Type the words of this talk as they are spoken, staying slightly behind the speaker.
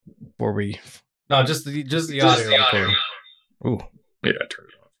before we... No, just the audio recording. Ooh. Yeah, turn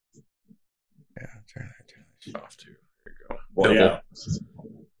it off. Yeah, turn it Off too. There you go. Well,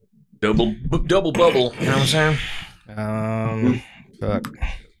 Double bubble. You know what I'm saying? Fuck.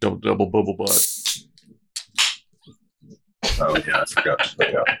 Double bubble butt. Oh yeah, I forgot to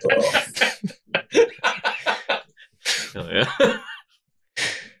bring up. Oh yeah.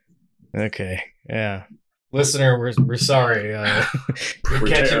 Okay. Yeah. Listener, we're sorry. You're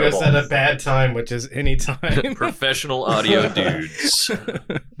catching terrible. us at a bad time, which is any time. Professional audio dudes.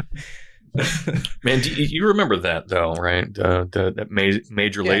 Man, do you remember that though, right? That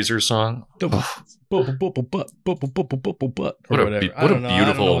Major Lazer song. Bubble butt. What a whatever. what a beautiful, I don't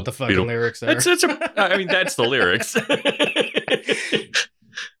know what the fucking beautiful lyrics are. I mean, that's the lyrics.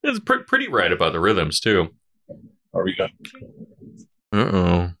 It's pretty right about the rhythms too. Are we good?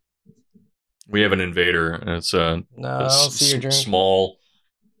 Uh-oh. We have an invader. And it's a No, I don't see your drink. small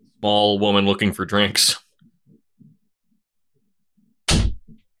woman looking for drinks.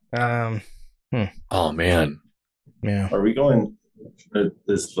 Oh man. Yeah. Are we going?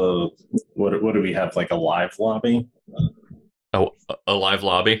 Is the what do we have? Like a live lobby? Oh, a live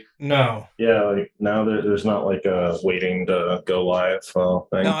lobby? No. Yeah, like now there's not like a waiting to go live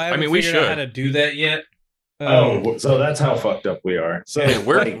thing. No, I haven't we figured out should. how to do that yet. So that's how fucked up we are. So Hey,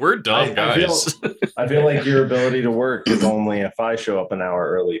 like, we're dumb guys. I feel like your ability to work is only if I show up an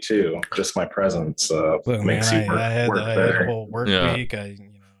hour early too. Just my presence Look, makes man, you work, I had a better. whole work Yeah. week.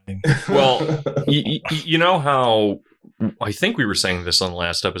 Well, you know how I think we were saying this on the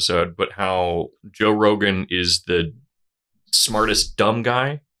last episode, but how Joe Rogan is the smartest dumb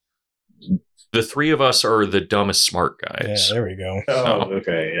guy. The three of us are the dumbest smart Yeah, guys. there we go. Oh,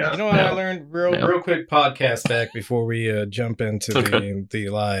 okay, yeah. You know what Yeah. I learned real quick podcast fact before we jump into the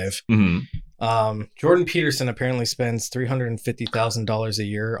live. Mm-hmm. Jordan Peterson apparently spends $350,000 a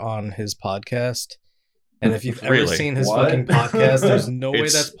year on his podcast. And if you've ever Really? seen his What? fucking podcast, there's no way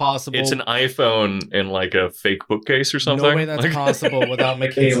It's- that's possible. It's an iPhone and like a fake bookcase or something. No way that's Like- possible without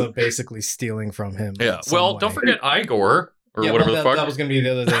Michaela basically stealing from him. Yeah. in some Well, way. don't forget Igor or Yeah, whatever well, the fuck. that was going to be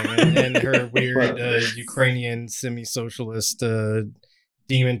the other thing. And her weird Ukrainian semi-socialist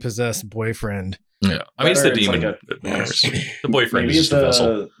demon-possessed boyfriend. Yeah. I mean, it's the Whether it's demon. like Who cares? The boyfriend Maybe is just a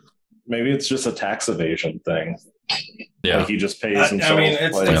vessel. maybe it's just a tax evasion thing. Yeah. Like he just pays himself. I mean,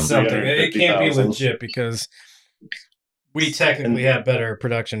 it's like, something. It can't be $350,000. legit because we technically have better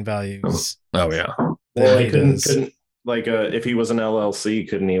production values. Oh yeah. Well, than he couldn't does. like if he was an LLC,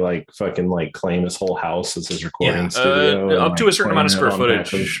 couldn't he like fucking like claim his whole house as his recording studio? and, Up to like, a certain claim amount of it square on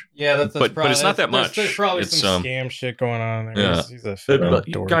footage. package? Yeah, that's But probably, it's not that much. There's probably It's, some scam shit going on there. Yeah. He's a But,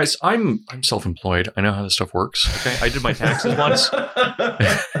 dork. guys, I'm self-employed. I know how this stuff works. Okay, I did my taxes once.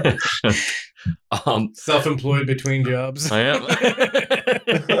 Self-employed between jobs. I am. All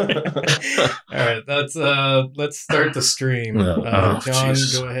right, let's start the stream. Oh, John,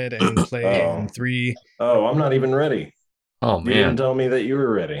 Jesus. go ahead and play in 3. Oh, I'm not even ready. Oh You didn't man, tell me that you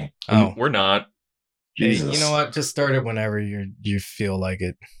were ready. Oh, we're not. hey, Jesus. you know what? Just start it whenever you feel like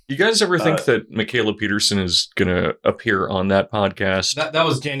it. You guys ever think that Michaela Peterson is gonna appear on that podcast? That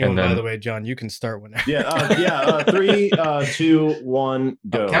was genuine, And then- by the way, John. You can start whenever. Yeah. 3, 2, 1,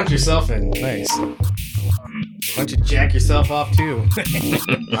 go. Count yourself in. Nice. Why don't you jack yourself off too?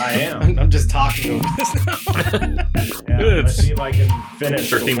 I am. I'm just talking over this now. Yeah, let's It's- see if I can finish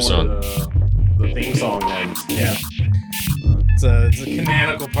It's our theme before song. The theme song ends. Yeah. It's a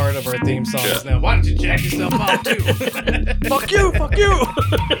canonical part of our theme songs now. Why don't you jack yourself off too? Fuck you! Fuck you!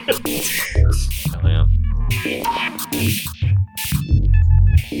 Hell yeah.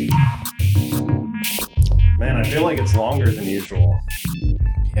 Man, I feel like it's longer than usual.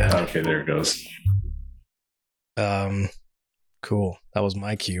 Yeah. Okay, there it goes. Cool. That was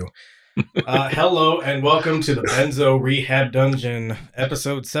my cue. Hello and welcome to the Benzo Rehab Dungeon,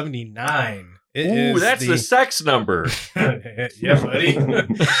 episode 79. Ooh, that's the sex number. Yeah, buddy.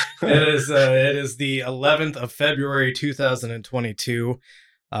 It is the 11th of February 2022.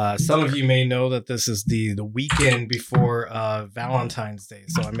 Some of you may know that this is the weekend before Valentine's Day,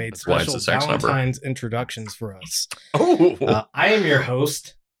 so I made That's why it's special a sex number. Valentine's introductions for us. Oh, I am your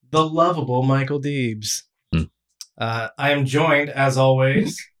host, the lovable Michael Deebs. I am joined, as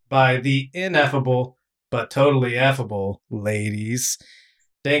always, by the ineffable but totally affable ladies.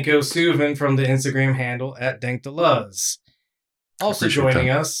 Danko Suvin from the Instagram handle at DankTheLuz. Also Appreciate joining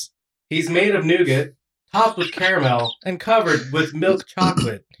that. us, he's made of nougat, topped with caramel, and covered with milk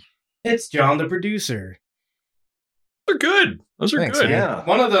chocolate. It's John the producer. are good. Those are Thanks, good. man. Yeah.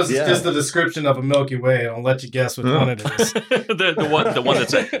 One of those is Yeah. just the description of a Milky Way. I'll let you guess which one it is. the one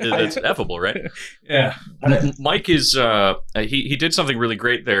that's effable, right? Yeah. Mike is he did something really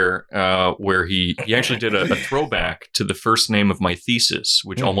great there, where he actually did a throwback to the first name of my thesis,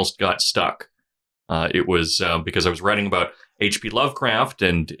 which almost got stuck. It was because I was writing about H.P. Lovecraft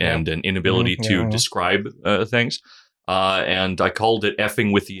and an inability to describe things, and I called it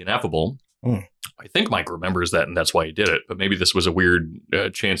 "Effing with the Ineffable." I think Mike remembers that, and that's why he did it. But maybe this was a weird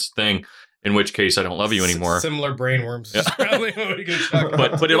chance thing. In which case, I don't love you anymore. Similar brainworms. Yeah. Probably what we get stuck on.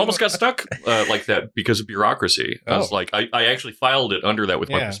 But it almost got stuck like that because of bureaucracy. I was like, I actually filed it under that with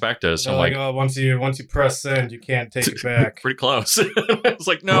my prospectus. I'm like, oh, once you press send, you can't take it back. Pretty close. It's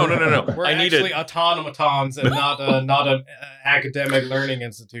like, no. We're actually automatons and not an academic learning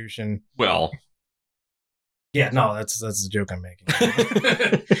institution. Well. Yeah, no, that's the joke I'm making.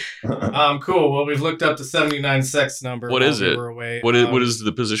 Cool. Well, we've looked up the 79 sex number. What is it? What is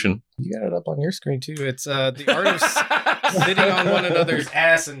the position? You got it up on your screen too. It's the art of sitting on one another's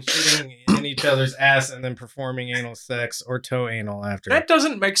ass and shitting in each other's ass and then performing anal sex or toe anal after. That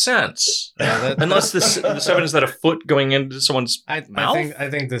doesn't make sense. Yeah, unless the 7 is that a foot going into someone's mouth? I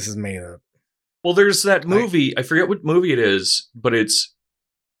think this is made up. Well, there's that movie. I forget what movie it is, but it's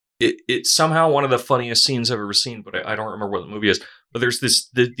somehow one of the funniest scenes I've ever seen, but I don't remember what the movie is. But there's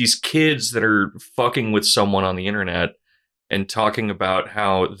these kids that are fucking with someone on the internet and talking about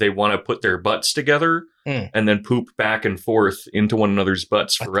how they want to put their butts together and then poop back and forth into one another's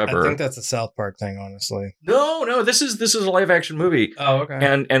butts forever. I think that's a South Park thing, honestly. No, this is a live action movie. Oh, okay.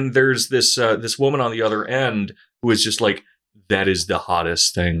 And there's this woman on the other end who is just like, that is the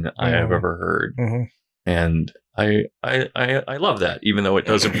hottest thing I have ever heard. Mm-hmm. And I love that, even though it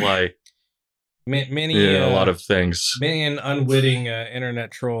does imply many a lot of things. Many an unwitting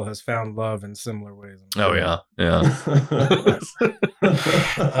internet troll has found love in similar ways. Oh yeah.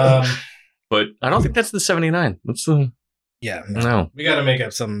 But I don't think that's the 79. That's the no. We got to make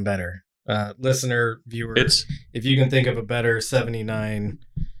up something better, listener, viewer. If you can think of a better 79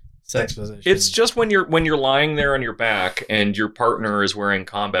 sex position. It's just when you're lying there on your back and your partner is wearing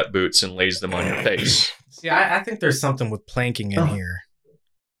combat boots and lays them on your face. See, I think there's something with planking in here.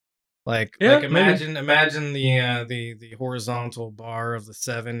 Like imagine the horizontal bar of the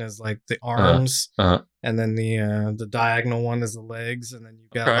 7 is like the arms, and then the diagonal one is the legs, and then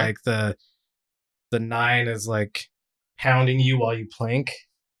you've got like the 9 is like pounding you while you plank.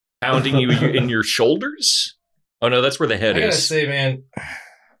 Pounding you in your shoulders? Oh no, that's where the head is. I gotta say, man,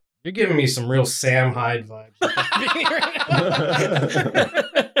 you're giving me some real Sam Hyde vibes.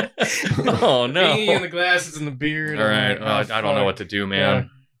 Oh no! Me and the glasses and the beard. All right, I don't know what to do, man.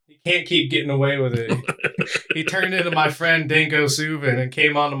 He can't keep getting away with it. He turned into my friend Danko Suvin and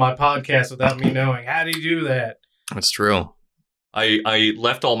came onto my podcast without me knowing. How did he do that? That's true. I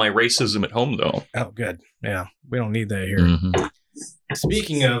left all my racism at home, though. Oh, good. Yeah, we don't need that here. Mm-hmm.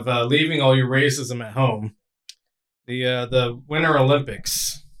 Speaking of leaving all your racism at home, the Winter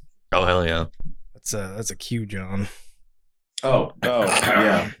Olympics. Oh hell yeah! That's a cue, John. Oh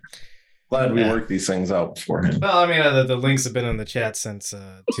yeah. Glad we worked these things out beforehand. Well, I mean, the links have been in the chat since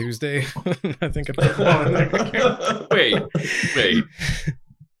Tuesday. I think I put one there. Wait.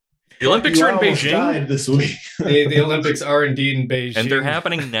 The Olympics are in Beijing? Died this week. The Olympics are indeed in Beijing. And they're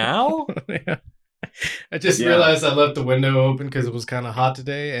happening now? Yeah. I just realized I left the window open because it was kind of hot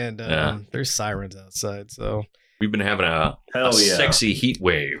today, and there's sirens outside, so... We've been having a sexy heat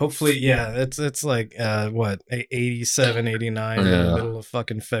wave. Hopefully, it's like, 87, 89 in the middle of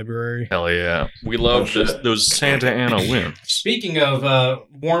fucking February. Hell yeah. We love those Santa Ana winds. Speaking of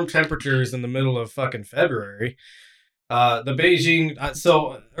warm temperatures in the middle of fucking February, the Beijing...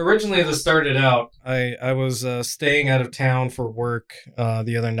 so, originally this started out, I was staying out of town for work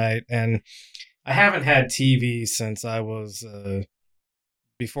the other night, and I haven't had TV since I was...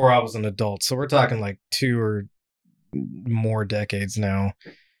 before I was an adult. So we're talking like 2 or more decades now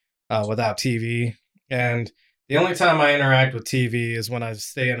without TV. And the only time I interact with TV is when I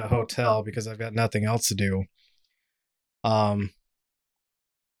stay in a hotel because I've got nothing else to do. No,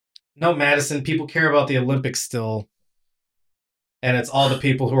 Madison, people care about the Olympics still. And it's all the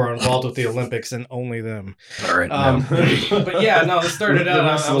people who are involved with the Olympics and only them. All right. But yeah, no, this started out. The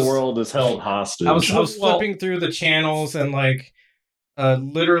rest of the world is held hostage. I was flipping through the channels and like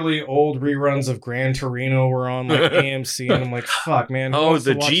literally old reruns of Gran Torino were on like AMC, and I'm like, fuck, man. Oh,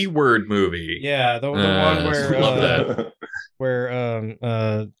 the G Word movie. Yeah, the one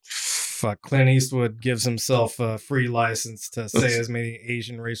where Clint Eastwood gives himself a free license to say as many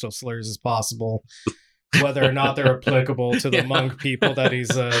Asian racial slurs as possible, whether or not they're applicable to the Hmong people that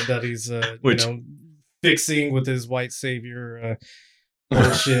he's fixing with his white savior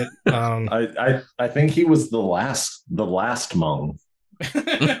bullshit. I think he was the last Hmong.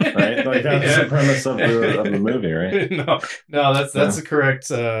 Right, like that's the premise of the movie, right? No, that's the correct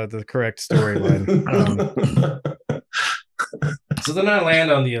storyline. So then I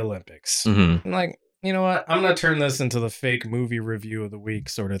land on the Olympics. Mm-hmm. I'm like, you know what? I'm gonna turn this into the fake movie review of the week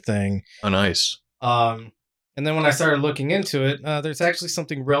sort of thing. Oh, nice. And then when I started looking into it, there's actually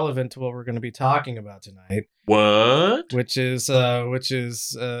something relevant to what we're going to be talking about tonight. What? Which is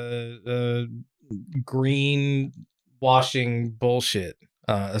green washing bullshit.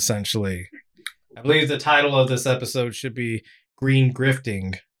 Essentially, I believe the title of this episode should be Green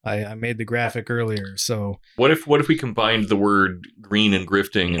Grifting. I made the graphic earlier. So what if we combined the word green and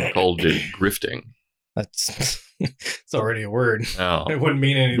grifting and called it grifting? That's it's already a word. Oh. It wouldn't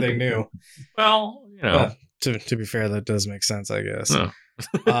mean anything new. Well, you know. To be fair, that does make sense, I guess.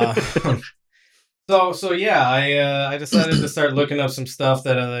 Oh. So yeah, I decided to start looking up some stuff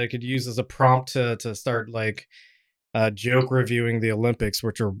that I could use as a prompt to start like joke reviewing the Olympics,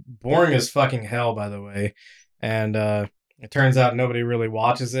 which are boring as fucking hell, by the way. And it turns out nobody really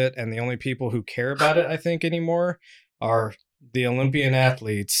watches it, and the only people who care about it, I think, anymore are the Olympian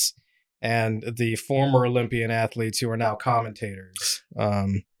athletes and the former Olympian athletes who are now commentators.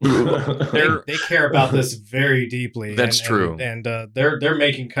 They care about this very deeply. That's true. And they're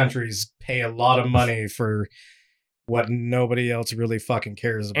making countries pay a lot of money for what nobody else really fucking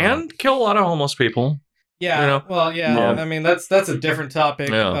cares about. And kill a lot of homeless people. Yeah, you know? Well, yeah. I mean, that's a different topic.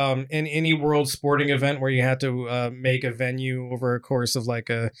 Yeah. In any world sporting event where you have to make a venue over a course of like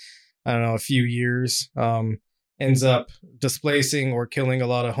a few years, ends up displacing or killing a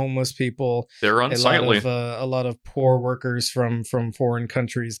lot of homeless people. They're unsightly. A lot of poor workers from foreign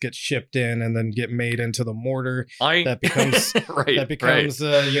countries get shipped in and then get made into the mortar. That becomes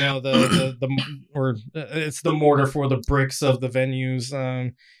it's the mortar for the bricks of the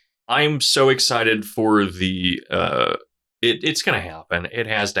venues. I'm so excited for the it's going to happen. It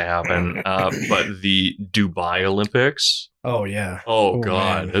has to happen. But the Dubai Olympics. Oh, yeah. Oh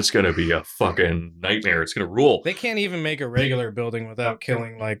God. Man. It's going to be a fucking nightmare. It's going to rule. They can't even make a regular building without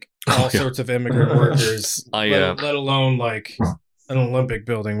killing like all sorts of immigrant workers, let alone like an Olympic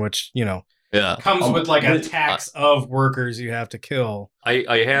building, which, you know, comes with like a tax of workers you have to kill.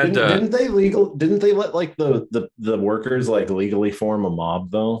 I had didn't they let like the workers like legally form a mob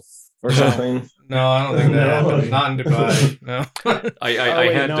though or something? No, I don't think that happened. Not in Dubai. No.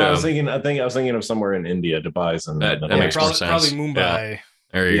 I was thinking of somewhere in India. Dubai's and that makes more sense. Probably Mumbai. Yeah.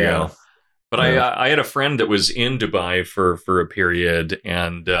 There you go. But I had a friend that was in Dubai for a period,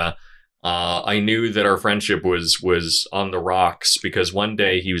 and I knew that our friendship was on the rocks because one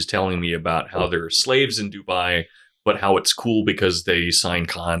day he was telling me about how there are slaves in Dubai, but how it's cool because they sign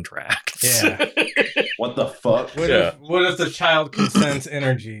contracts. Yeah. What the fuck? What if the child consents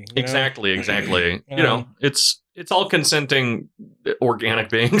energy? You know? Exactly. You know, it's all consenting organic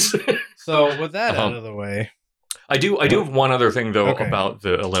beings. So with that out of the way, I do have one other thing though about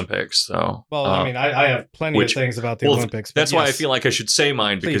the Olympics. So, well, I mean, I have plenty of things about the Olympics. That's why I feel like I should say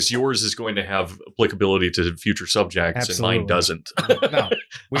mine because yours is going to have applicability to future subjects, and mine doesn't. No,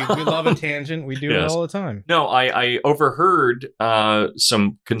 we love a tangent. We do it all the time. No, I overheard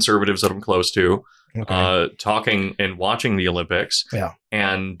some conservatives that I'm close to talking and watching the Olympics. Yeah,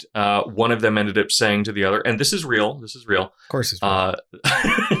 and one of them ended up saying to the other, and this is real. Of course, it's real.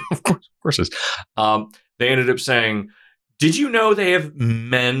 Of course, it is. They ended up saying, "Did you know they have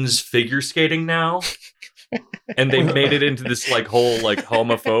men's figure skating now?" And they made it into this like whole like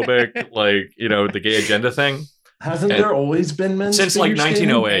homophobic like the gay agenda thing. Hasn't there always been men's since like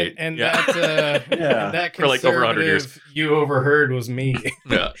 1908? And that for like over 100 years. You overheard was me.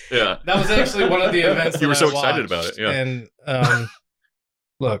 Yeah. That was actually one of the events. You were so excited about it. Yeah. And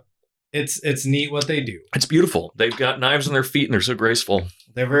look, it's neat what they do. It's beautiful. They've got knives on their feet and they're so graceful.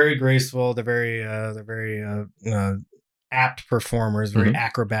 They're very graceful. They're very apt performers. Very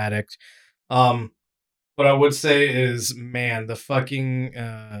acrobatic. What I would say is, man, the fucking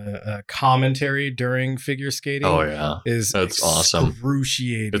commentary during figure skating. Oh yeah, that's awesome.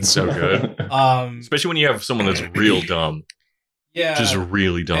 Excruciating. It's so good. Especially when you have someone that's real dumb. Yeah, just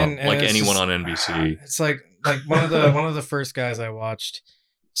really dumb, and like anyone on NBC. It's like one of the first guys I watched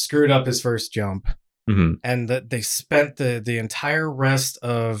screwed up his first jump. And that they spent the entire rest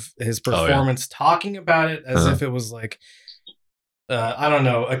of his performance talking about it as if it was like I don't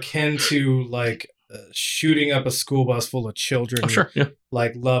know, akin to like shooting up a school bus full of children,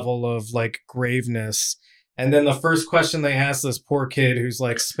 like level of like graveness. And then the first question they asked this poor kid who's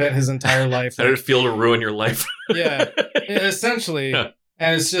like spent his entire life. How did it feel to ruin your life? Yeah, essentially.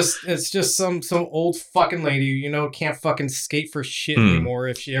 And it's just some old fucking lady, can't fucking skate for shit anymore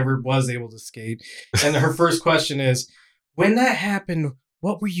if she ever was able to skate. And her first question is, when that happened,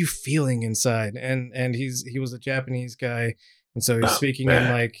 what were you feeling inside? And he was a Japanese guy, and so he's speaking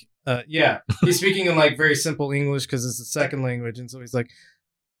in like he's speaking in like very simple English because it's a second language, and so he's like,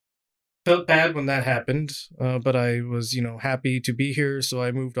 felt bad when that happened, but I was happy to be here, so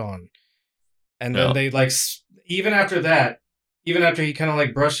I moved on. And then they like even after he kind of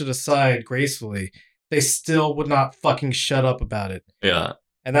like brushed it aside gracefully, they still would not fucking shut up about it. Yeah.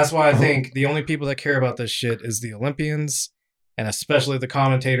 And that's why I think the only people that care about this shit is the Olympians, and especially the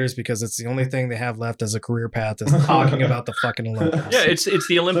commentators, because it's the only thing they have left as a career path is talking about the fucking Olympics. Yeah, it's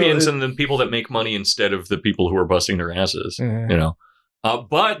the Olympians and the people that make money instead of the people who are busting their asses,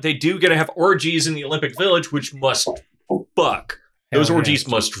 But they do get to have orgies in the Olympic Village, which must fuck. Those orgies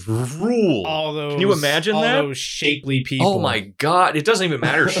must rule. Can you imagine that? All those shapely people. Oh my God. It doesn't even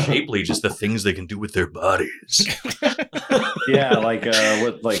matter shapely, just the things they can do with their bodies. Yeah, what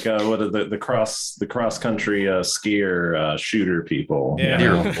are the cross country skier shooter people. Yeah.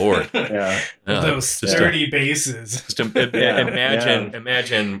 Dear Lord. Yeah. Those sturdy bases.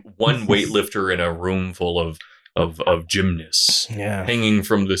 Imagine one weightlifter in a room full of gymnasts hanging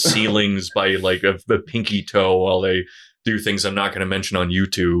from the ceilings by like a pinky toe while they do things I'm not going to mention on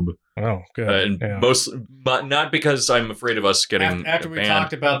YouTube. Oh, good. But not because I'm afraid of us getting after we banned.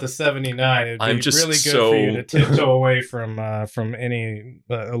 Talked about the 79, it'd be I'm just really good for you to tiptoe away from any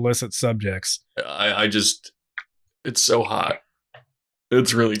illicit subjects. It's so hot.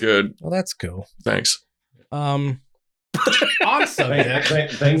 It's really good. Well, that's cool. Thanks. On subject.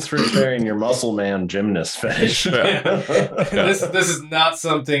 Thanks for sharing your muscle man gymnast fetish. This is not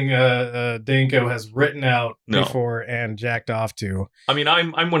something Danko has written out before and jacked off to. I mean,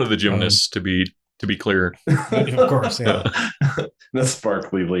 I'm one of the gymnasts to be clear. Of course, yeah. The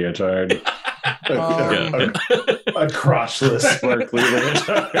sparkly leotard. A crotchless sparkly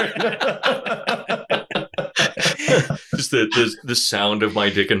leotard. Just the sound of my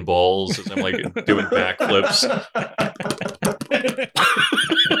dick and balls as I'm like doing backflips.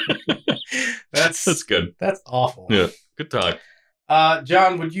 That's good. That's awful. Yeah, good talk.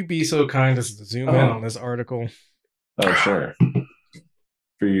 John, would you be so kind as to zoom in on this article? Oh, sure.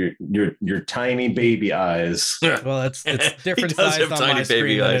 For your tiny baby eyes. Well, it's different size on my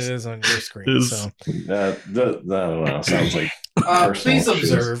screen than it is on your screen. So I don't know. Sounds like please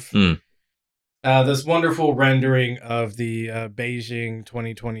observe. This wonderful rendering of the Beijing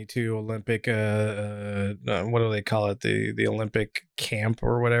 2022 Olympic, what do they call it? The Olympic camp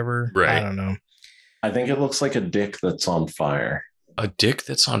or whatever? Right. I don't know. I think it looks like a dick that's on fire. A dick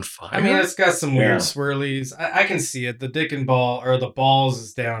that's on fire? I mean, it's got some weird swirlies. I can see it. The dick and ball, or the balls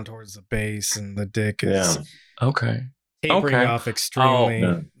is down towards the base, and the dick is tapering off extremely.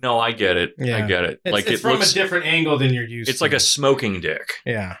 Oh, no, I get it. Yeah. I get it. It's from a different angle than you're used to. It's like a smoking dick.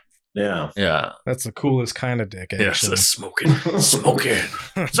 Yeah. Yeah. That's the coolest kind of dick, actually. Yes, the smoking.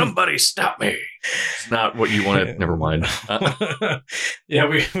 Somebody stop me. It's not what you wanted. Never mind.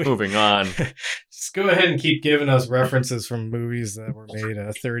 We moving on. Just go ahead and keep giving us references from movies that were made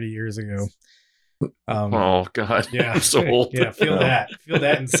 30 years ago. Oh God! Yeah, I'm so old. Yeah, feel that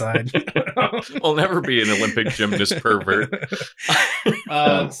inside. I'll never be an Olympic gymnast pervert.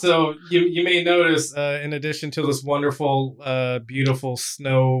 So you may notice, in addition to this wonderful, beautiful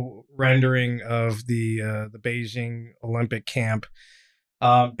snow rendering of the Beijing Olympic camp,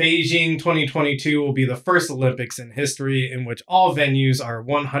 Beijing 2022 will be the first Olympics in history in which all venues are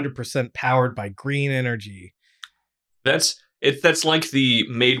 100% powered by green energy. That's like the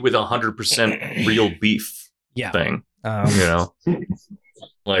made with 100% real beef thing.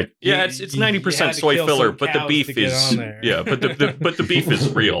 Like, it's 90% soy filler, but the beef is but the beef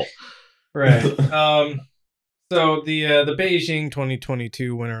is real. Right. So the Beijing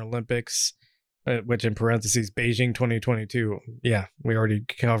 2022 Winter Olympics, which in parentheses Beijing 2022. Yeah, we already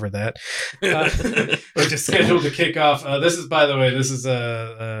covered that. Which is scheduled to kick off. This is, by the way,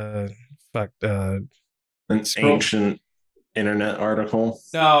 an ancient internet article.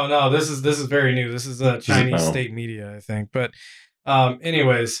 No, this is very new. This is Chinese state media, I think. But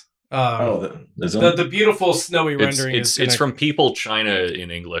anyways, the beautiful snowy rendering it's from People China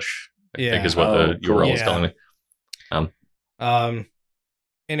in English, I think is what the URL is telling me.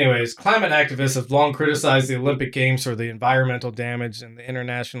 Anyways, climate activists have long criticized the Olympic Games for the environmental damage and the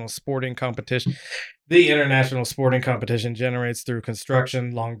international sporting competition. The international sporting competition generates through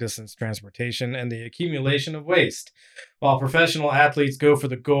construction, long-distance transportation, and the accumulation of waste. While professional athletes go for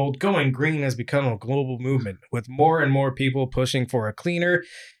the gold, going green has become a global movement, with more and more people pushing for a cleaner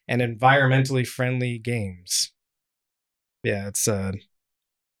and environmentally friendly games. Yeah, it's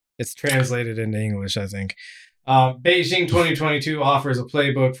It's translated into English, I think. Beijing 2022 offers a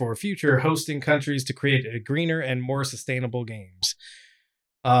playbook for future hosting countries to create a greener and more sustainable games.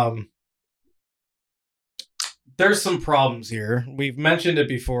 There's some problems here. We've mentioned it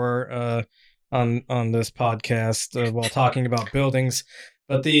before on this podcast while talking about buildings,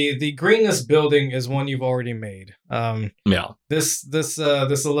 but the greenest building is one you've already made.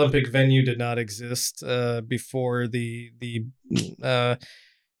 This Olympic venue did not exist before the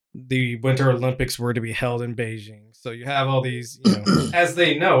Winter Olympics were to be held in Beijing. So you have all these, as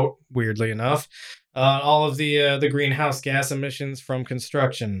they note, weirdly enough, all of the greenhouse gas emissions from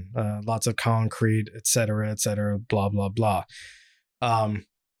construction, lots of concrete, et cetera, blah, blah, blah.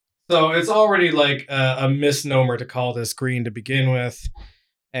 So it's already like a misnomer to call this green to begin with.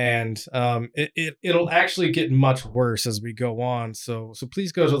 And it'll actually get much worse as we go on. So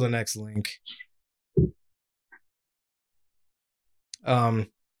please go to the next link.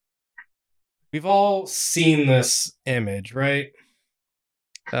 We've all seen this image, right?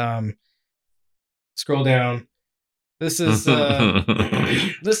 Scroll down. This is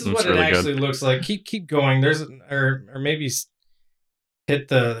what it actually looks like. Keep going. There's or maybe hit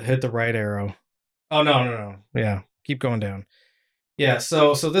the right arrow. Oh no. Yeah, keep going down. Yeah,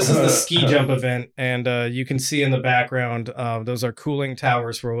 so this is the ski jump event, and you can see in the background those are cooling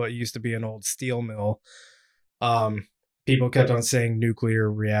towers for what used to be an old steel mill. People kept on saying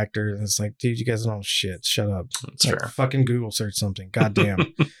nuclear reactor, and it's like, dude, you guys don't know shit. Shut up. That's fair. Fucking Google search something.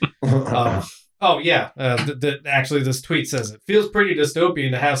 Goddamn. Actually, this tweet says it feels pretty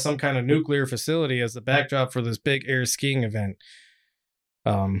dystopian to have some kind of nuclear facility as the backdrop for this big air skiing event.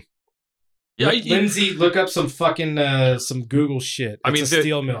 Lindsay, look up some fucking some Google shit. It's a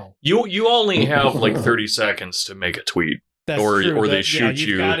steel mill. You only have like 30 seconds to make a tweet. That's true. Or they shoot you.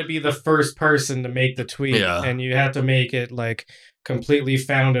 You've got to be the first person to make the tweet, and you have to make it like completely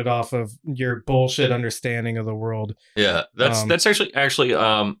founded off of your bullshit understanding of the world. Yeah, that's actually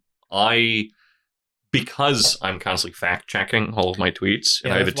because I'm constantly fact checking all of my tweets,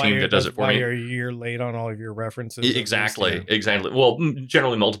 and I have a team that does it for me. You're late on all of your references. Exactly. Well,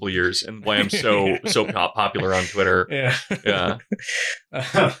 generally multiple years, and why I'm so popular on Twitter. Yeah.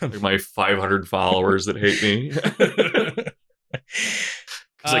 Like my 500 followers that hate me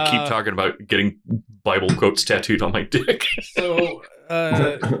because I keep talking about getting Bible quotes tattooed on my dick. So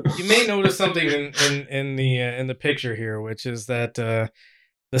you may notice something in the picture here, which is that.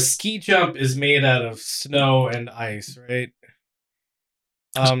 The ski jump is made out of snow and ice, right?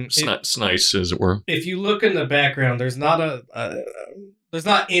 It's nice, as it were. If you look in the background, there's not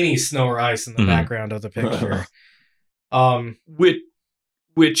any snow or ice in the background of the picture.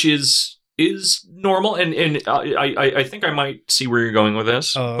 Which is normal, and I think I might see where you're going with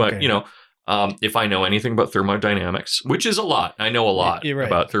this. Oh, okay. But if I know anything about thermodynamics, which is a lot, I know a lot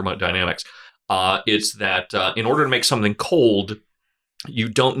about thermodynamics. It's that in order to make something cold, you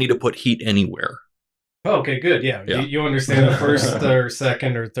don't need to put heat anywhere. Okay, good. Yeah. You understand the first or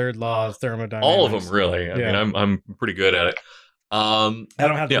second or third law of thermodynamics. All of them, really. I mean, I'm pretty good at it. I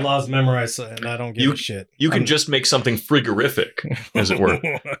don't have the laws memorized, and I don't give a shit. You can just make something frigorific, as it were.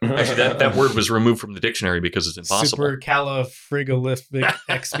 Actually, that word was removed from the dictionary because it's impossible.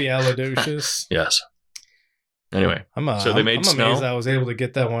 Supercalifragilisticexpialidocious. Yes. Anyway, so they made I'm snow. Amazed I was able to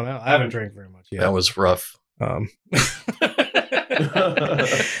get that one out. I haven't drank very much yet. That was rough.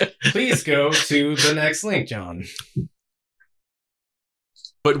 Please go to the next link, John.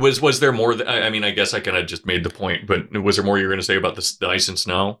 But was there more? I mean, I guess I kind of just made the point. But was there more you were going to say about the ice and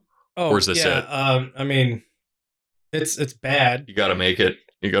snow? Or is this it? I mean, it's bad. You got to make it.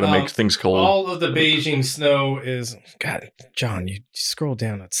 You got to make things cold. All of the Beijing snow is God, John. You scroll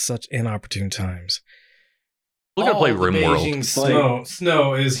down at such inopportune times. Look at play RimWorld. Beijing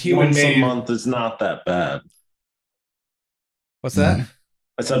snow is human made. Once a month is not that bad. What's that?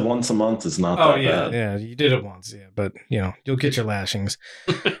 I said once a month is not that bad. Yeah, you did it once, but you'll get your lashings.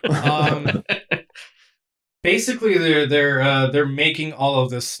 Basically, they're making all of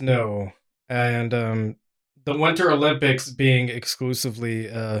this snow, and the Winter Olympics being exclusively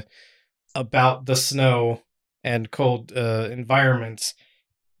about the snow and cold environments,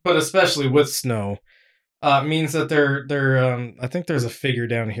 but especially with snow, means that they're I think there's a figure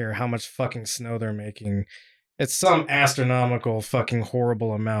down here how much fucking snow they're making. It's some astronomical fucking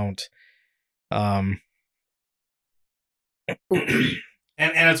horrible amount. And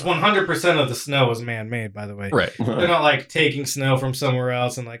it's 100% of the snow is man-made, by the way. Right. They're not like taking snow from somewhere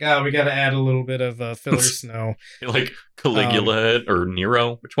else and like, we got to add a little bit of filler snow. Like Caligula or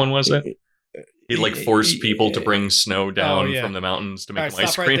Nero. Which one was it? He like forced people to bring snow down from the mountains to make them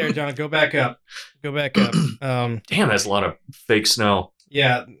ice cream. Right there, John. Go back up. Damn, that's a lot of fake snow.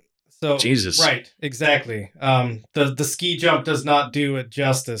 Yeah. So Jesus. Right, exactly. The ski jump does not do it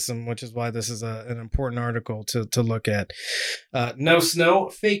justice, and which is why this is an important article to look at. No snow,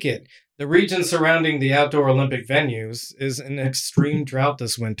 fake it. The region surrounding the outdoor Olympic venues is in extreme drought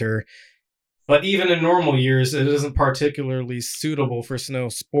this winter, but even in normal years, it isn't particularly suitable for snow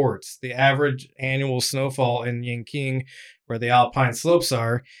sports. The average annual snowfall in Yingqing, where the alpine slopes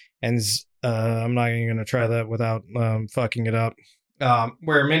are, and I'm not even going to try that without fucking it up.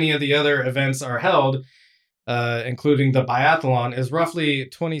 Where many of the other events are held, including the biathlon, is roughly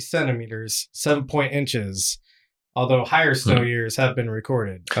 20 centimeters, 7 inches, although higher snow years have been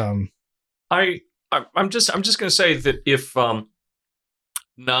recorded. I'm just going to say that if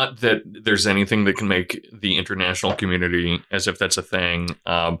not that there's anything that can make the international community, as if that's a thing,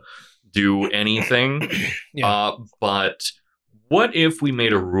 do anything, but what if we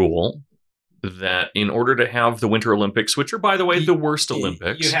made a rule that in order to have the Winter Olympics, which are, by the way, the worst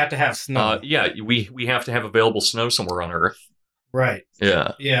Olympics, you have to have snow. We have to have available snow somewhere on Earth. Right.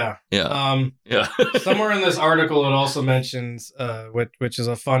 Yeah. Somewhere in this article, it also mentions, which is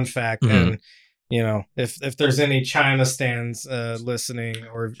a fun fact, and if there's any China stands listening,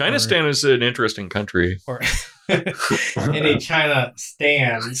 China stand is an interesting country, or any China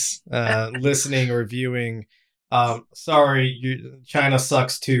stands listening or viewing, sorry, China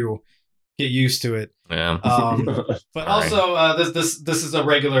sucks too. Get used to it. Yeah. But also, this is a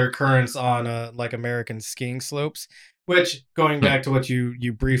regular occurrence on like American skiing slopes. Which, going back to what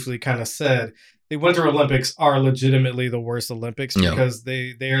you briefly kind of said, the Winter Olympics are legitimately the worst Olympics because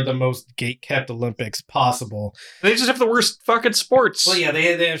they are the most gate-kept Olympics possible. They just have the worst fucking sports. Well, yeah,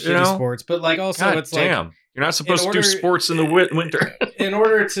 they have shitty sports, but like also God it's damn. like You're not supposed to do sports in the winter. In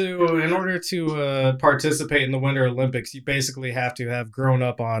order to participate in the Winter Olympics, you basically have to have grown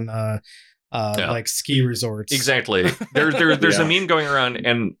up on like ski resorts. Exactly. There's a meme going around,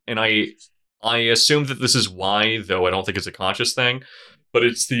 and I assume that this is why, though I don't think it's a conscious thing, but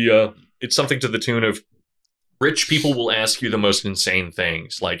it's it's something to the tune of rich people will ask you the most insane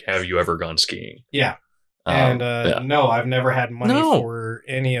things, like, have you ever gone skiing? Yeah. No, I've never had money for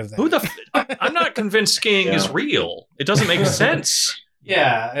any of that. I'm not convinced skiing is real. It doesn't make sense.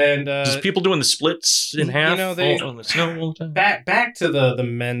 Yeah, and just people doing the splits in half on the snow all the time. Back to the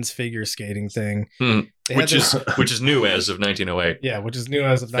men's figure skating thing, which is new as of 1908. Yeah, which is new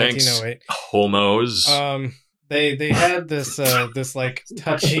as of 1908. Homos. They had this this like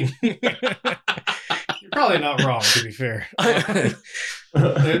touching. You're probably not wrong, to be fair.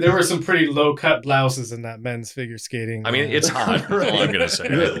 There were some pretty low cut blouses in that men's figure skating. I mean, it's hot. That's all I'm gonna say.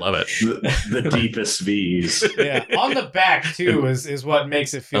 I love it. The deepest V's. Yeah, on the back too is what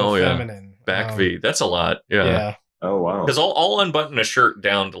makes it feel feminine. Back V. That's a lot. Yeah. Oh wow. Because I'll unbutton a shirt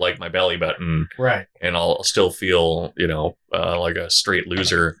down to like my belly button, right, and I'll still feel like a straight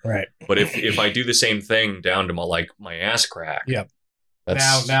loser, right. But if I do the same thing down to my ass crack, yep.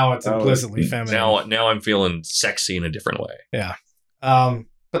 Now it's implicitly feminine. Now I'm feeling sexy in a different way. Yeah.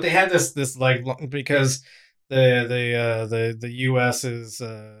 But they had this like, because the US's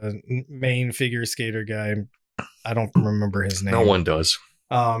main figure skater guy, I don't remember his name. No one does.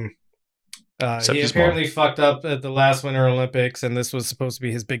 He apparently fucked up at the last Winter Olympics, and this was supposed to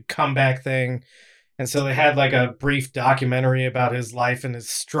be his big comeback thing. And so they had like a brief documentary about his life and his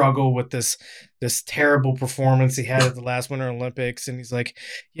struggle with this terrible performance he had at the last Winter Olympics. And he's like,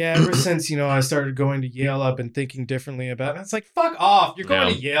 yeah, ever since, I started going to Yale, I've been thinking differently about it. It's like, fuck off. You're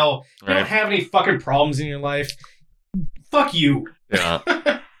going to Yale. You don't have any fucking problems in your life. Fuck you. Yeah.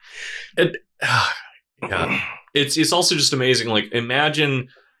 It's also just amazing. Like, imagine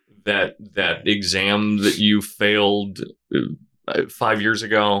that exam that you failed 5 years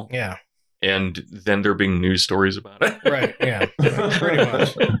ago. Yeah. And then there being news stories about it. Right, yeah. Pretty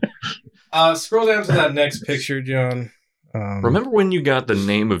much. Scroll down to that next picture, John. Remember when you got the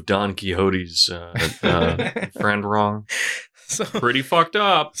name of Don Quixote's friend wrong? Pretty fucked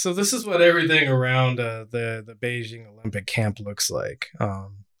up. So this is what everything around the Beijing Olympic camp looks like.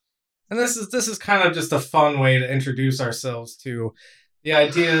 And this is kind of just a fun way to introduce ourselves to the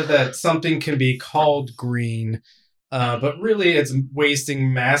idea that something can be called green, but really it's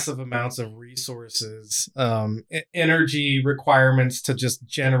wasting massive amounts of resources, energy requirements to just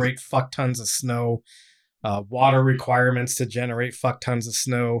generate fuck tons of snow, water requirements to generate fuck tons of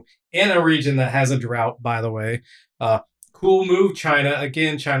snow in a region that has a drought, by the way. Cool move, China.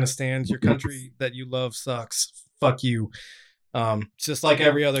 Again, China stands. Your country that you love sucks. Fuck you. Just like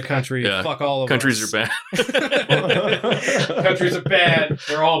every other country, fuck all of countries us. Are bad. Countries are bad.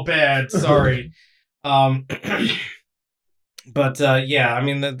 They're all bad. Sorry. But I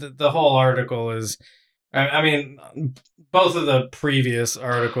mean, the whole article is, I mean, both of the previous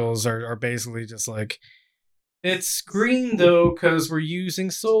articles are basically just like, it's green though because we're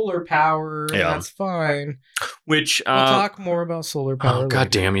using solar power. And that's fine. Which we'll talk more about solar power. Oh, God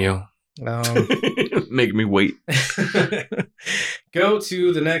damn you! Make me wait. Go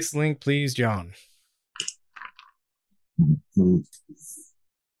to the next link, please, John.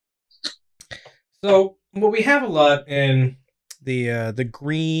 So, well, we have a lot in the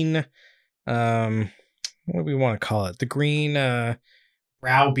green. What do we want to call it? The green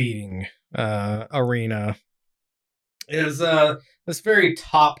browbeating arena is this very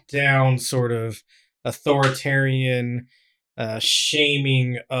top-down sort of authoritarian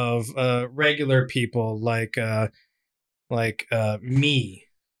shaming of regular people like me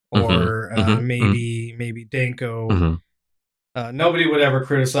or maybe Danko. Nobody would ever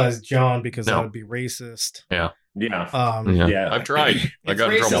criticize John because that would be racist. Yeah. I've tried. I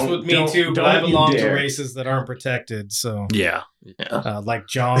got in racist trouble with me too, but I belong to races that aren't protected. So like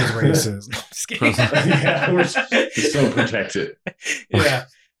John's races. No, I'm just kidding. We're so protected. Yeah.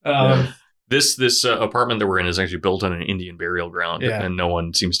 This apartment that we're in is actually built on an Indian burial ground, and no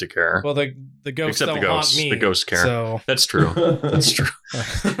one seems to care. Well, the ghosts except don't the ghosts. haunt me. The ghosts care. So. That's true. That's true.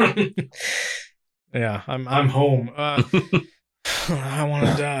 Yeah, I'm home. I want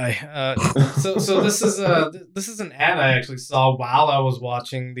to die. So this is an ad I actually saw while I was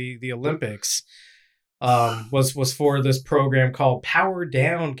watching the Olympics. Was for this program called Power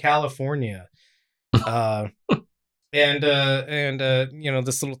Down California. And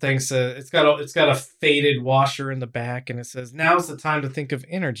this little thing says it's got a faded washer in the back, and it says, "Now's the time to think of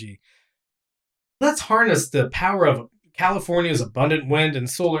energy. Let's harness the power of California's abundant wind and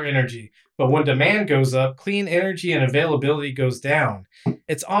solar energy. But when demand goes up, clean energy and availability goes down.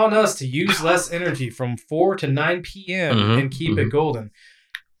 It's on us to use less energy from 4 to 9 p.m. and keep it golden."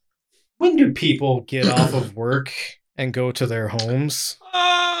 When do people get off of work and go to their homes?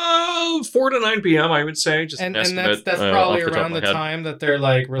 4 to 9 p.m., I would say. Just and an estimate, that's probably around the time that they're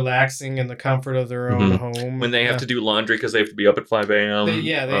like relaxing in the comfort of their own home. When they have to do laundry because they have to be up at 5 a.m.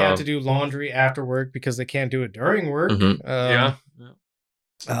 They have to do laundry after work because they can't do it during work.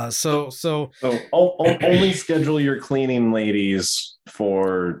 So only schedule your cleaning ladies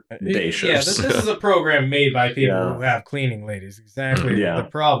for day shifts. Yeah, this is a program made by people who have cleaning ladies. Exactly the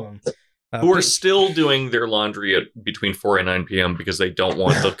problem. Who are still doing their laundry at between 4 and 9 p.m. because they don't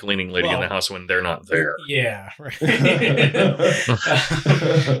want the cleaning lady in the house when they're not there. Yeah, right.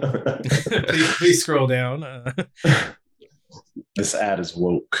 please scroll down. This ad is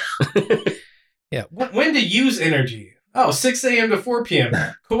woke. Yeah. When to use energy? 6 a.m. to 4 p.m.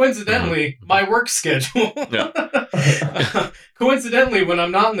 Coincidentally, my work schedule. Coincidentally, when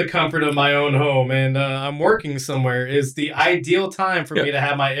I'm not in the comfort of my own home and I'm working somewhere, is the ideal time for me to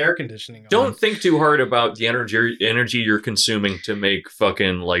have my air conditioning on. Don't think too hard about the energy you're consuming to make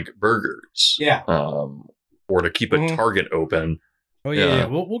fucking like burgers. Yeah. Or to keep a Target open. Oh yeah.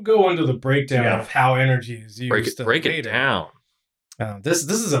 We'll go into the breakdown of how energy is used. Break it down. This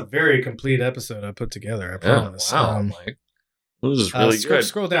is a very complete episode I put together, I promise. Wow, Mike. This is really good.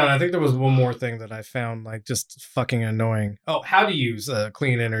 Scroll down. I think there was one more thing that I found like just fucking annoying. Oh, how to use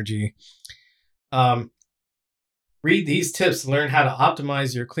clean energy. Read these tips to learn how to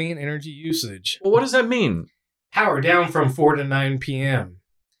optimize your clean energy usage. Well, what does that mean? Power down from 4 to 9 p.m.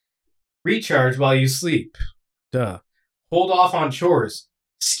 Recharge while you sleep. Duh. Hold off on chores.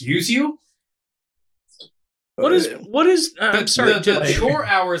 Excuse you? What is I'm sorry. The chore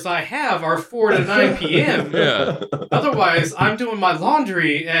hours I have are 4 to 9 p.m. Yeah. Otherwise, I'm doing my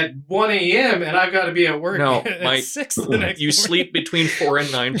laundry at 1 a.m. and I've got to be at work at Mike, 6 the next You morning. Sleep between 4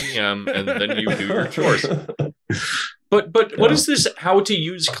 and 9 p.m. and then you do your chores. But what is this? How to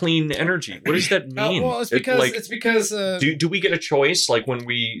use clean energy? What does that mean? Well, it's because do we get a choice like when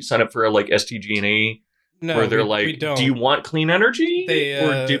we sign up for like STG&A? No, where they're we don't. Do you want clean energy,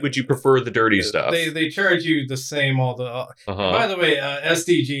 would you prefer the dirty stuff? They charge you the same all the. By the way,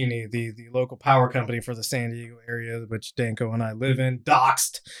 SDG&E, the local power company for the San Diego area, which Danko and I live in,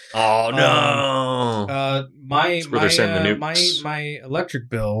 doxed. Oh no! My electric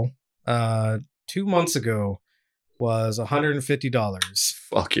bill 2 months ago was $150.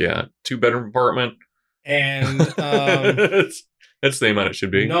 Fuck yeah, 2-bedroom apartment, and that's the amount it should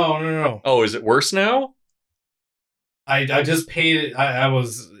be. No. Oh, is it worse now? I just paid it. I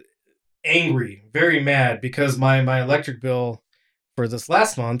was angry, very mad, because my electric bill for this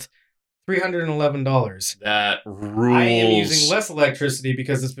last month, $311. That rules. I am using less electricity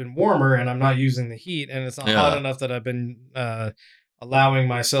because it's been warmer and I'm not using the heat, and it's not hot enough that I've been allowing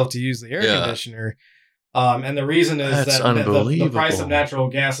myself to use the air conditioner. And the reason is That's that the price unbelievable. of natural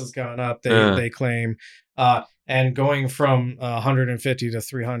gas has gone up. They claim, and going from 150 to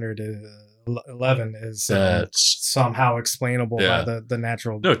 311 is That's somehow explainable by the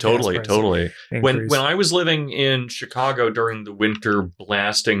natural. No, totally, gas price totally. increase. When I was living in Chicago during the winter,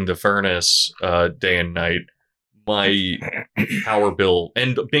 blasting the furnace day and night, my power bill,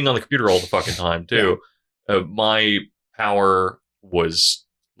 and being on the computer all the fucking time too, my power was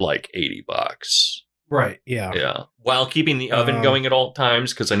like $80. Right. Yeah. Yeah. While keeping the oven going at all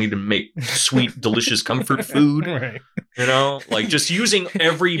times because I need to make sweet, delicious comfort food. Right. You know, like just using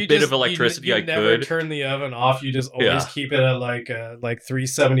every bit of electricity I never could. Turn the oven off. You just always keep it at like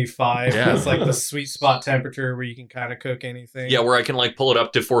 375. Yeah. It's like the sweet spot temperature where you can kind of cook anything. Yeah, where I can like pull it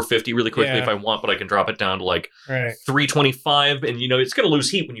up to 450 really quickly if I want, but I can drop it down to like 325, and it's going to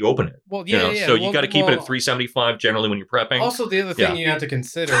lose heat when you open it. Well, yeah. So you got to keep it at 375 generally when you're prepping. Also, the other thing you have to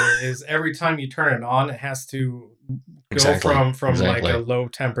consider is every time you turn it on, it has to go from like a low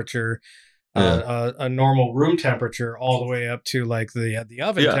temperature, a normal room temperature, all the way up to like the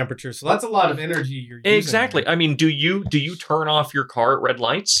oven temperature. So that's a lot of energy you're using. Exactly. I mean, do you turn off your car at red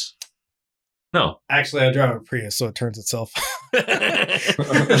lights? No. Actually, I drive a Prius, so it turns itself.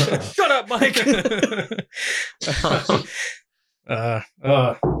 Shut up, Mike.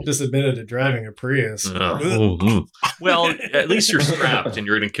 Just admitted to driving a Prius. Well, at least you're strapped, and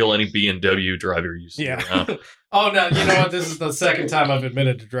you're going to kill any BMW driver you see. Yeah. Oh no! You know what? This is the second time I've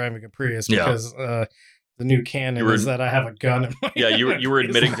admitted to driving a Prius because the new canon is that I have a gun in my you were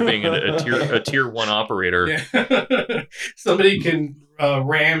admitting to being a tier 1 operator. Yeah. Somebody can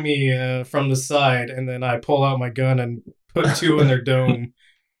ram me from the side, and then I pull out my gun and put 2 in their dome.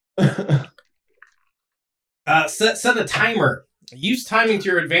 Set a timer. Use timing to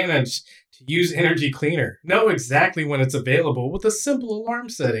your advantage to use energy cleaner. Know exactly when it's available with a simple alarm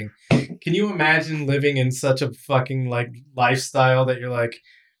setting. Can you imagine living in such a fucking like lifestyle that you're like,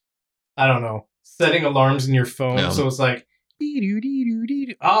 I don't know, setting alarms in your phone so it's like,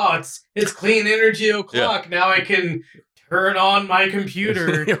 oh, it's clean energy o'clock. Now I can turn on my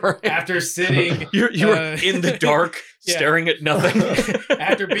computer after sitting. You're in the dark, staring at nothing.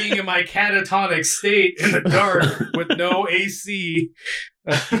 After being in my catatonic state in the dark with no AC.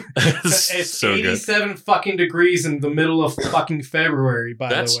 It's so 87 good. fucking degrees in the middle of fucking February, by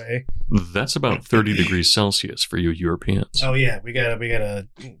the way. That's about 30 degrees Celsius for you Europeans. Oh yeah, we gotta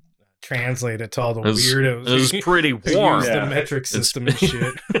translate it to all the weirdos. It was pretty warm. Use the metric system and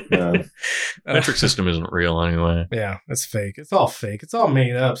shit. Metric system isn't real anyway. Yeah, it's fake. It's all fake. It's all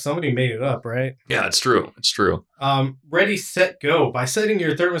made up. Somebody made it up, right? Yeah, it's true. It's true. Ready, set, go. By setting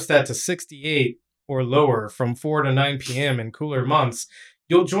your thermostat to 68 or lower from 4 to 9 p.m. in cooler months,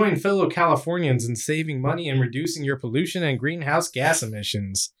 you'll join fellow Californians in saving money and reducing your pollution and greenhouse gas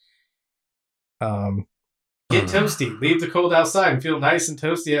emissions. Get toasty. Leave the cold outside and feel nice and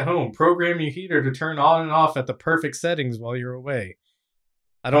toasty at home. Program your heater to turn on and off at the perfect settings while you're away.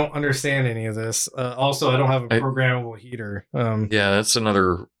 I don't understand any of this. Also, I don't have a programmable heater. That's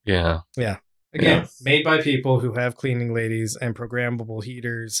another... Yeah. Again, made by people who have cleaning ladies and programmable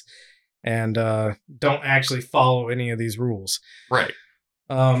heaters and don't actually follow any of these rules. Right.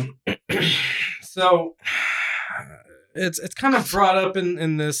 So... It's kind of brought up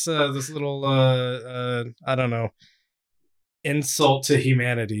in this this little I don't know, insult to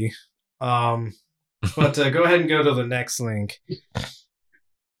humanity. But go ahead and go to the next link.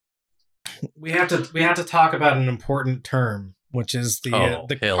 We have to talk about an important term, which is the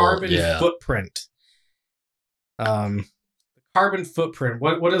carbon footprint. The carbon footprint.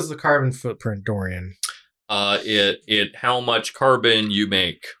 What is the carbon footprint, Dorian? It how much carbon you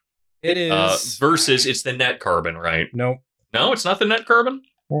make. It is versus it's the net carbon, right? Nope. No, it's not the net carbon.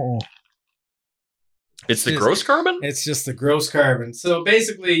 It's the gross carbon. It's just the gross carbon. So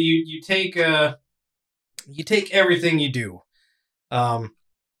basically, you take everything you do. I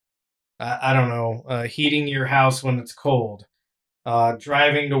don't know, heating your house when it's cold,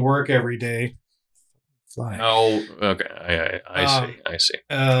 driving to work every day. Fly. Oh, okay. I see.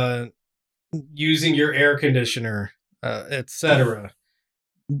 Using your air conditioner, etc.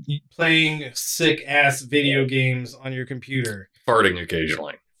 Playing sick ass video games on your computer. Farting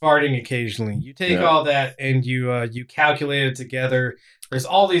occasionally. You take all that and you calculate it together. There's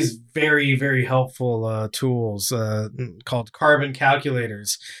all these very, very helpful tools called carbon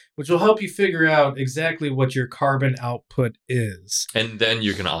calculators, which will help you figure out exactly what your carbon output is. And then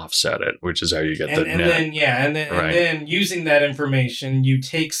you can offset it, which is how you get the net. And then using that information, you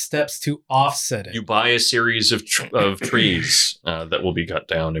take steps to offset it. You buy a series of trees that will be cut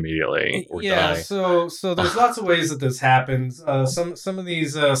down immediately or die. So there's lots of ways that this happens. Some of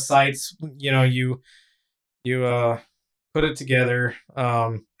these sites, you You put it together.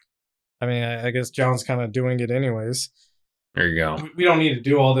 I mean, I guess John's kind of doing it anyways. There you go. We don't need to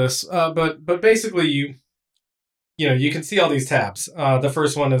do all this, but basically you can see all these tabs. The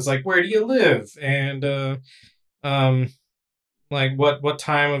first one is like, where do you live, and like what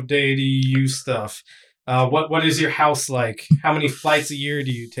time of day do you use stuff? What is your house like? How many flights a year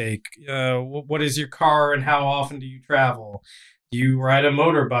do you take? What is your car, and how often do you travel? Do you ride a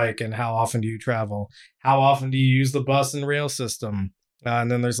motorbike, and how often do you travel? How often do you use the bus and rail system?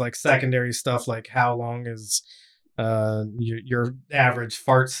 And then there's like secondary stuff like how long is your average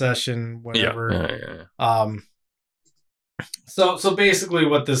fart session, whatever. Yeah. So basically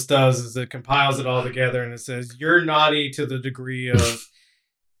what this does is it compiles it all together and it says you're naughty to the degree of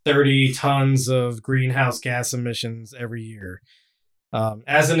 30 tons of greenhouse gas emissions every year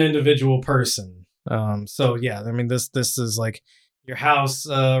as an individual person. So yeah, I mean this is like your house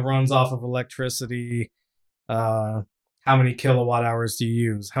runs off of electricity. How many kilowatt hours do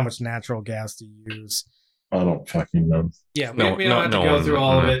you use? How much natural gas do you use? I don't fucking know. Yeah, we don't have to go through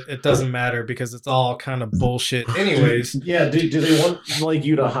all of it. It doesn't matter because it's all kind of bullshit anyways. Yeah, do they want like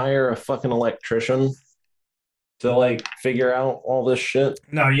you to hire a fucking electrician to like figure out all this shit?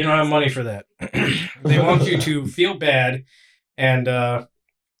 No, you don't have money for that. They want you to feel bad and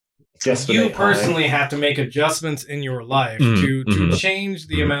you personally have to make adjustments in your life to change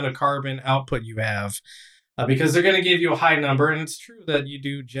the amount of carbon output you have. Because they're going to give you a high number, and it's true that you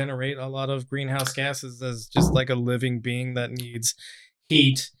do generate a lot of greenhouse gases as just like a living being that needs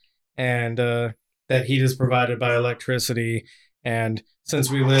heat, and that heat is provided by electricity. And since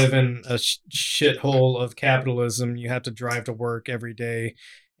we live in a shithole of capitalism, you have to drive to work every day.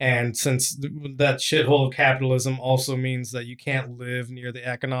 And since that shithole of capitalism also means that you can't live near the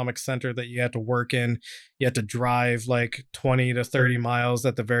economic center that you have to work in, you have to drive like 20 to 30 miles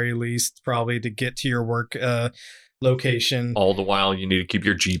at the very least, probably, to get to your work location. All the while, you need to keep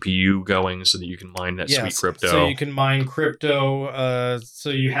your GPU going so that you can mine that sweet crypto. So you can mine crypto, so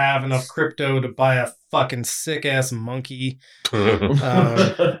you have enough crypto to buy a fucking sick-ass monkey.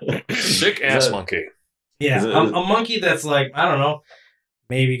 Sick-ass monkey. Yeah, a monkey that's like, I don't know,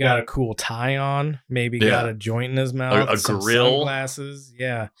 maybe got a cool tie on. Maybe got a joint in his mouth. A grill. Sunglasses.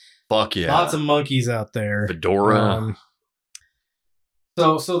 Yeah. Fuck yeah. Lots of monkeys out there. Fedora.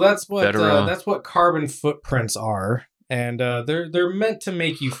 So that's what carbon footprints are, and they're meant to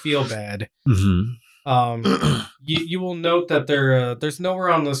make you feel bad. Mm-hmm. You will note that there's nowhere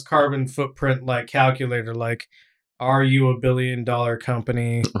on this carbon footprint like calculator like, are you a $1 billion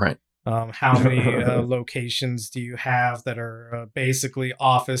company? Right. How many locations do you have that are basically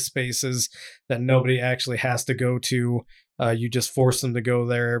office spaces that nobody actually has to go to? You just force them to go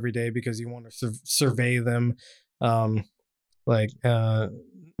there every day because you want to survey them. Nothing like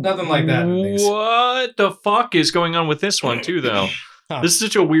that. What the fuck is going on with this one too, though? This is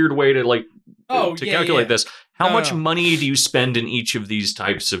such a weird way to calculate this. How much money do you spend in each of these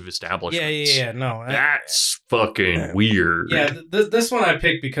types of establishments? No, that's fucking weird. Yeah, this one I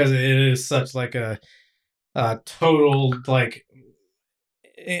picked because it is such like a total like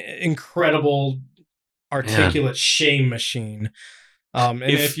incredible articulate shame machine. And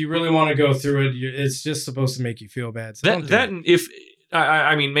if you really want to go through it, it's just supposed to make you feel bad. So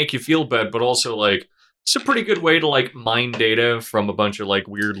I mean, make you feel bad, but also like, it's a pretty good way to like mine data from a bunch of like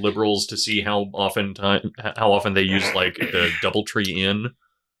weird liberals to see how often they use like the DoubleTree in.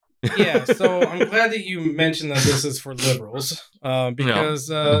 Yeah, so I'm glad that you mentioned that this is for liberals, because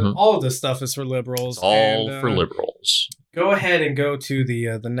all of this stuff is for liberals. All for liberals. Go ahead and go to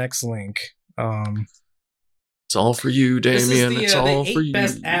the next link. It's all for you, Damien. It's all for you. The 8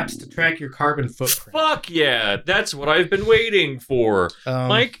 best apps to track your carbon footprint. Fuck yeah, that's what I've been waiting for.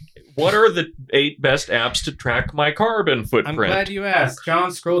 Mike, what are the 8 best apps to track my carbon footprint? I'm glad you asked. John,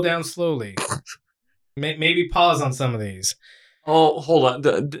 scroll down slowly. Maybe pause on some of these. Oh, hold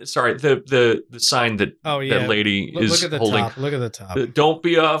on. Sorry, the sign that that lady is holding. Look at the top. Don't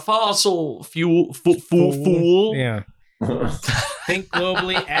be a fossil fool. Yeah. Think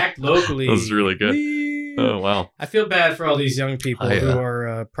globally, act locally. That was really good. Oh wow! I feel bad for all these young people who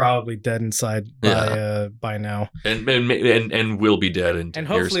are probably dead inside by now, and will be dead in 10 and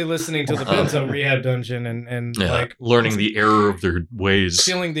hopefully years. Listening to the Benzo Rehab Dungeon and like learning the error of their ways,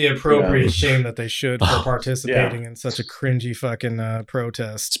 feeling the appropriate shame that they should for participating in such a cringy fucking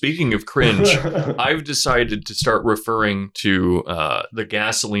protest. Speaking of cringe, I've decided to start referring to the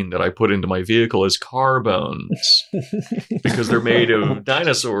gasoline that I put into my vehicle as car bones because they're made of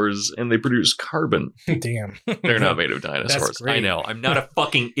dinosaurs and they produce carbon. Damn. They're not made of dinosaurs. I know. I'm not a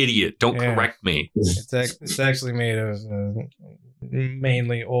fucking idiot. Don't correct me. It's actually made of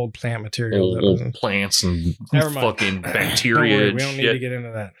mainly old plant material. Old plants and fucking bacteria. Don't worry, and we don't shit. need to get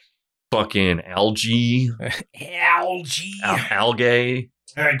into that. Fucking algae. Algae.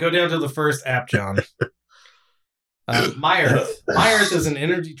 All right, go down to the first app, John. MyEarth. MyEarth is an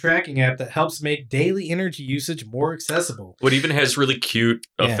energy tracking app that helps make daily energy usage more accessible. It even has really cute,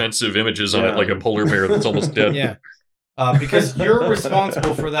 offensive images on it, like a polar bear that's almost dead. Yeah. Because you're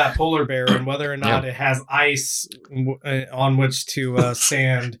responsible for that polar bear and whether or not it has ice on which to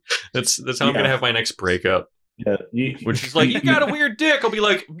sand. That's how I'm going to have my next breakup. Yeah, which is like, you got a weird dick. I'll be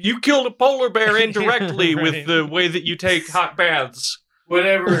like, you killed a polar bear indirectly with the way that you take hot baths.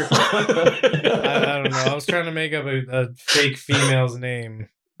 Whatever. I don't know. I was trying to make up a fake female's name.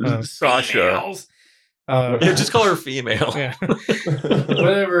 Sasha. Yeah, just call her female. Yeah.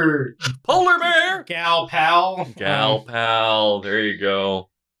 Whatever. Polar bear. Gal pal. There you go.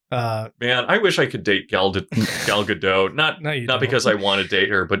 Man, I wish I could date Gal Gadot. Not because I want to date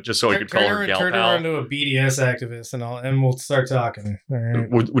her, but just so I could call her Gal Turn Pal. her into a BDS activist and we'll start talking. All right.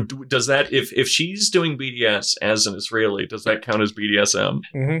 Does that, if she's doing BDS as an Israeli, does that count as BDSM?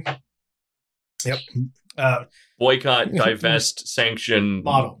 Mm-hmm. Yep. Boycott, divest, sanction.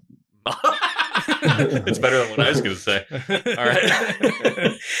 Model. It's better than what I was going to say. All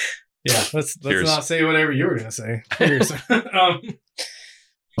right. Yeah, let's not say whatever you were going to say. Cheers.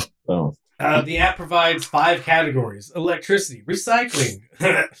 The app provides 5 categories: electricity, recycling,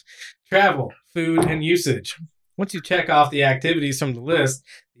 travel, food, and usage. Once you check off the activities from the list,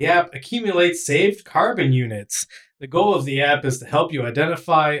 the app accumulates saved carbon units. The goal of the app is to help you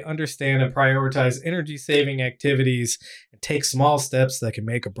identify, understand, and prioritize energy-saving activities and take small steps that can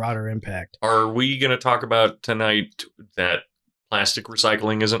make a broader impact. Are we going to talk about tonight that plastic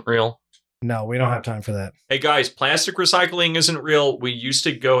recycling isn't real? No, we don't have time for that. Hey guys, plastic recycling isn't real. We used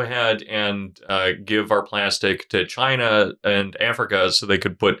to go ahead and give our plastic to China and Africa so they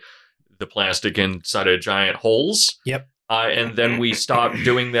could put the plastic inside of giant holes. Yep. And then we stopped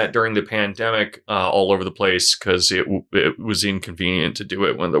doing that during the pandemic all over the place because it was inconvenient to do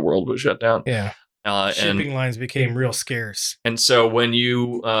it when the world was shut down. Yeah. Shipping lines became real scarce. And so when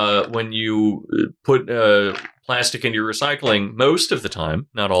you put plastic into your recycling, most of the time,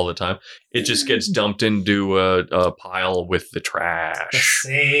 not all the time, it just gets dumped into a pile with the trash. The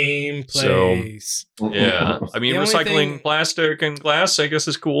same place. So, yeah. I mean, recycling plastic and glass, I guess,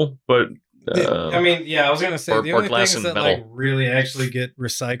 is cool, but... I was going to say, the only things that like really actually get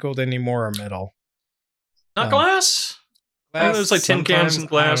recycled anymore are metal. Not glass? I think there's like tin cans and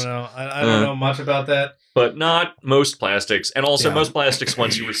glass. I don't know. I don't know much about that. But not most plastics. And also most plastics,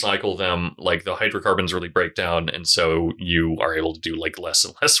 once you recycle them, like the hydrocarbons really break down. And so you are able to do like less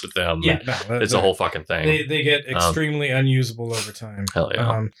and less with them. Yeah. It's a whole fucking thing. They get extremely unusable over time. Hell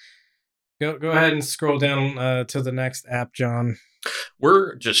yeah. Go ahead and scroll down to the next app, John.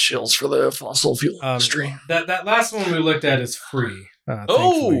 We're just shills for the fossil fuel industry. That last one we looked at is free.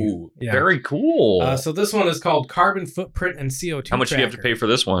 Very cool. So this one is called Carbon Footprint and CO2 How much Tracker. do you have to pay for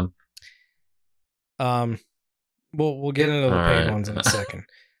this one? We'll get into the paid ones in a second.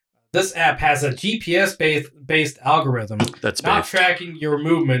 This app has a GPS-based algorithm That's not tracking your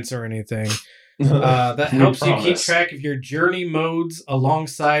movements or anything. That helps you keep track of your journey modes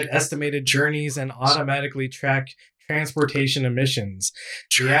alongside estimated journeys and automatically track transportation emissions.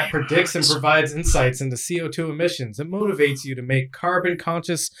 The app predicts and provides insights into CO2 emissions. It motivates you to make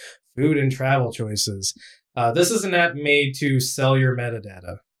carbon-conscious food and travel choices. This is an app made to sell your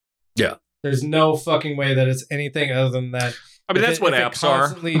metadata. Yeah. There's no fucking way that it's anything other than that. I mean, that's what apps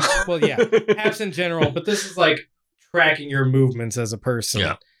are. Well, yeah, apps in general, but this is like tracking your movements as a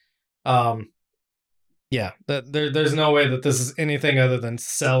person. Yeah. There's no way that this is anything other than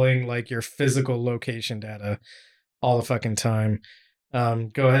selling like your physical location data all the fucking time.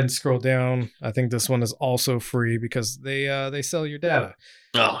 Go ahead and scroll down. I think this one is also free because they sell your data.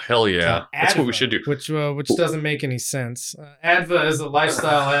 Oh, hell yeah. That's what we should do. Which doesn't make any sense. Adva is a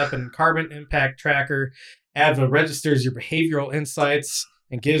lifestyle app and carbon impact tracker. Adva registers your behavioral insights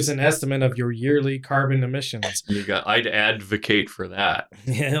and gives an estimate of your yearly carbon emissions. I'd advocate for that.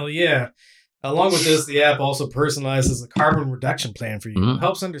 Hell yeah. Along with this, the app also personalizes a carbon reduction plan for you. Mm-hmm. It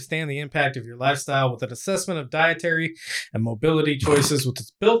helps understand the impact of your lifestyle with an assessment of dietary and mobility choices with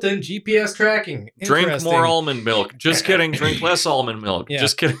its built-in GPS tracking. Drink more almond milk. Just kidding. Drink less almond milk. Yeah.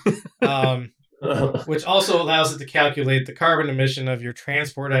 Just kidding. Which also allows it to calculate the carbon emission of your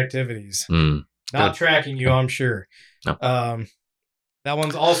transport activities. Not tracking you, I'm sure. No. That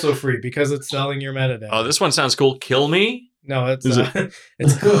one's also free because it's selling your metadata. Oh, this one sounds cool. Kill Me? No, it's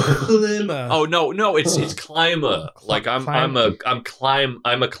it's Klima. Oh no, it's Clima. Like I'm a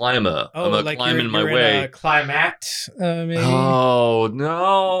climber. Oh, I'm like climbing you're my in way. a climat, maybe. Oh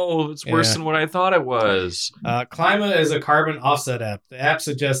no, it's worse than what I thought it was. Clima is a carbon offset app. The app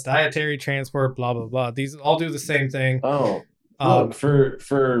suggests dietary, transport, blah blah blah. These all do the same thing. Oh, look, for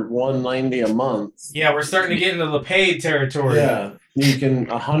 $190 a month. Yeah, we're starting to get into the paid territory. Yeah, you can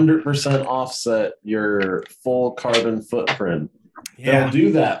 100% offset your full carbon footprint. Yeah. They'll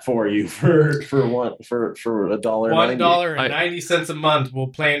do that for you for $1.90. $1.90 a month will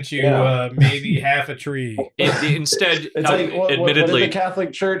plant you maybe half a tree. Instead, it's like what admittedly, did the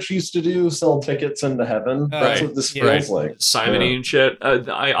Catholic Church used to do? Sell tickets into heaven. That's what this feels like. Simony and shit.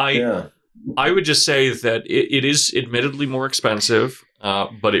 I would just say that it is admittedly more expensive,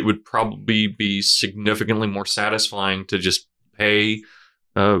 but it would probably be significantly more satisfying to just pay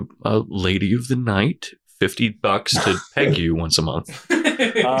a lady of the night $50 to peg you once a month.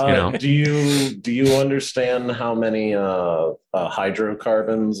 Do you understand how many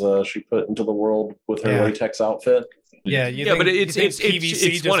hydrocarbons she put into the world with her latex outfit? Yeah, but it's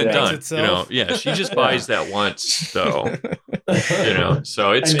one and done. Itself? She just buys that once, though.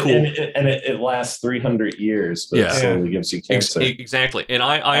 So it's cool, and it lasts 300 years, but it slowly gives you cancer. Exactly, and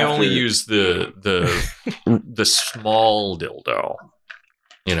I only use the small dildo.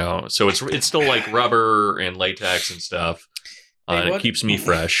 So it's still like rubber and latex and stuff. It keeps me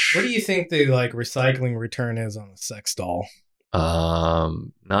fresh. What do you think the recycling return is on a sex doll?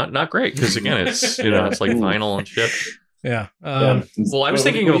 Not great, because again, it's it's like vinyl and shit. Yeah. Well, I was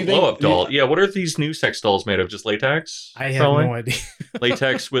thinking of a blow-up doll. Yeah, what are these new sex dolls made of? Just latex? I have no idea.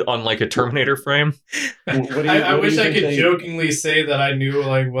 Latex on like a Terminator frame? I wish I could jokingly say that I knew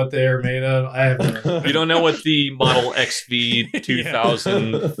what they are made of. I have no. You don't know what the Model XV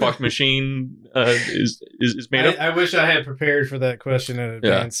 2000 fuck machine is made of? I wish I had prepared for that question in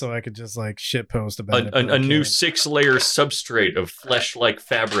advance so I could just shitpost about it. A new 6-layer substrate of flesh-like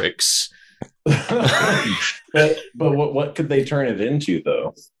fabrics. but what could they turn it into,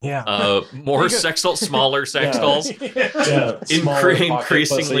 though? More sex dolls, smaller sex dolls.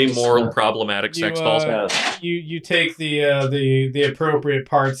 Increasingly more problematic sex dolls. You take the appropriate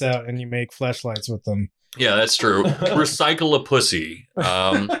parts out and you make fleshlights with them. Yeah, that's true. Recycle a pussy.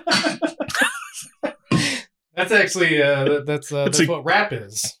 That's actually that's what rap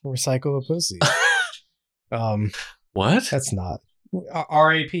is. Recycle a pussy. What? That's not.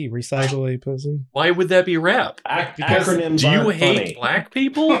 RAP, recycle a pussy. Why would that be rap? Because acronyms do you hate funny. black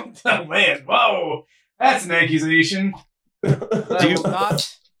people? Oh man, whoa, that's an accusation. Do you not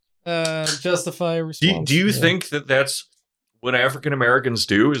justify a response? Do you think that's what African Americans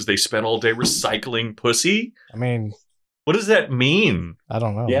do? Is they spend all day recycling pussy? I mean, what does that mean? I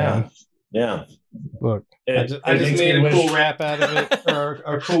don't know. Yeah, man. Yeah. Look, I just made a cool rap out of it, or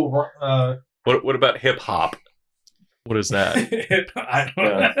a cool. What about hip hop? What is that? I don't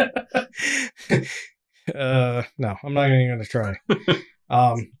know. No, I'm not even going to try.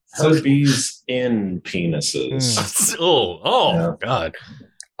 Herpes in penises. God.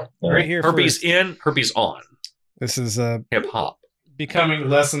 Right here. Herpes first. In, herpes on. This is hip hop. Becoming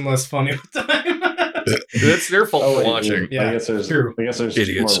less and less funny with time. That's their fault for watching. Yeah, I guess there's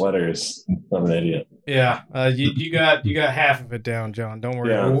idiots. more letters. I'm an idiot. Yeah, you got half of it down, John. Don't worry.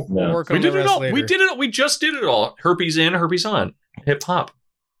 Yeah, we'll work on the rest later. We did it. We just did it all. Herpes in, herpes on. Hip hop.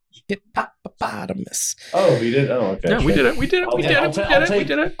 Hippopotamus. Oh, we did. Oh, okay. Yeah, we did it. We did it. We did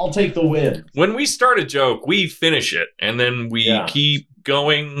it. I'll take the win. When we start a joke, we finish it, and then we keep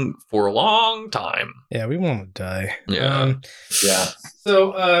going for a long time. Yeah, we want to die. Yeah.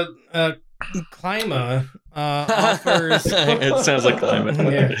 So, Clima offers. It sounds like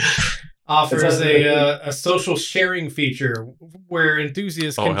Clima. Offers a social sharing feature where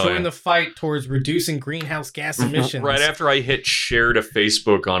enthusiasts can join the fight towards reducing greenhouse gas emissions. Right after I hit share to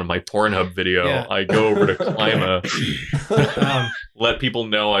Facebook on my Pornhub video, I go over to Clima, let people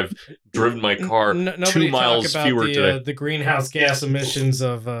know I've driven my car 2 miles fewer today. The greenhouse gas emissions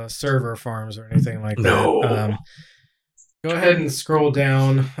of server farms or anything like that. No. Go ahead and scroll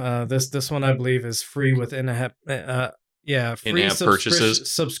down. This one I believe is free with in-app. Free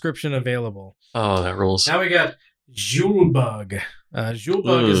purchases. Subscription available. Oh, that rules. Now we got Julebug.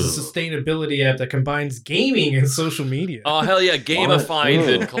 Julebug is a sustainability app that combines gaming and social media. Oh, hell yeah.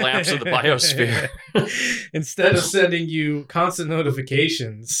 Gamify the collapse of the biosphere. Instead of sending you constant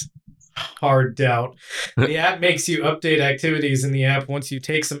notifications, hard doubt, the app makes you update activities in the app once you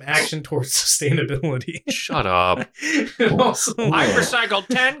take some action towards sustainability. Shut up. I recycled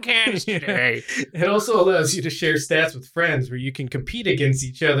 10 cans today. It also allows you to share stats with friends where you can compete against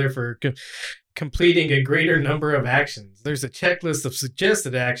each other for completing a greater number of actions. There's a checklist of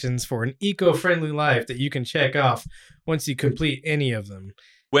suggested actions for an eco-friendly life that you can check off once you complete any of them.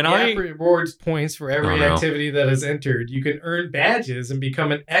 The app rewards points for every activity that is entered. You can earn badges and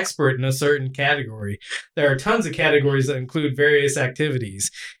become an expert in a certain category. There are tons of categories that include various activities.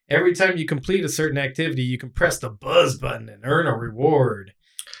 Every time you complete a certain activity, you can press the buzz button and earn a reward.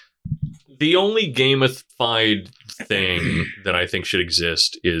 The only gamified thing that I think should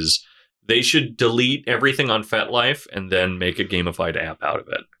exist is they should delete everything on FetLife and then make a gamified app out of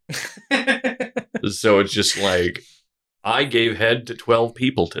it. So it's just like, I gave head to 12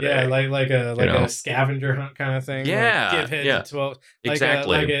 people today. Yeah, like a scavenger hunt kind of thing. Yeah, like give head to 12. Like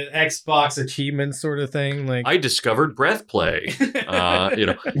exactly. Like an Xbox achievement sort of thing. Like I discovered breath play.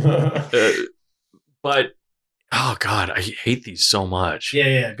 But oh god, I hate these so much.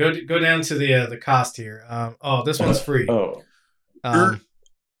 Yeah. Go down to the cost here. This one's free.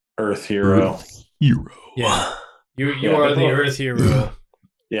 Earth Hero. Yeah, you are the Earth Hero.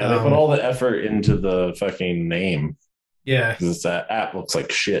 Yeah, they put all the effort into the fucking name. Yeah. Because that app looks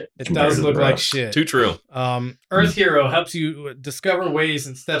like shit. It does look like shit. Too true. Earth Hero helps you discover ways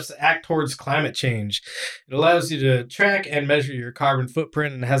and steps to act towards climate change. It allows you to track and measure your carbon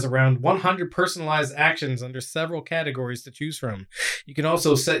footprint and has around 100 personalized actions under several categories to choose from. You can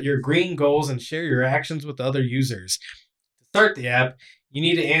also set your green goals and share your actions with other users. To start the app, you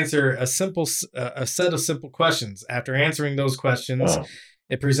need to answer a set of simple questions. After answering those questions,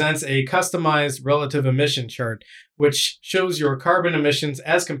 it presents a customized relative emission chart, which shows your carbon emissions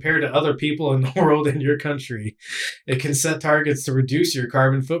as compared to other people in the world and your country. It can set targets to reduce your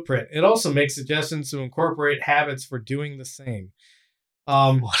carbon footprint. It also makes suggestions to incorporate habits for doing the same.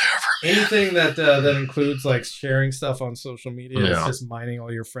 Whatever. Anything that includes like sharing stuff on social media, it's just mining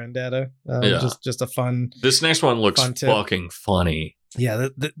all your friend data. Just a fun. This next one looks fucking funny. Yeah,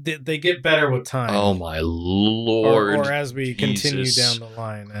 they get better with time. Oh my lord! Or as we continue down the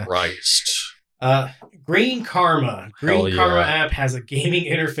line. Christ. Green Karma. Karma app has a gaming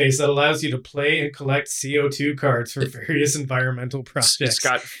interface that allows you to play and collect CO2 cards for various environmental projects. It's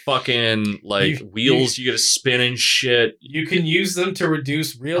got fucking wheels you get to spin and shit. You can use them to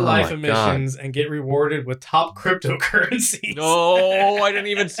reduce real life emissions and get rewarded with top cryptocurrencies. No, I didn't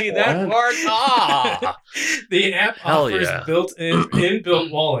even see that part. The app offers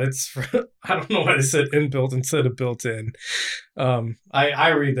inbuilt wallets. I don't know why they said inbuilt instead of built-in. I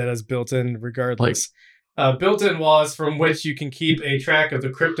read that as built-in regardless. Built-in wallets from which you can keep a track of the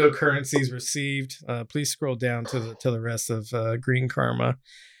cryptocurrencies received. Please scroll down to the rest of Green Karma.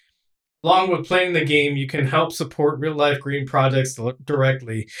 Along with playing the game, you can help support real-life green projects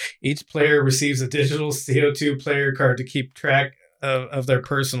directly. Each player receives a digital CO2 player card to keep track of their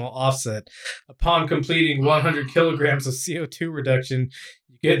personal offset. Upon completing 100 kilograms of CO2 reduction,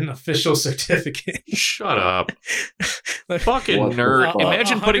 you get an official certificate. Shut up. Fucking nerd.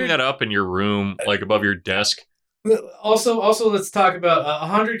 Imagine putting that up in your room, like above your desk. Also, let's talk about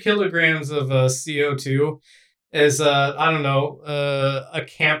 100 kilograms of CO2 is, a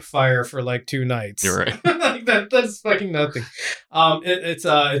campfire for like 2 nights. You're right. That's fucking nothing.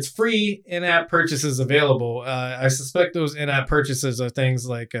 It's free in-app purchases available. I suspect those in-app purchases are things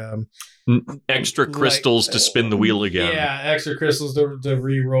like extra crystals to spin the wheel again. Yeah, extra crystals to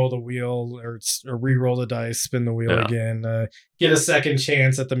re-roll the wheel or re-roll the dice, spin the wheel again. Get a second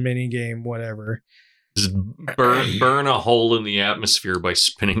chance at the mini game, whatever. Just burn a hole in the atmosphere by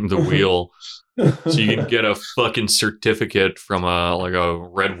spinning the wheel. So you can get a fucking certificate from a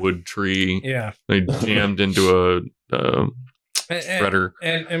redwood tree. Yeah, they jammed into a spreader.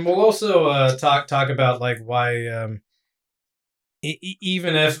 And we'll also talk about like why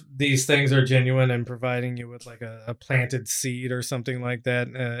even if these things are genuine and providing you with like a planted seed or something like that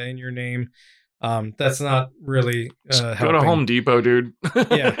in your name, that's not really helping. Go to Home Depot, dude.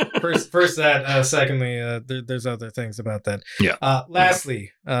 Yeah. First that. Secondly, there's other things about that. Yeah.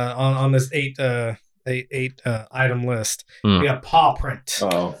 Lastly, on this eight item list, we have paw print.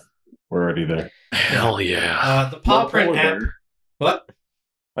 Oh, we're already there. Hell yeah. The paw print app. Bear. What?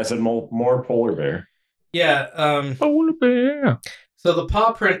 I said more polar bear. Yeah. Polar bear. So the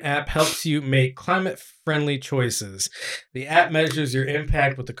Paw Print app helps you make climate-friendly choices. The app measures your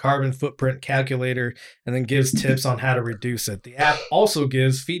impact with the carbon footprint calculator and then gives tips on how to reduce it. The app also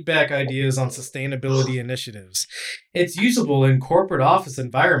gives feedback ideas on sustainability initiatives. It's usable in corporate office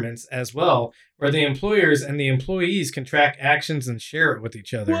environments as well, where the employers and the employees can track actions and share it with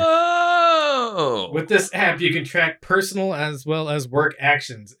each other. Whoa! Whoa. With this app, you can track personal as well as work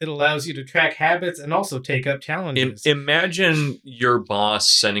actions. It allows you to track habits and also take up challenges. Imagine your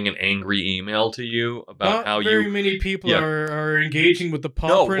boss sending an angry email to you about how very many people are engaging with the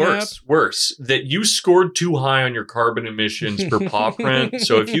paw print app. Worse. That you scored too high on your carbon emissions per paw print.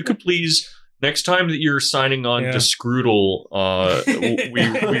 So if you could please, next time that you're signing on to Scroodle, we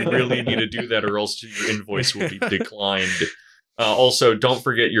really need to do that, or else your invoice will be declined. Also, don't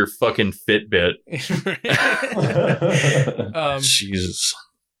forget your fucking Fitbit. Jesus.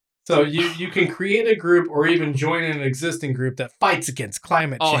 So you can create a group or even join an existing group that fights against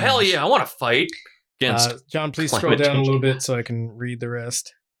climate change. Oh, hell yeah. I want to fight against John, please scroll down a little bit so I can read the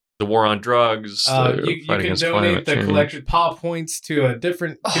rest. The war on drugs. You can donate the collected paw points to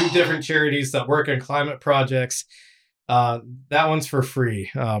two different charities that work on climate projects. That one's for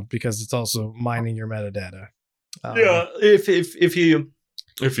free because it's also mining your metadata. If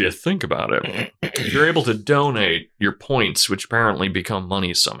you think about it, if you're able to donate your points, which apparently become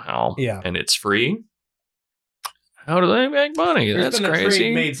money somehow, and it's free, how do they make money? There's been crazy. A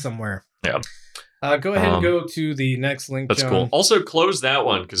trade made somewhere. Yeah. Go ahead and go to the next link, That's John. cool. Also, close that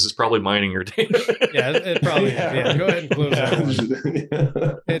one because it's probably mining your data. It probably is. Yeah, go ahead and close that one.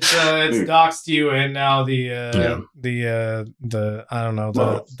 It's doxed you, and now the I don't know,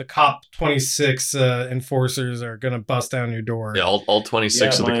 the COP 26 enforcers are gonna bust down your door. Yeah, all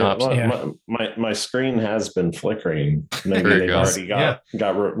 26 of the cops. My screen has been flickering. Maybe they've already got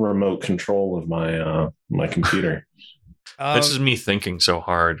remote control of my computer. This is me thinking so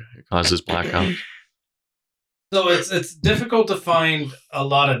hard. It causes blackouts. So it's difficult to find a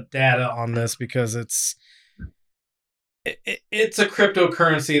lot of data on this because it's a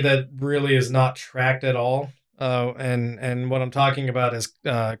cryptocurrency that really is not tracked at all. And what I'm talking about is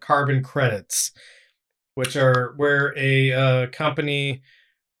carbon credits, which are where a company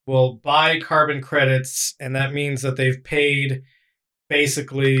will buy carbon credits, and that means that they've paid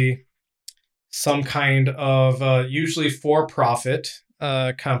basically some kind of usually for-profit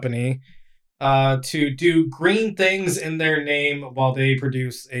company to do green things in their name while they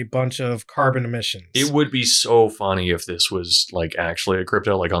produce a bunch of carbon emissions. It would be so funny if this was like actually a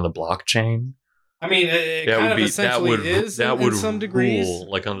crypto, like on the blockchain. I mean, it kind of essentially is in some degrees.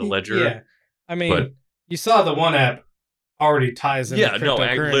 Like on the ledger. Yeah. I mean, you saw the one app already ties in. Yeah, no,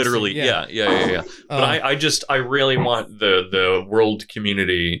 literally. Yeah. But I really want the world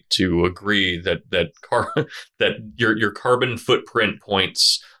community to agree that your carbon footprint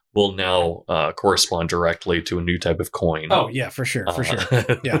points will now correspond directly to a new type of coin. Oh yeah, for sure.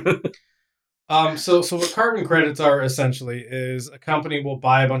 Yeah. So what carbon credits are essentially is a company will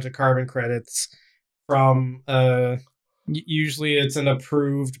buy a bunch of carbon credits from usually it's an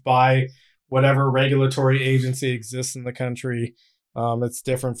approved by whatever regulatory agency exists in the country. It's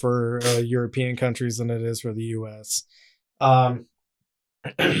different for European countries than it is for the U.S.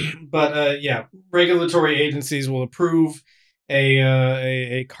 Regulatory agencies will approve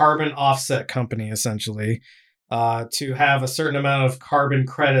a carbon offset company essentially to have a certain amount of carbon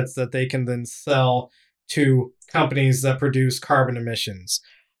credits that they can then sell to companies that produce carbon emissions.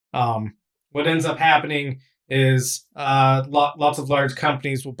 What ends up happening is lots of large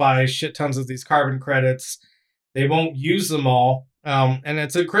companies will buy shit tons of these carbon credits. They won't use them all. And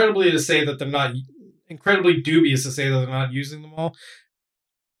it's incredibly dubious to say that they're not using them all,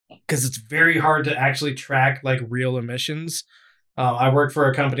 because it's very hard to actually track like real emissions. I worked for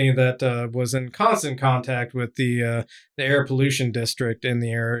a company that was in constant contact with the air pollution district in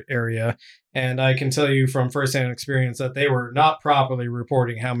the area, and I can tell you from firsthand experience that they were not properly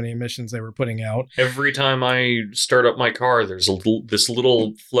reporting how many emissions they were putting out. Every time I start up my car, there's this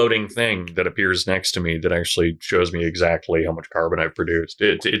little floating thing that appears next to me that actually shows me exactly how much carbon I've produced.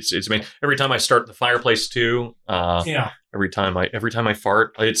 It's amazing. Every time I start the fireplace too. Every time I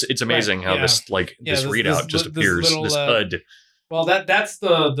fart, it's amazing how this readout just appears. This HUD. Well, that's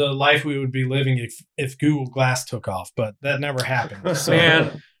the life we would be living if Google Glass took off, but that never happened. So.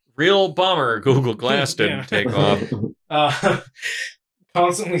 Man, real bummer. Google Glass didn't take off.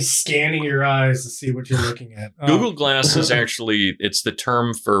 Constantly scanning your eyes to see what you're looking at. Google Glass is actually, it's the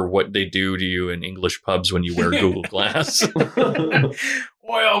term for what they do to you in English pubs when you wear Google Glass.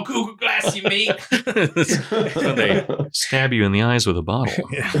 Well, Google Glass, you mate. So they stab you in the eyes with a bottle.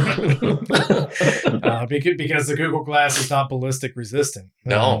 Because the Google Glass is not ballistic resistant.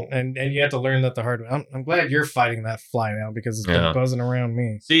 No. And you have to learn that the hard way. I'm glad you're fighting that fly now because it's been buzzing around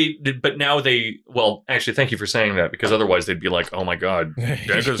me. See, but now actually, thank you for saying that, because otherwise they'd be like, oh my God,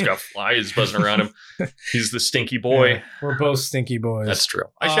 Benzo's got flies buzzing around him. He's the stinky boy. Yeah, we're both stinky boys. That's true.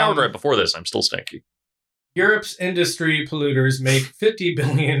 I showered right before this. I'm still stinky. Europe's industry polluters make $50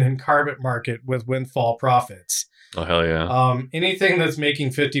 billion in carbon market with windfall profits. Oh, hell yeah. Anything that's making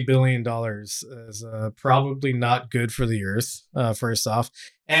 $50 billion is probably not good for the earth, first off.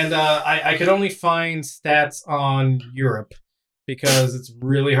 And I could only find stats on Europe because it's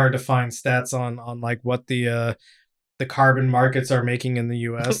really hard to find stats on like what the carbon markets are making in the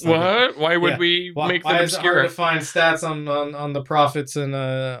U.S. What? Why would we make them obscure? Why is it hard to find stats on the profits on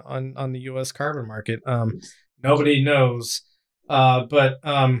the U.S. carbon market? Nobody knows. But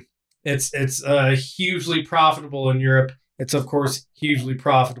it's hugely profitable in Europe. It's of course hugely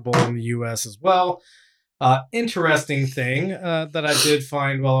profitable in the U.S. as well. Interesting thing that I did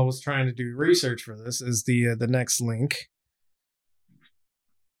find while I was trying to do research for this is the next link.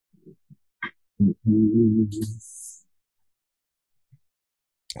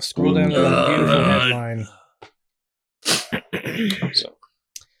 Scroll down to that beautiful headline.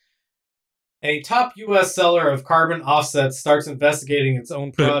 A top U.S. seller of carbon offsets starts investigating its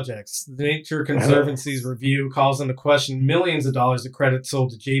own projects. The Nature Conservancy's review calls into question millions of dollars of credit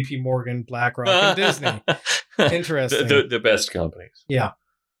sold to J.P. Morgan, BlackRock, and Disney. Interesting. The best companies. Yeah.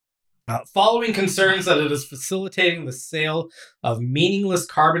 Following concerns that it is facilitating the sale of meaningless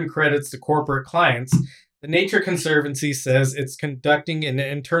carbon credits to corporate clients, the Nature Conservancy says it's conducting an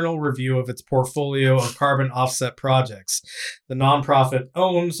internal review of its portfolio of carbon offset projects. The nonprofit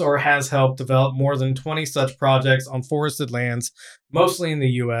owns or has helped develop more than 20 such projects on forested lands, mostly in the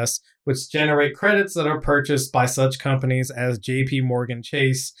U.S., which generate credits that are purchased by such companies as J.P. Morgan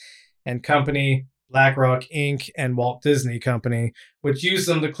Chase and Company, BlackRock Inc., and Walt Disney Company, which use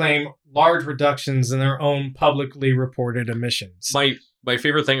them to claim large reductions in their own publicly reported emissions. My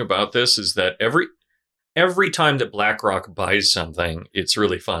favorite thing about this is that every time that BlackRock buys something, it's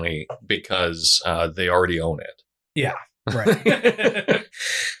really funny because they already own it. Yeah, right.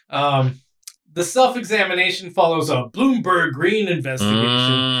 The self-examination follows a Bloomberg Green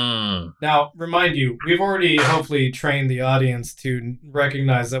investigation. Now, remind you, we've already hopefully trained the audience to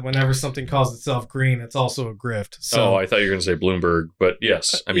recognize that whenever something calls itself green, it's also a grift. So, I thought you were going to say Bloomberg, but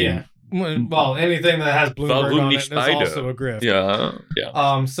yes, I mean... Yeah. Well, anything that has Bloomberg on it is also a grift.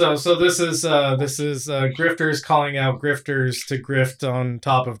 Yeah. So this is grifters calling out grifters to grift on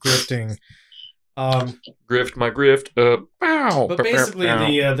top of grifting. Grift my grift. Bow. But basically,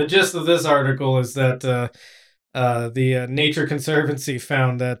 the gist of this article is that the Nature Conservancy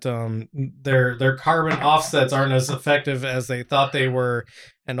found that their carbon offsets aren't as effective as they thought they were.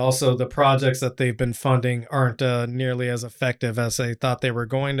 And also the projects that they've been funding aren't nearly as effective as they thought they were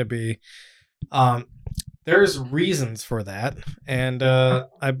going to be. There's reasons for that. And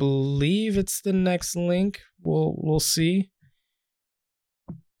I believe it's the next link. We'll see.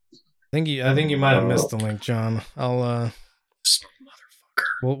 I think you might have missed the link, John. I'll motherfucker.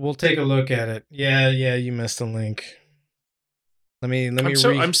 We'll take a look at it. Yeah, you missed the link. Let me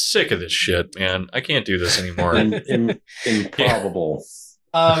I'm sick of this shit, man. I can't do this anymore. Improbable.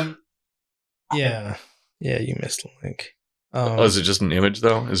 Yeah, you missed a link. Is it just an image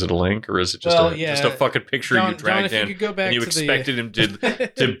though? Is it a link or is it just just a fucking picture you dragged in and you expected him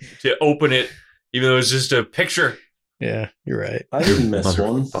to open it even though it's just a picture? Yeah, you're right. I didn't miss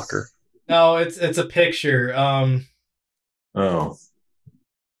one. Fucker. No, it's a picture. Oh.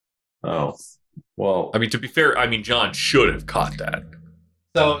 Well, I mean, to be fair, John should have caught that.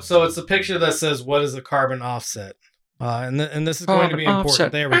 So it's a picture that says, "What is a carbon offset?" And this is going to be important.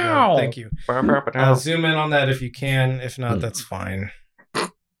 Offset. There we go. Thank you. Zoom in on that if you can. If not, that's fine.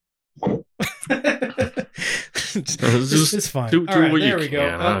 It's fine. Do all right, what there you we go.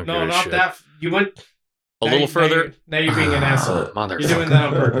 can. No, not shit. that. You went a little further. Now you're being an asshole. You're doing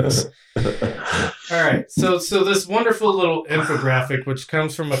that on purpose. All right. So this wonderful little infographic, which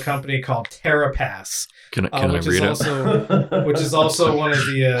comes from a company called TerraPass. Can I read it? Which is also one of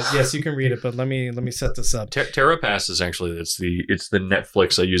the yes, you can read it, but let me set this up. TerraPass is actually it's the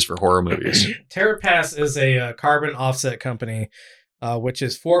Netflix I use for horror movies. TerraPass is a carbon offset company, which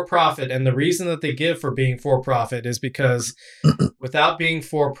is for profit, and the reason that they give for being for profit is because without being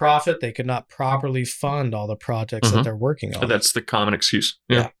for profit, they could not properly fund all the projects that they're working on. That's the common excuse.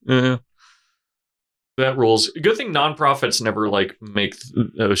 Yeah. That rules. Good thing nonprofits never make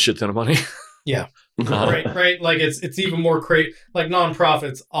a shit ton of money. Yeah. Right. Like it's even more like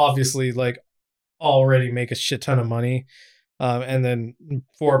nonprofits obviously already make a shit ton of money. And then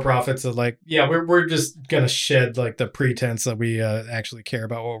for profits are we're just gonna shed the pretense that we actually care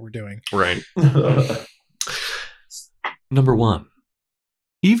about what we're doing. Right. Number 1.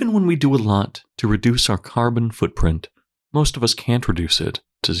 Even when we do a lot to reduce our carbon footprint, most of us can't reduce it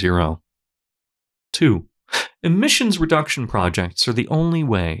to 0. 2. Emissions reduction projects are the only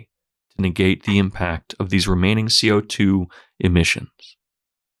way to negate the impact of these remaining CO2 emissions.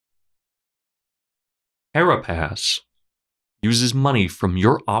 TerraPass uses money from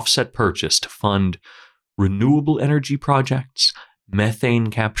your offset purchase to fund renewable energy projects, methane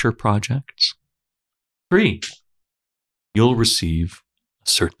capture projects. 3, you'll receive a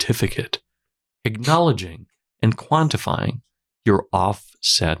certificate acknowledging and quantifying your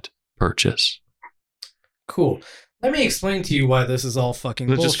offset purchase. Cool. Let me explain to you why this is all fucking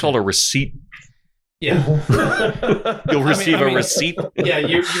It's bullshit. just called a receipt. Yeah. You'll receive a receipt. Yeah,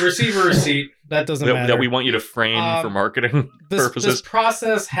 you receive a receipt. That doesn't matter. That we want you to frame for marketing purposes. This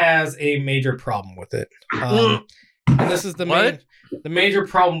process has a major problem with it. And this is the major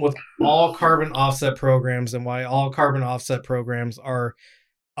problem with all carbon offset programs, and why all carbon offset programs are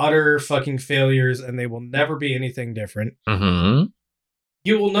utter fucking failures, and they will never be anything different. Mm-hmm.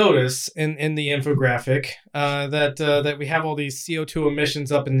 You will notice in the infographic that we have all these CO2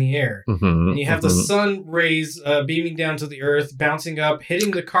 emissions up in the air. Mm-hmm. And you have the sun rays beaming down to the earth, bouncing up, hitting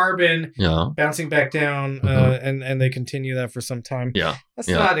the carbon, bouncing back down, and they continue that for some time. Yeah. That's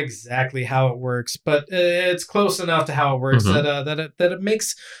not exactly how it works, but it's close enough to how it works that it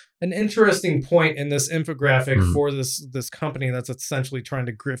makes an interesting point in this infographic for this company that's essentially trying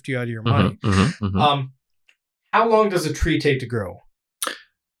to grift you out of your money. How long does a tree take to grow?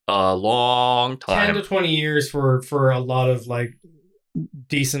 A long time. 10 to 20 years for a lot of like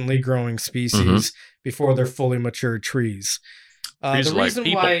decently growing species before they're fully mature trees.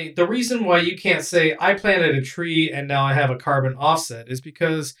 The reason why you can't say I planted a tree and now I have a carbon offset is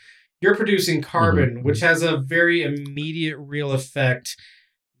because you're producing carbon, which has a very immediate real effect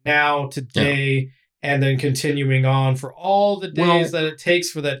now, today, and then continuing on for all the days that it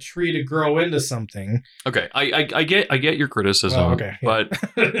takes for that tree to grow into something. Okay, I get your criticism,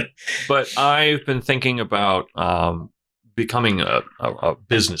 but I've been thinking about becoming a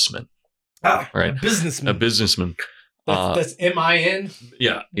businessman. Right, a businessman. That's M-I-N?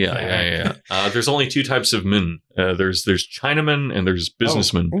 Yeah. There's only 2 types of men. There's Chinamen and there's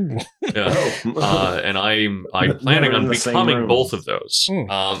businessmen. And I'm planning on becoming both of those.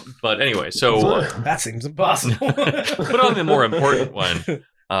 But anyway, so that seems impossible. But on the more important one,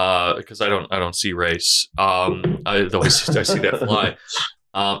 because I don't see race. Though I see that fly.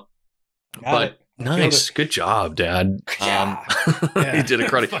 But nice, good job, Dad. He did a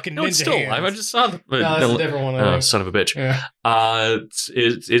karate. No, it's still alive. I just saw the. That's a different one. Son of a bitch. Yeah.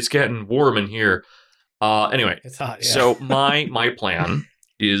 It's getting warm in here. Anyway, it's hot. Yeah. So my plan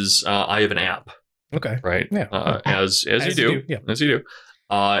is I have an app. Okay. Right. Yeah. As you do. Yeah. As you do.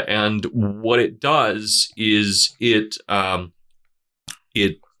 And what it does is it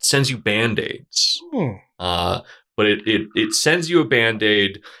sends you Band-Aids. But it sends you a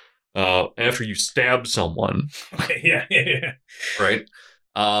Band-Aid. After you stab someone. Okay, yeah. Right.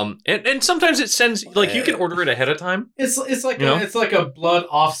 And sometimes it sends like you can order it ahead of time. It's like a blood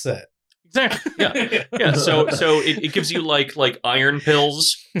offset. Exactly. Yeah. So it gives you like iron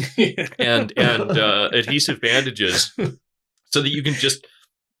pills and adhesive bandages so that you can just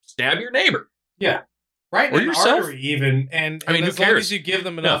stab your neighbor. Yeah. Right, or yourself, artery even, and I mean, as who cares? long as you give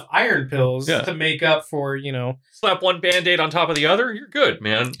them enough iron pills to make up for, slap one Band-Aid on top of the other, you're good,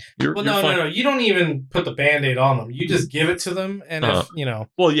 man. No, you don't even put the Band-Aid on them. You just give it to them, and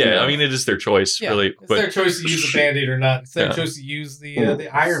Well, yeah, I mean, it is their choice, really. It's their choice to use the Band-Aid or not. It's their choice to use the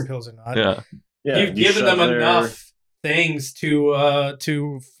iron pills or not. You've given them enough things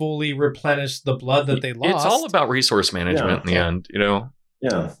to fully replenish the blood that they lost. It's all about resource management in the end,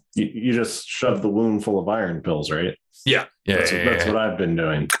 Yeah, you just shove the wound full of iron pills, right? Yeah. That's what I've been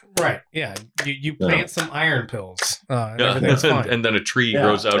doing. Right, yeah. You plant some iron pills, and everything's fine. And then a tree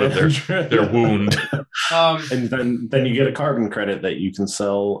grows out of their wound. And then you get a carbon credit that you can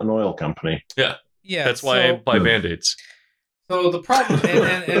sell an oil company. Yeah. That's why I buy Band-Aids. So the problem,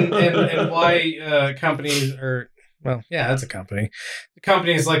 and why companies are... Well, yeah, that's a company. The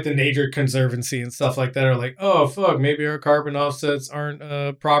companies like the Nature Conservancy and stuff like that are like, oh, fuck, maybe our carbon offsets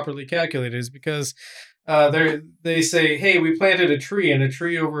aren't properly calculated. Is because they say, hey, we planted a tree, and a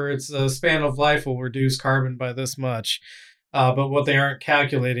tree over its span of life will reduce carbon by this much. But what they aren't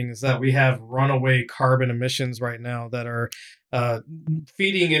calculating is that we have runaway carbon emissions right now that are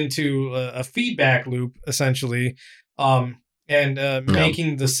feeding into a feedback loop, essentially.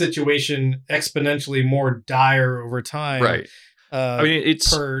 Making the situation exponentially more dire over time. Right. I mean,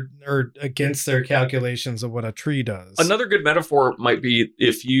 it's or against their calculations of what a tree does. Another good metaphor might be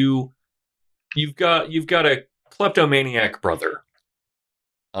if you've got a kleptomaniac brother,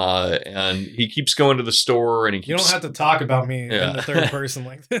 and he keeps going to the store, and you don't have to talk about me in the third person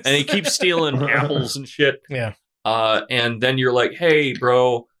like this. And he keeps stealing apples and shit. Yeah. And then you're like, hey,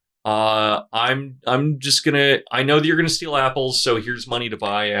 bro. I'm just gonna. I know that you're gonna steal apples, so here's money to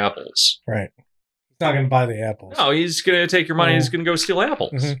buy apples. Right. He's not going to buy the apples. No, he's gonna take your money. He's gonna go steal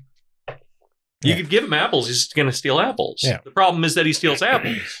apples. Mm-hmm. You could give him apples. He's gonna steal apples. Yeah. The problem is that he steals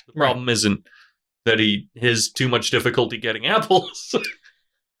apples. The problem isn't that he has too much difficulty getting apples.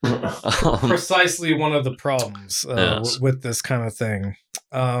 Precisely one of the problems with this kind of thing.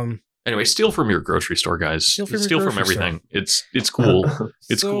 Anyway, steal from your grocery store, guys. Steal from everything. Store. It's cool.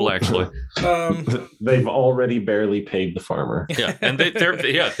 It's cool, actually. They've already barely paid the farmer. Yeah, and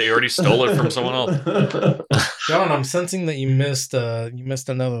they already stole it from someone else. John, I'm sensing that you missed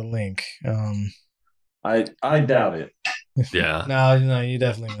another link. I doubt it. Yeah. No, you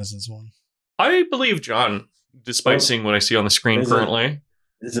definitely missed this one. I believe John, despite seeing what I see on the screen currently.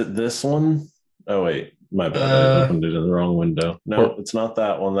 Is it this one? Oh wait, my bad. I opened it in the wrong window. No, it's not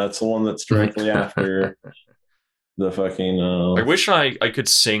that one. That's the one that's directly after the fucking. I wish I could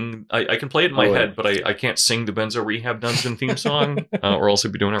sing. I can play it in my head, but I can't sing the Benzo Rehab Dungeon theme song, or else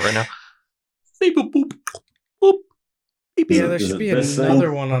I'd be doing it right now. Beep, boop, boop, boop, beep, yeah, there should be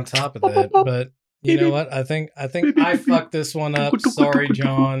another one on top of that, but you know what? I think I fucked this one up. Sorry,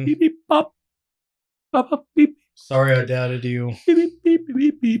 John. Sorry, I doubted you.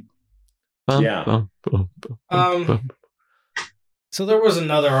 Yeah. So there was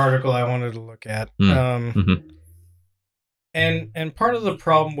another article I wanted to look at. And part of the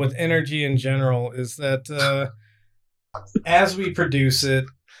problem with energy in general is that as we produce it,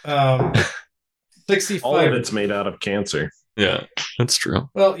 65. All of it's made out of cancer. Yeah, that's true.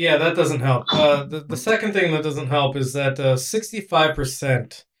 Well, yeah, that doesn't help. The second thing that doesn't help is that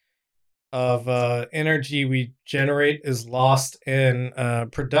 65% of energy we generate is lost in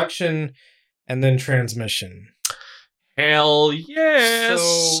production and then transmission. Hell yes!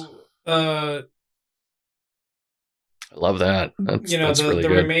 So, I love that. That's really the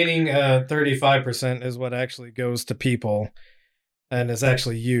good. remaining 35% is what actually goes to people and is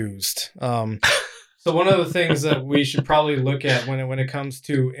actually used. So one of the things that we should probably look at when it comes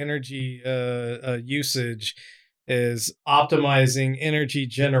to energy usage is optimizing energy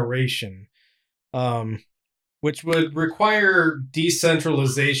generation, which would require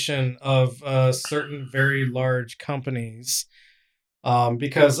decentralization of certain very large companies,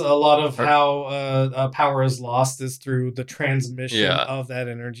 because a lot of how power is lost is through the transmission of that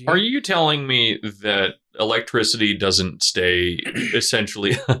energy. Are you telling me that electricity doesn't stay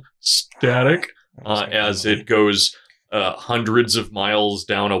essentially static as it goes hundreds of miles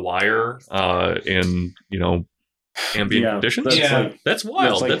down a wire in ambient conditions? That's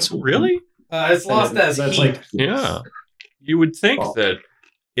wild. That's really it's lost as heat. You would think that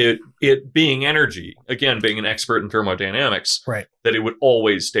it being energy, again, being an expert in thermodynamics, right, that it would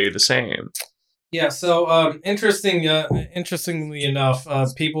always stay the same. Yeah. So interestingly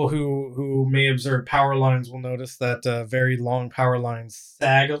enough, people who may observe power lines will notice that very long power lines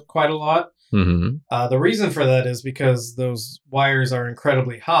sag quite a lot. Mm-hmm. The reason for that is because those wires are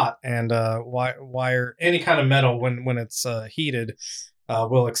incredibly hot, and wire, any kind of metal, when it's heated,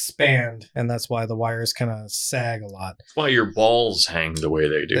 will expand, and that's why the wires kind of sag a lot. That's why your balls hang the way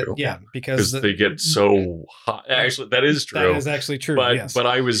they do. Because they get so hot. Actually, that is true. That is actually true. But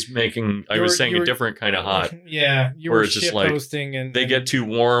I was saying a different kind of hot. Yeah, you were shit posting, and they get too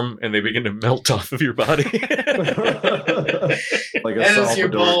warm and they begin to melt off of your body. Like a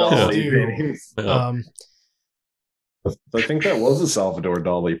Salvador Dali painting. I think that was a Salvador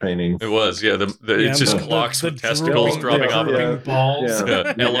Dali painting. It was, yeah. It's just clocks with testicles dropping off of them. Balls.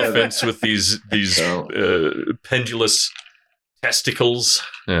 Yeah. Elephants with these pendulous testicles.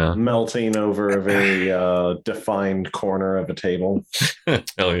 Yeah. Melting over a very defined corner of a table.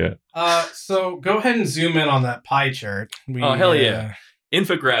 Hell yeah. So go ahead and zoom in on that pie chart. Hell yeah.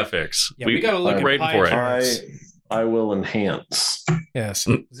 Infographics. Yeah, we got to look at pie charts. I will enhance. Yes.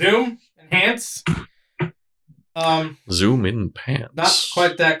 Zoom, enhance. Zoom in pants. Not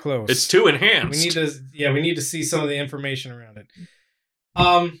quite that close. It's too enhanced. We need to see some of the information around it.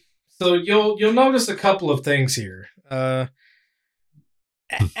 So you'll notice a couple of things here.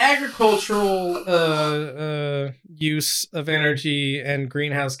 Agricultural use of energy and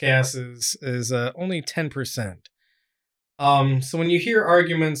greenhouse gases is only 10%. So when you hear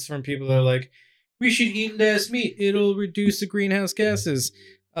arguments from people that are like, we should eat less meat, it'll reduce the greenhouse gases.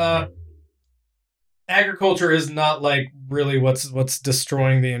 Agriculture is not like really what's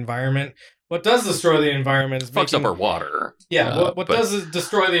destroying the environment. What does destroy the environment is fucks up our water. Yeah, what does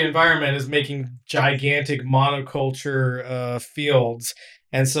destroy the environment is making gigantic monoculture fields.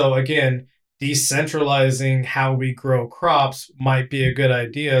 And so again, decentralizing how we grow crops might be a good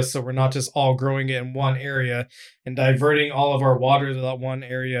idea. So we're not just all growing it in one area and diverting all of our water to that one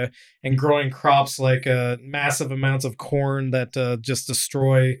area and growing crops like massive amounts of corn that just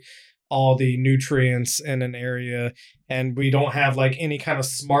destroy all the nutrients in an area, and we don't have like any kind of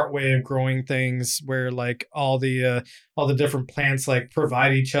smart way of growing things where like all the different plants like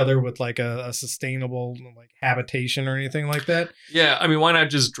provide each other with like a sustainable like habitation or anything like that. Yeah, I mean, why not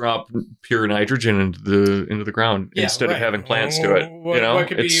just drop pure nitrogen into the ground instead of having plants do it? What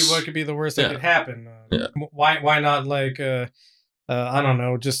could be the worst that could happen? Why not like I don't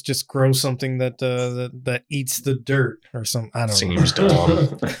know, just grow something that eats the dirt or something. I don't Seems know.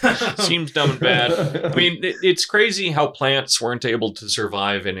 dumb. Seems dumb and bad. I mean, it's crazy how plants weren't able to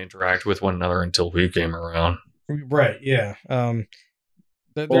survive and interact with one another until we came around. Right, yeah.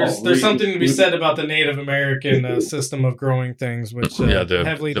 There's something to be said about the Native American system of growing things, which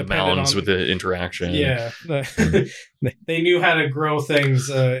heavily the mounds with the interaction. Yeah, they knew how to grow things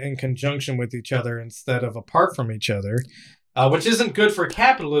in conjunction with each other instead of apart from each other. Which isn't good for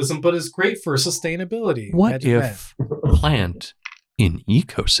capitalism, but is great for sustainability. What if plant in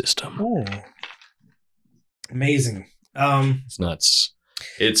ecosystem? Oh. Amazing. It's nuts.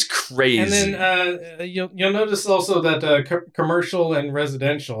 It's crazy. And then you'll notice also that commercial and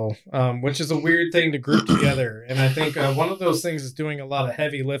residential, which is a weird thing to group together. And I think one of those things is doing a lot of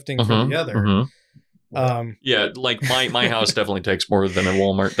heavy lifting for the other. Mm-hmm. Like my house definitely takes more than a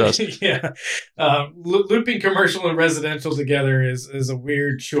Walmart does. Yeah. Looping commercial and residential together is a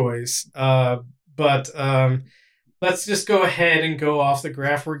weird choice. But let's just go ahead and go off the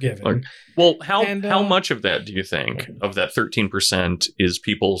graph we're given. Well, how much of that do you think of that 13% is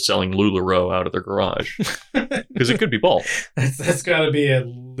people selling LuLaRoe out of their garage? Because it could be both. That's got to be at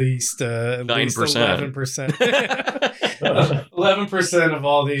least 9%. 11%. 11% of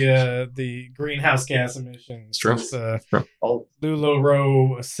all the greenhouse gas emissions. True.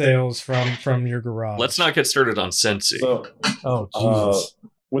 LuLaRoe sales from your garage. Let's not get started on Sensi. So, Jesus.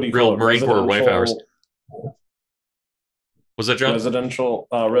 What do you Real call it? Marine Corps wife hours. Was that John?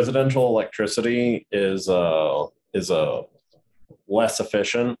 Residential electricity is less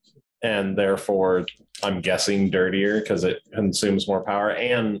efficient and therefore I'm guessing dirtier because it consumes more power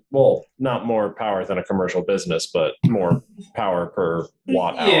and not more power than a commercial business, but more power per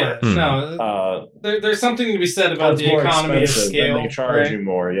watt hour. Yeah, no, there's something to be said about the economy of scale. They charge you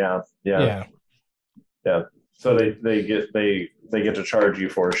more. Yeah. So they get to charge you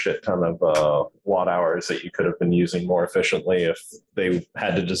for a shit ton of watt hours that you could have been using more efficiently if they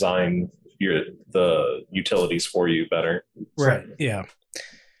had to design the utilities for you better. Right. Yeah.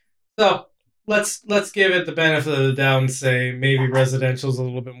 So let's give it the benefit of the doubt and say maybe residential is a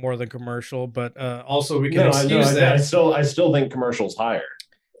little bit more than commercial, but also we can excuse that. I still think commercial's higher,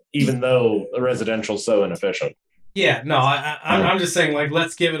 even though the residential's so inefficient. Yeah, no, I'm just saying, like,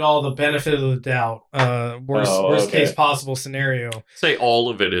 let's give it all the benefit of the doubt. Worst case possible scenario. Say all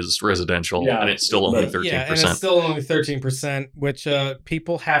of it is residential, and it's still only 13%. Yeah, and it's still only 13%, which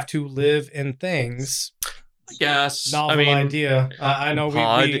people have to live in things. I guess. Novel idea. I know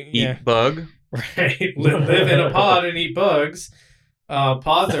eat bug. Right, live in a pod and eat bugs.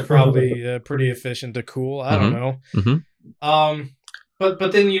 Pods are probably pretty efficient to cool. I don't know. Mm-hmm.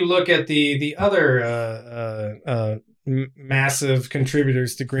 But then you look at the other massive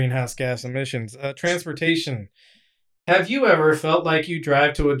contributors to greenhouse gas emissions. Transportation. Have you ever felt like you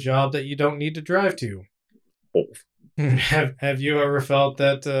drive to a job that you don't need to drive to? Have you ever felt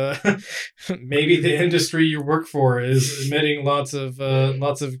that maybe the industry you work for is emitting lots of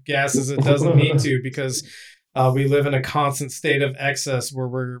gases it doesn't need to because we live in a constant state of excess where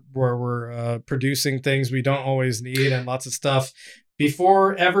we're producing things we don't always need, and lots of stuff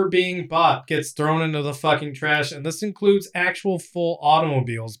before ever being bought gets thrown into the fucking trash, and this includes actual full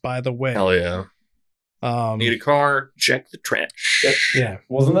automobiles, by the way. Hell yeah. Need a car? Check the trash. Yeah.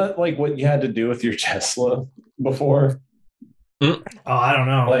 Wasn't that like what you had to do with your Tesla before? Oh, I don't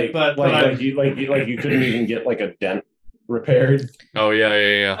know. You couldn't even get like a dent repaired. Oh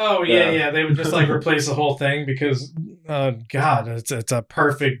yeah. Oh yeah. They would just like replace the whole thing because, God, it's a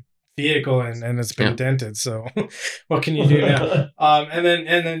perfect vehicle and it's been dented. So what can you do now? And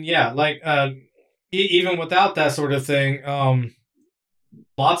then even without that sort of thing,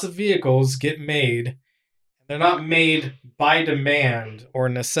 lots of vehicles get made. They're not made by demand or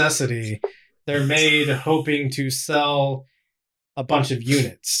necessity. They're made hoping to sell a bunch of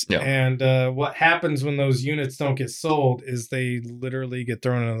units. Yeah. And what happens when those units don't get sold is they literally get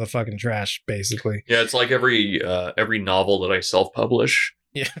thrown into the fucking trash, basically. Yeah, it's like every novel that I self-publish.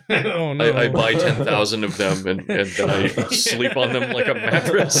 Yeah. Oh no. I buy 10,000 of them and then I sleep on them like a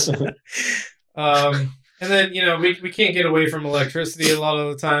mattress. And then, we can't get away from electricity a lot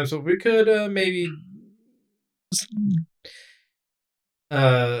of the time, so we could maybe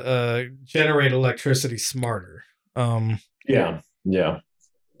generate electricity smarter. Yeah.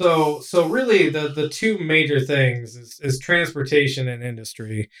 So really the two major things is transportation and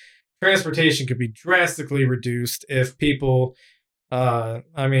industry. Transportation could be drastically reduced if people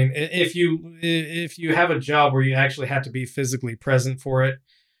if you have a job where you actually have to be physically present for it,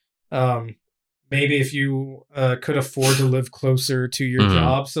 maybe if you could afford to live closer to your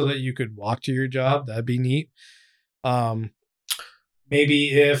job so that you could walk to your job, that'd be neat. Maybe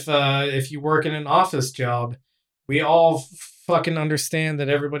if you work in an office job, we all fucking understand that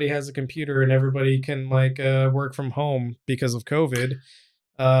everybody has a computer and everybody can work from home because of COVID.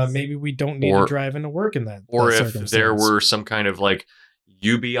 Maybe we don't need to drive into work in that. Or if there were some kind of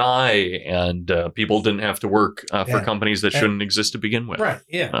UBI and people didn't have to work for companies that shouldn't exist to begin with. Right,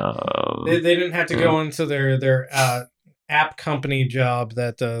 yeah. They didn't have to go into their app company job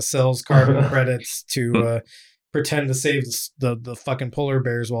that sells carbon credits to pretend to save the fucking polar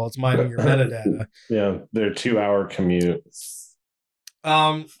bears while it's mining your metadata. Yeah, their 2-hour commute.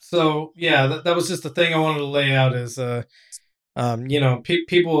 So, yeah, that was just the thing I wanted to lay out is,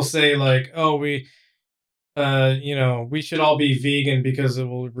 people will say we should all be vegan because it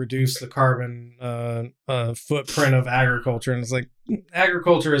will reduce the carbon footprint of agriculture. And it's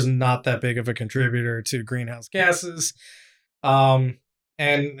agriculture is not that big of a contributor to greenhouse gases. And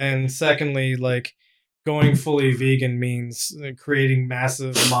secondly, going fully vegan means creating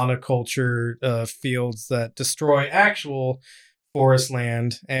massive monoculture fields that destroy actual forest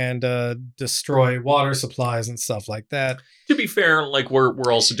land and destroy water supplies and stuff like that. To be fair,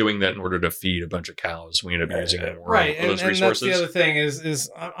 we're also doing that in order to feed a bunch of cows. We end up using more right, of those and resources. That's the other thing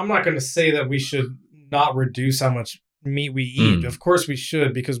is I'm not going to say that we should not reduce how much meat we eat. Of course we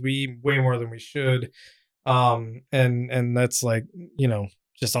should, because we eat way more than we should. And that's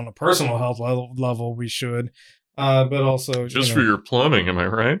just on a personal health level we should. But also just for your plumbing, am I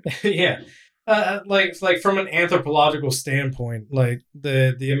right? Yeah. From an anthropological standpoint,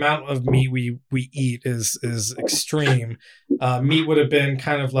 the amount of meat we eat is extreme. Meat would have been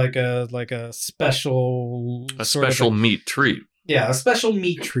kind of like a special meat treat. Yeah, a special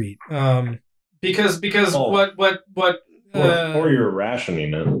meat treat. Because what or you're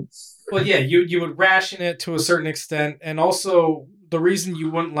rationing it. Well, yeah, you would ration it to a certain extent, and also the reason you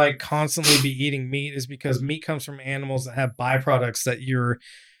wouldn't constantly be eating meat is because meat comes from animals that have byproducts that you're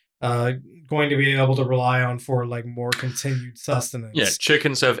going to be able to rely on for more continued sustenance. Yeah,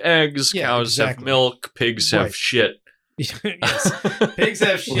 chickens have eggs, cows have milk, pigs have shit. Yes, pigs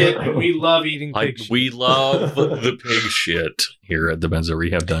have shit, and we love eating pig shit. We love the pig shit here at the Benzo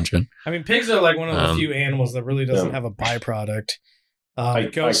Rehab Dungeon. I mean, pigs are one of the few animals that really doesn't have a byproduct.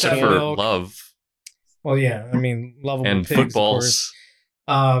 Goats have milk. Love. Well, yeah, I mean, lovable and pigs, footballs.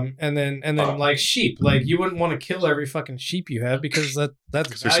 And then sheep. You wouldn't want to kill every fucking sheep you have because that's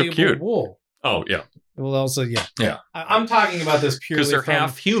valuable so cute. Wool. Oh yeah. Well, also yeah. I'm talking about this purely because they're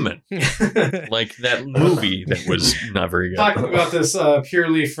half human, like that movie that was not very good. Talking about this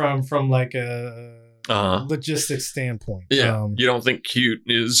purely from a logistics standpoint. Yeah, you don't think cute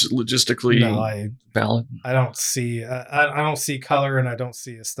is logistically valid? I don't see. I don't see color and I don't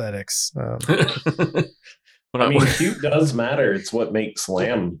see aesthetics. Cute does matter. It's what makes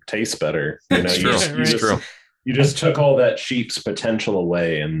lamb taste better. It's true. You just took all that sheep's potential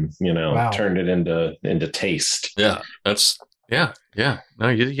away and, turned it into taste. Yeah, yeah.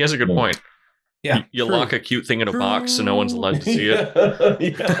 No, he has a good point. Yeah, you lock a cute thing in a box so no one's allowed to see it.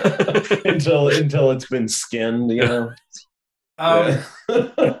 Until it's been skinned,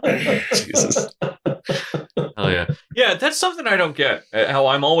 Jesus. Oh yeah. Yeah, that's something I don't get. How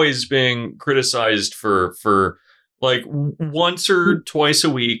I'm always being criticized for once or twice a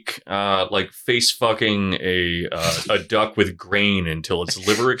week, face fucking a duck with grain until its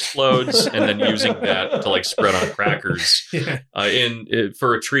liver explodes, and then using that to spread on crackers.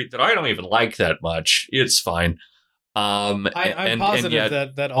 For a treat that I don't even like that much. It's fine. I'm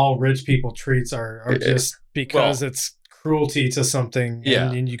positive that all rich people treats are just because it's cruelty to something,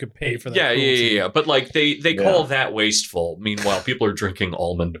 and you could pay for that. Yeah. But they call that wasteful. Meanwhile, people are drinking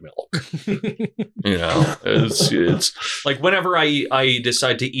almond milk. It's whenever I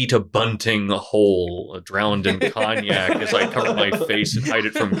decide to eat a bunting whole, drowned in cognac as I cover my face and hide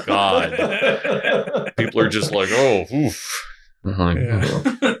it from God, people are just oh, oof.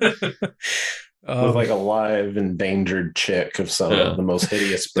 with like a live endangered chick of some of the most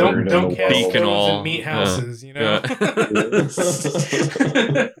hideous bird in the world. Don't cast in meat houses, you know.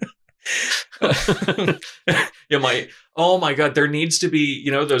 Oh my god, there needs to be,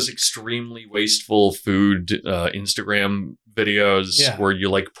 those extremely wasteful food Instagram videos where you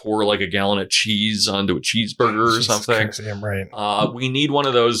like pour like a gallon of cheese onto a cheeseburger or something. Christ, I'm right. We need one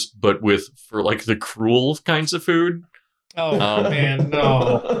of those, but for like the cruel kinds of food. Oh man,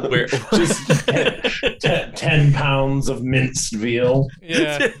 no! Where just 10 pounds of minced veal.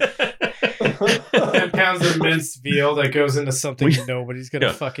 Yeah. 10 pounds of minced veal that goes into something nobody's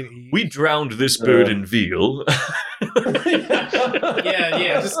gonna fucking eat. We drowned this bird in veal.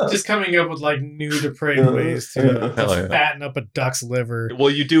 yeah. Just coming up with like new depraved ways to fatten up a duck's liver. Well,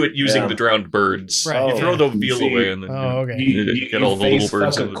 you do it using the drowned birds. Right. You throw the veal away, and then you get all the little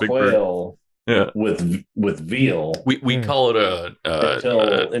birds and the big bird. Yeah, with veal. We call it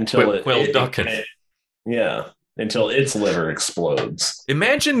until quail ducking. Until its liver explodes.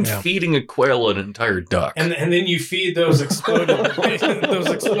 Imagine feeding a quail an entire duck, and then you feed those exploded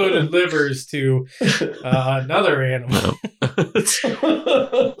livers to another animal.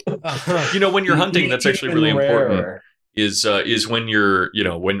 When you're hunting, that's actually really important. Is when you're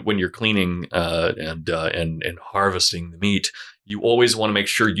when you're cleaning and harvesting the meat, you always want to make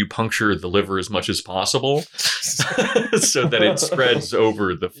sure you puncture the liver as much as possible, so that it spreads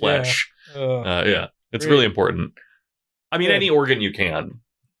over the flesh. It's really important. I mean, any organ you can.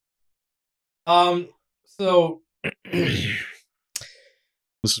 So this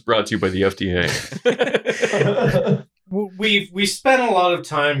is brought to you by the FDA. We spent a lot of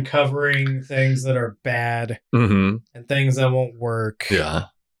time covering things that are bad and things that won't work. Yeah.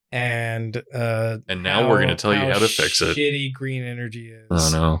 And now we're going to tell you how to fix it. Shitty green energy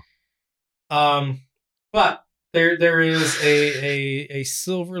is. Oh no. But there is a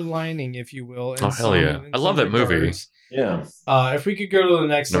silver lining, if you will. Oh hell yeah! I love that movie. Yeah. If we could go to the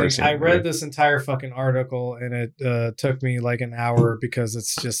next thing, I read this entire fucking article and it took me like an hour because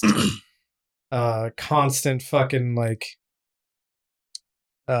it's just constant fucking like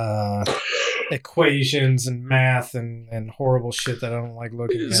equations and math and horrible shit that I don't like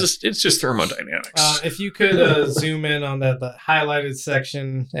looking at. It's just thermodynamics. If you could zoom in on the highlighted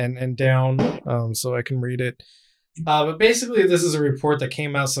section and down so I can read it. But basically this is a report that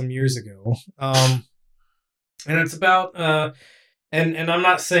came out some years ago. And it's about and I'm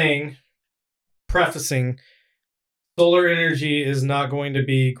not prefacing solar energy is not going to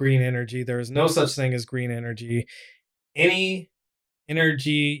be green energy. There is no such thing as green energy. Any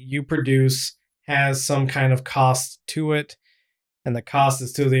energy you produce has some kind of cost to it, and the cost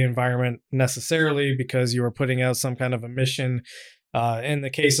is to the environment necessarily because you are putting out some kind of emission. In the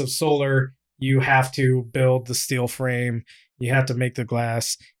case of solar, you have to build the steel frame, you have to make the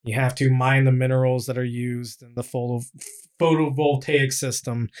glass, you have to mine the minerals that are used in the photovoltaic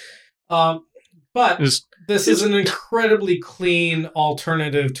system. But this is an incredibly clean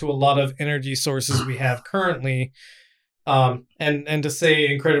alternative to a lot of energy sources we have currently. And to say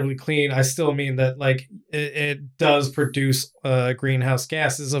incredibly clean, I still mean that like it does produce greenhouse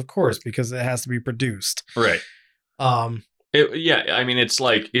gases, of course, because it has to be produced. Right. I mean, it's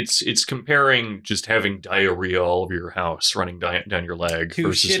like it's comparing just having diarrhea all over your house running down your leg to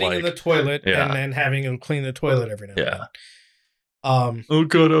versus shitting in the toilet and then having to clean the toilet every now and then.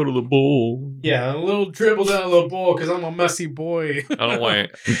 Got out of the bowl. Yeah, a little dribbled out of the bowl because I'm a messy boy. I don't know why.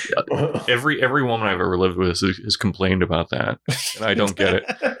 Every woman I've ever lived with has complained about that, and I don't get it.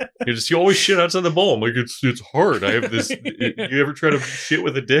 You always shit outside the bowl. I'm like, it's hard. I have this. You ever try to shit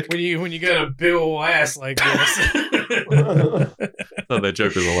with a dick? When you got a big old ass like this. I thought that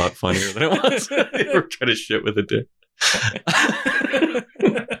joke was a lot funnier than it was. You ever try to shit with a dick?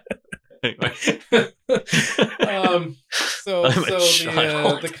 Anyway. So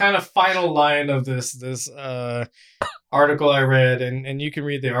the kind of final line of this article I read, and you can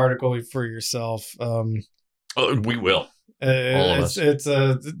read the article for yourself. We will.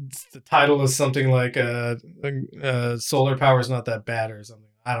 The title is something like "Solar Power is not that bad" or something.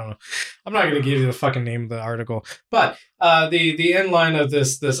 I don't know. I'm not going to give you the fucking name of the article, but the end line of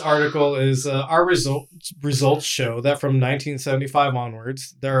this article is our results show that from 1975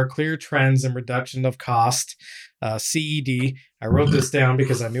 onwards, there are clear trends in reduction of cost. CED. I wrote this down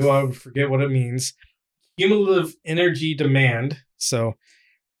because I knew I would forget what it means. Cumulative energy demand. So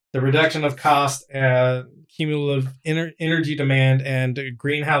the reduction of cost, cumulative energy demand, and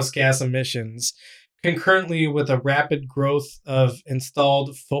greenhouse gas emissions concurrently with a rapid growth of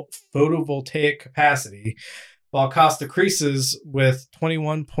installed photovoltaic capacity, while cost decreases with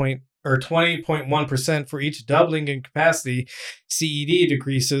 21.2% 20.1% for each doubling in capacity. CED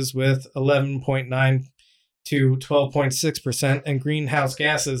decreases with 11.9 to 12.6%, and greenhouse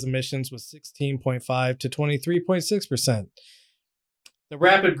gases emissions with 16.5 to 23.6%. The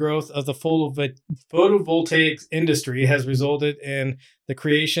rapid growth of the photovoltaic industry has resulted in the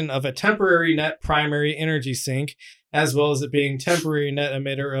creation of a temporary net primary energy sink, as well as it being temporary net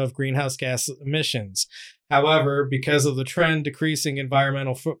emitter of greenhouse gas emissions. However, because of the trend decreasing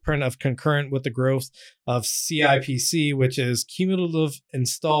environmental footprint of concurrent with the growth of CIPC, which is cumulative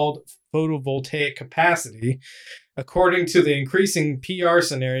installed photovoltaic capacity, according to the increasing PR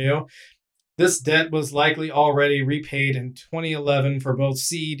scenario, this debt was likely already repaid in 2011 for both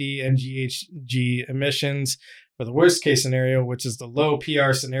CED and GHG emissions. For the worst case scenario, which is the low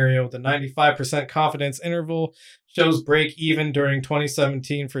PR scenario, the 95% confidence interval shows break even during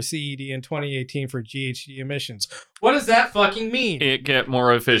 2017 for CED and 2018 for GHG emissions. What does that fucking mean? It get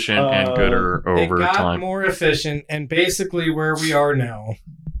more efficient and gooder over time. It got more efficient, and basically where we are now.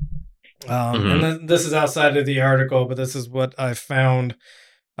 And this is outside of the article, but this is what I found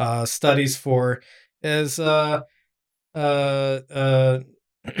studies for is solar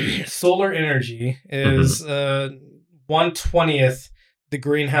energy is 1/20th the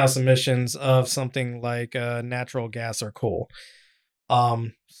greenhouse emissions of something like natural gas or coal.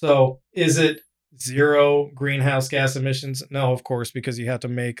 So is it zero greenhouse gas emissions? No, of course, because you have to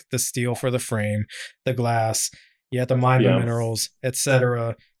make the steel for the frame, the glass, you have to mine the minerals,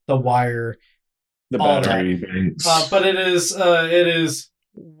 etc., the wire, the battery banks. But it is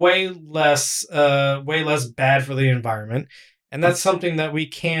way less bad for the environment. And that's something that we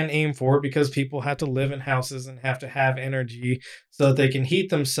can aim for because people have to live in houses and have to have energy so that they can heat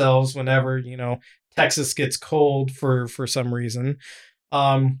themselves whenever, Texas gets cold for some reason.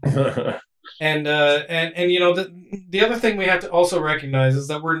 And the other thing we have to also recognize is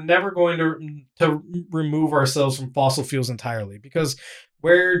that we're never going to remove ourselves from fossil fuels entirely, because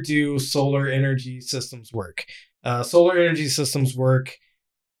where do solar energy systems work? Solar energy systems work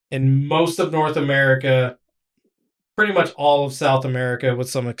in most of North America, pretty much all of South America, with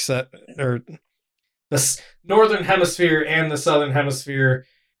some or the northern hemisphere and the southern hemisphere,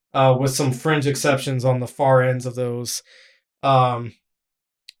 with some fringe exceptions on the far ends of those. But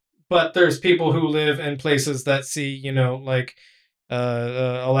there's people who live in places that see,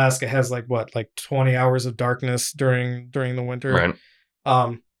 Alaska has 20 hours of darkness during the winter. Right.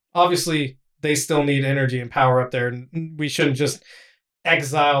 Obviously, they still need energy and power up there, and we shouldn't just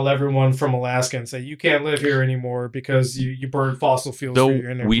exile everyone from Alaska and say you can't live here anymore because you burn fossil fuels for your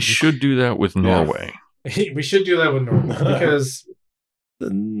energy. We should do that with Norway. We should do that with Norway because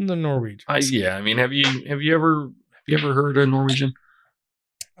the Norwegians. Have you ever heard a Norwegian?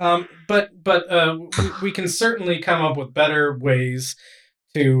 But we can certainly come up with better ways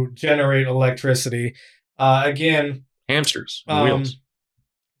to generate electricity. Again, hamsters, wheels.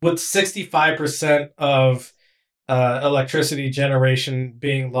 With 65% of electricity generation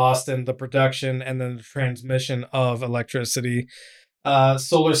being lost in the production and then the transmission of electricity,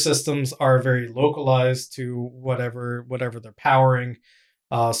 solar systems are very localized to whatever they're powering.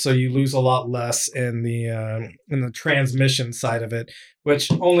 So you lose a lot less in the transmission side of it,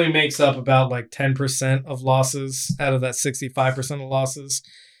 which only makes up about 10% of losses out of that 65% of losses.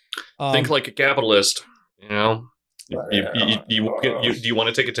 Think like a capitalist, Do you want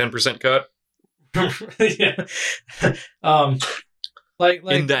to take a 10% cut? Yeah.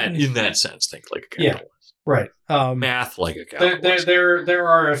 In that sense, think like a capitalist. Yeah, right. Math like a capitalist. There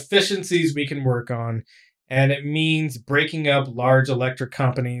are efficiencies we can work on, and it means breaking up large electric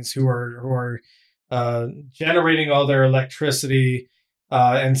companies who are generating all their electricity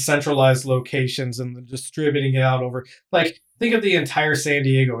in centralized locations and distributing it out over. Think of the entire San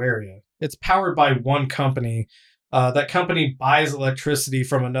Diego area. It's powered by one company. That company buys electricity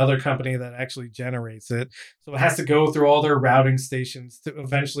from another company that actually generates it. So it has to go through all their routing stations to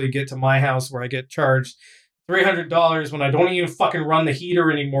eventually get to my house, where I get charged $300 when I don't even fucking run the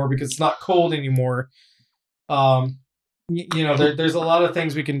heater anymore because it's not cold anymore. There's a lot of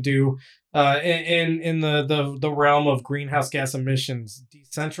things we can do in the realm of greenhouse gas emissions,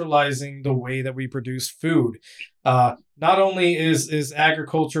 decentralizing the way that we produce food. Not only is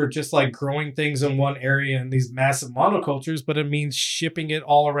agriculture just growing things in one area in these massive monocultures, but it means shipping it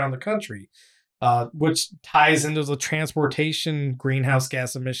all around the country, which ties into the transportation greenhouse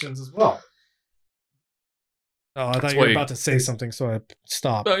gas emissions as well. Oh, I thought you were about to say something, so I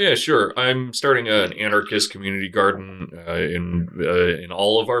stopped. Oh yeah, sure. I'm starting an anarchist community garden in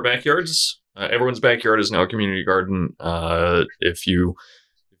all of our backyards. Everyone's backyard is now a community garden. If you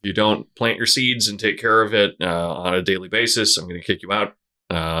don't plant your seeds and take care of it on a daily basis, I'm going to kick you out.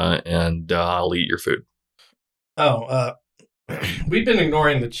 and I'll eat your food. Oh, we've been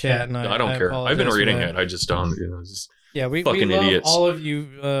ignoring the chat, and I don't care. I've been reading it. I just don't. We fucking love idiots. all of you,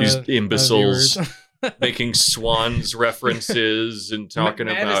 these imbeciles viewers. making Swans references and talking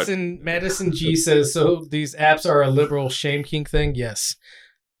about. Madison G says, so these apps are a liberal shame king thing. Yes.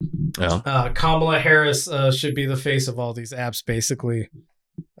 Yeah. Kamala Harris should be the face of all these apps, basically.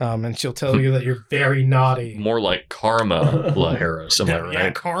 And she'll tell you that you're very naughty. More like Karma Harris, am I right? Yeah,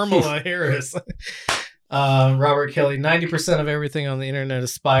 Kamala Harris. Robert Kelly, 90% of everything on the internet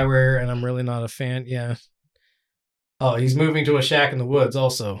is spyware, and I'm really not a fan. Yeah. Oh, he's moving to a shack in the woods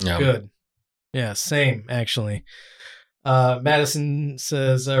also. Yeah. Good. Yeah, same, actually. Madison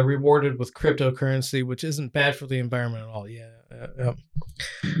says, rewarded with cryptocurrency, which isn't bad for the environment at all. Yeah.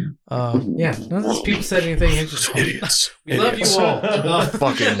 None of those people said anything interesting. Idiots. We love you all.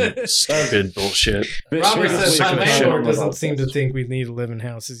 Fucking stupid bullshit. Robert says, my landlord doesn't seem to think we need to live in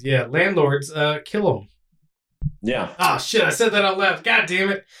houses. Yeah, landlords, kill them. Yeah. Oh, shit, I said that out loud. God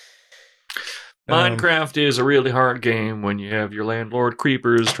damn it. Minecraft is a really hard game when you have your landlord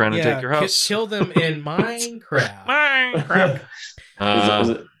creepers trying to take your house. Kill them in Minecraft. Minecraft.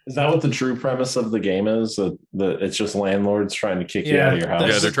 Is that what the true premise of the game is? That it's just landlords trying to kick you out of your house?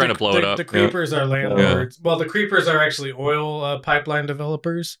 Yeah, they're trying to blow it up. The creepers are landlords. Yeah. Well, the creepers are actually oil pipeline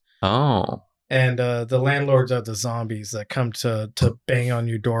developers. Oh. And the landlords are the zombies that come to bang on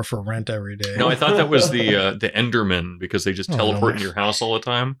your door for rent every day. No, I thought that was the Endermen because they just teleport in your house all the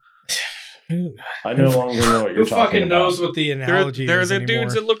time. I no longer know what you're talking about. Who fucking knows what the analogy they're is the anymore.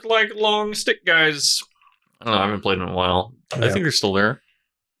 dudes that look like long stick guys. I don't know. I haven't played in a while. Yeah. I think they're still there.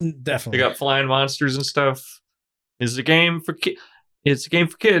 Definitely. They got flying monsters and stuff. It's a game for It's a game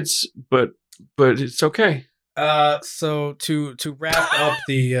for kids, but it's okay. So to wrap up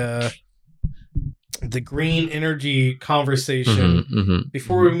the green energy conversation,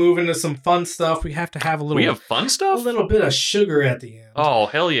 before we move into some fun stuff, we have to have a little. We have fun stuff. A little bit of sugar at the end. Oh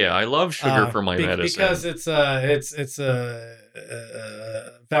hell yeah! I love sugar for my medicine because it's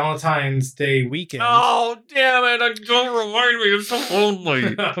Valentine's Day weekend. Oh damn it! Don't remind me. It's so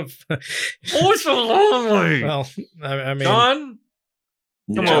lonely. Oh, it's so lonely. Well, I mean, John.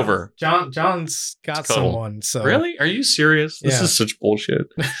 Come over. John's got someone. So really, are you serious? This is such bullshit.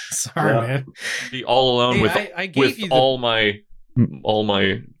 Sorry, man. Be all alone with all my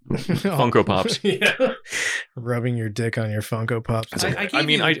Funko Pops. Yeah. Rubbing your dick on your Funko Pops. I gave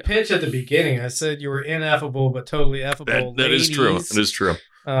you the pitch at the beginning. I said you were ineffable, but totally effable. That is true. It is true.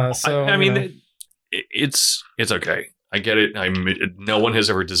 So I mean, it's okay. I get it. No one has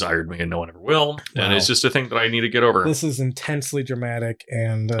ever desired me, and no one ever will. Wow. And it's just a thing that I need to get over. This is intensely dramatic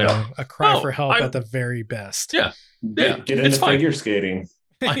and a cry for help at the very best. Yeah, get into figure skating.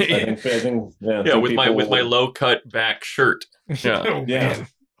 I think with my low cut back shirt. Yeah, yeah.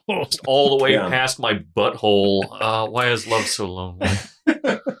 Just all the way past my butthole. Why is love so lonely?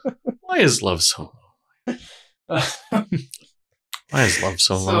 Why is love so lonely? Why is love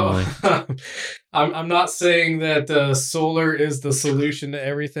so lonely? I'm not saying that solar is the solution to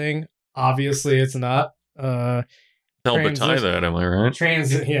everything. Obviously, it's not. Tell Bataille that, am I right?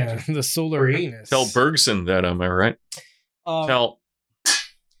 The solar anus. Tell Bergson that, am I right?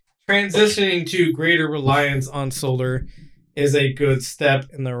 Transitioning to greater reliance on solar is a good step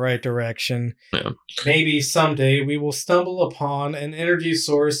in the right direction. Yeah. Maybe someday we will stumble upon an energy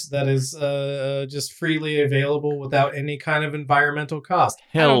source that is just freely available without any kind of environmental cost.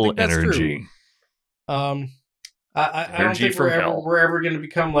 Hell energy. I don't think we're ever going to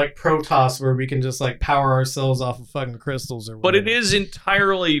become like Protoss, where we can just like power ourselves off of fucking crystals or whatever. But it is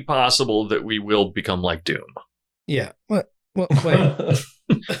entirely possible that we will become like Doom. Yeah. What? Wait.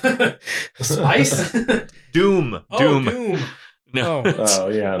 Spice? Doom. Doom. No. Oh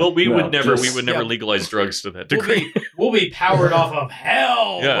yeah. Well, we would never legalize drugs to that degree. We'll be powered off of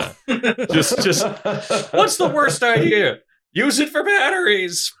hell. Yeah. Just what's the worst idea? Use it for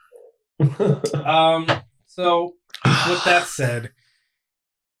batteries. So with that said,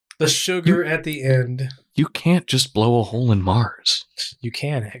 the sugar at the end. You can't just blow a hole in Mars. You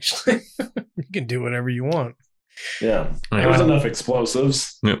can actually. You can do whatever you want. Yeah. There's enough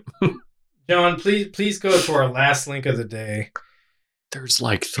explosives. Yep. John, please go to our last link of the day. There's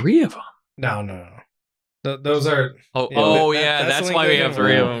like 3 of them. No. Those are. That's why we have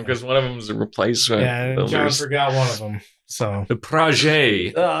 3 of them, because one of them is a replacement. Yeah, and John forgot one of them. So the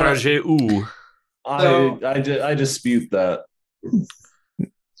Projet U. I dispute that.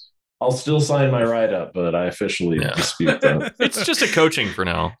 I'll still sign my write-up, but I officially dispute that. It's just a coaching for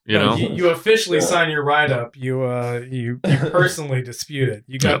now, you know? You officially sign your write-up. You personally dispute it.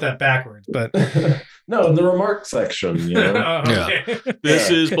 You got that backwards, but No, in the remarks section, you know. Okay. This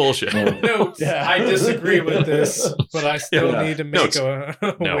is bullshit. No, I disagree with this, but I still need to make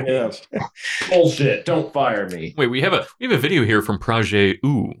Bullshit. Don't fire me. Wait, we have a video here from Project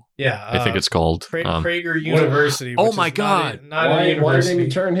Ooh. Yeah, I think it's called Prager University. Oh my god! Why did he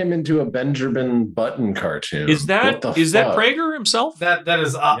turn him into a Benjamin Button cartoon? Is that Prager himself? That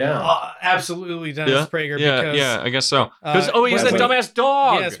is absolutely Dennis Prager. I guess so. Because he's that dumbass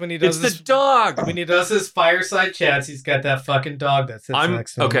dog. Yes, when he does the dog. When he does his fireside chats, he's got that fucking dog that sits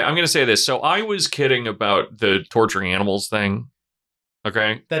next to him. Okay, I'm gonna say this. So I was kidding about the torturing animals thing.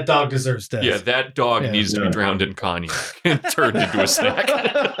 Okay. That dog deserves death. Yeah, that dog needs to be drowned in cognac and turned into a snack.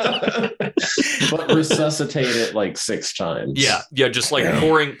 But resuscitate it like 6 times. Yeah, just like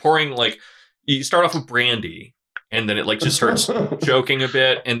pouring like you start off with brandy and then it like just starts choking a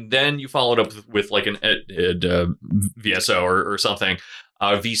bit and then you follow it up with like an VSO or something,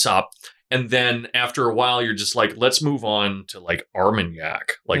 VSOP. And then after a while, you're just like, let's move on to like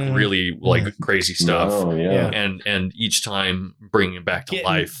Armagnac, like really like crazy stuff. Oh, yeah. And each time bringing it back to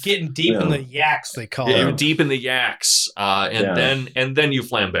life. Getting deep in the yaks, they call it. Deep in the yaks. Then you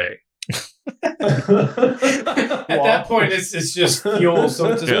flambe. At that point, it's just fuel,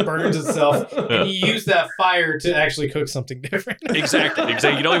 so it just burns itself. And you use that fire to actually cook something different. Exactly.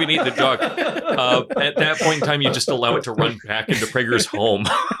 You don't even eat the dog. At that point in time, you just allow it to run back into Prager's home.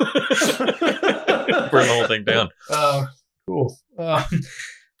 Burn the whole thing down. Cool.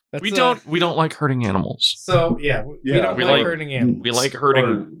 We don't like hurting animals. So we don't like hurting animals. We like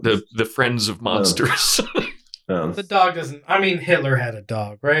hurting the friends of monsters. The dog doesn't. I mean, Hitler had a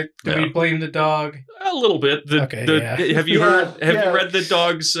dog, right? Do we blame the dog? A little bit. Have you heard? Have you read the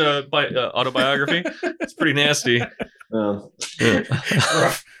dog's autobiography? It's pretty nasty.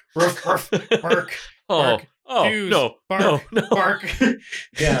 Ruff, bark. Bark. No, bark.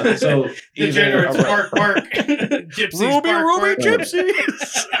 Yeah, so degenerates bark. Gypsies Ruby,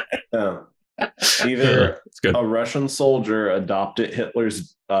 gypsies. Either a Russian soldier adopted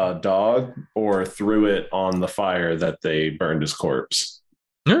Hitler's dog or threw it on the fire that they burned his corpse.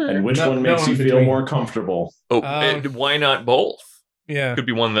 And which one makes you feel more comfortable? And why not both? Yeah. Could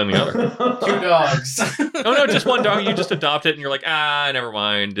be one then the other. 2 dogs. No, just one dog. You just adopt it and you're like, never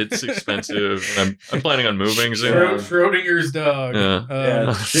mind. It's expensive. I'm planning on moving soon. Schrodinger's dog.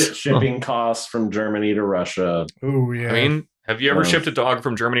 Shipping costs from Germany to Russia. Oh, yeah. I mean, have you ever shipped a dog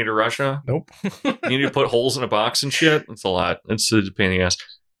from Germany to Russia? Nope. You need to put holes in a box and shit? It's a lot. It's a pain in the ass.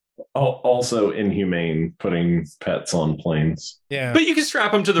 Also inhumane putting pets on planes. Yeah. But you can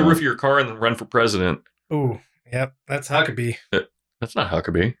strap them to the roof of your car and then run for president. Ooh, yep. That's Huckabee. That's not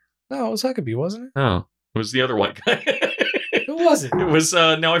Huckabee. No, it was Huckabee, wasn't it? No, it was the other white guy. Who was it? It was,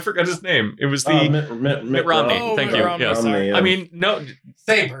 now I forgot his name. It was the Mitt Romney. Thank you. Romney, yes. sorry. I mean, no.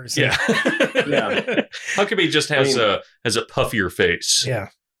 Same person. Yeah. Huckabee just has a puffier face. Yeah.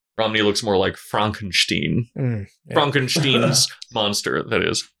 Romney looks more like Frankenstein. Frankenstein's monster, that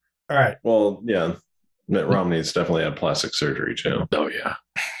is. All right. Well, yeah. Mitt Romney's definitely had plastic surgery, too. Oh, yeah.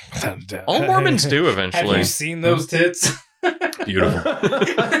 All Mormons do eventually. Have you seen those tits? Beautiful.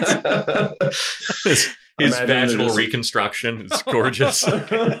 His vaginal reconstruction is gorgeous.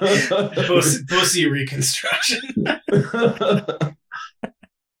 Pussy reconstruction.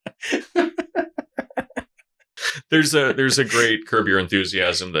 There's a great Curb Your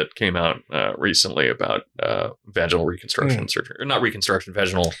Enthusiasm that came out recently about vaginal reconstruction surgery. Or not reconstruction,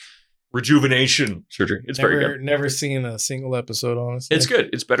 vaginal rejuvenation surgery. It's very good. Never seen a single episode, honestly. It's good.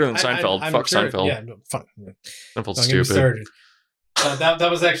 It's better than Seinfeld. Fuck sure, Seinfeld. Yeah, fuck. Seinfeld's stupid.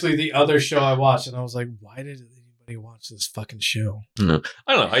 That was actually the other show I watched, and I was like, why did anybody watch this fucking show? No.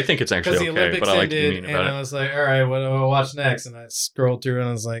 I don't know. I think it's actually okay, Olympics but I like ended, to mean about and I was like, all right, what do I watch next? And I scrolled through, and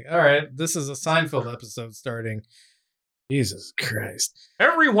I was like, all right, this is a Seinfeld episode starting. Jesus Christ.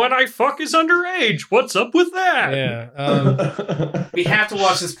 Everyone I fuck is underage. What's up with that? Yeah. We have to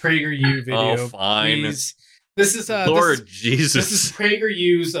watch this PragerU video. Oh, fine. Please. This is Lord Jesus. This is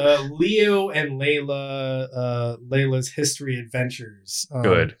PragerU's Leo and Layla's history adventures.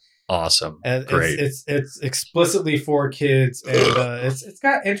 Good. Awesome. Great. It's explicitly for kids, and it's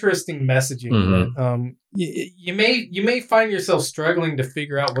got interesting messaging. Mm-hmm. You may find yourself struggling to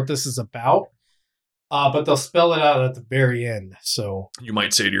figure out what this is about. But they'll spell it out at the very end. So you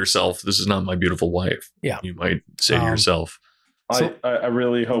might say to yourself, "This is not my beautiful wife." Yeah. You might say to yourself, I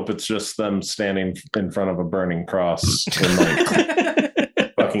really hope it's just them standing in front of a burning cross in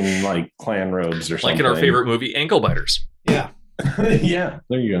like fucking like clan robes or something. Like in our favorite movie, Ankle Biters. Yeah. Yeah.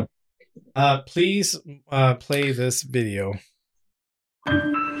 There you go. Please play this video.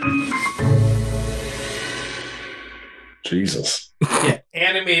 Jesus. Yeah,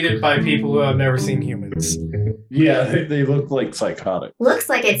 animated by people who have never seen humans. Yeah, they look like psychotic. Looks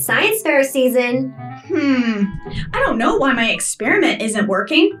like it's science fair season. I don't know why my experiment isn't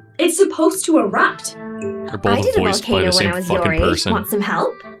working. It's supposed to erupt. They're I both did a voiced by volcano the when I same was your fucking age. person. Want some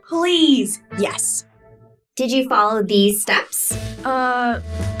help? Please. Yes. Did you follow these steps?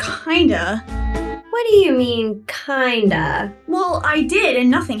 Kinda. What do you mean, kinda? Well, I did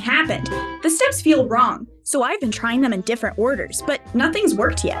and nothing happened. The steps feel wrong, so I've been trying them in different orders, but nothing's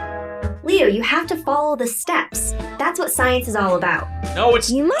worked yet. Leo, you have to follow the steps. That's what science is all about. No,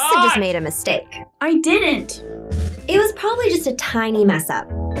 it's You must have just made a mistake. I didn't. It was probably just a tiny mess up.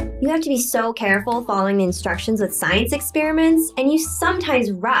 You have to be so careful following the instructions with science experiments, and you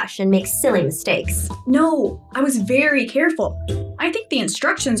sometimes rush and make silly mistakes. No, I was very careful. I think the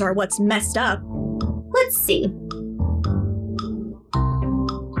instructions are what's messed up. Let's see.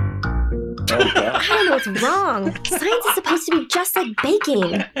 Oh, God. I don't know what's wrong. Science is supposed to be just like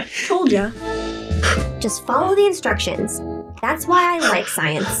baking. Told ya. Just follow the instructions. That's why I like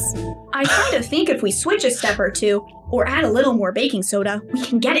science. I kind of think if we switch a step or two, or add a little more baking soda, we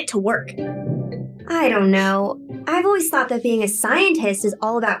can get it to work. I don't know. I've always thought that being a scientist is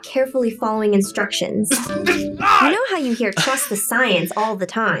all about carefully following instructions. You know how you hear trust the science all the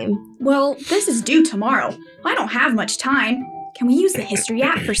time? Well, this is due tomorrow. I don't have much time. Can we use the history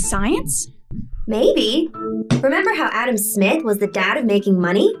app for science? Maybe. Remember how Adam Smith was the dad of making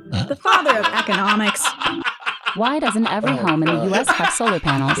money? The father of economics. Why doesn't every home in the U.S. have solar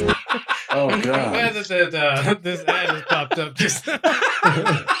panels? Oh, I'm God. glad that this ad has popped up just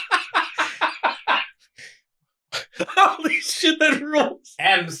Holy shit, that rules.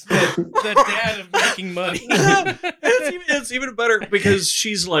 Adam Smith, the dad of making money. It's even better because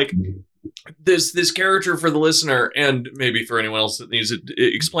she's like this character for the listener and maybe for anyone else that needs it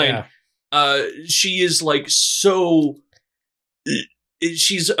explained. Yeah. She is like so.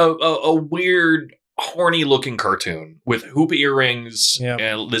 She's a weird, horny looking cartoon with hoop earrings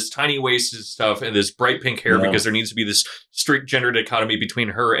and this tiny waist and stuff and this bright pink hair because there needs to be this strict gender dichotomy between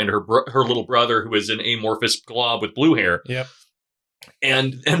her and her little brother who is an amorphous glob with blue hair. Yep.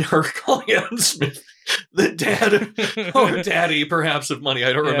 And her calling Adam Smith the dad or daddy perhaps of money.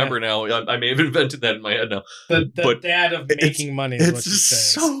 I don't remember now. I may have invented that in my head now. The dad of making money is what she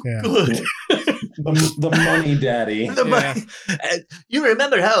says. So good. The money daddy. You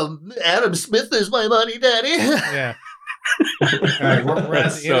remember how Adam Smith is my money daddy? Yeah. All right, we're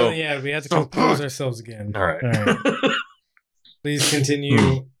at the end. We have to compose ourselves again. All right. Please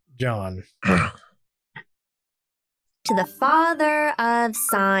continue, John. To the father of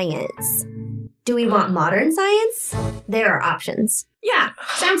science. Do we want modern science? There are options. Yeah,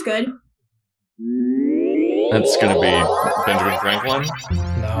 sounds good. That's going to be Benjamin Franklin.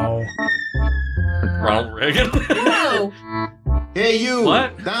 No. Ronald Reagan. No. Hey, you!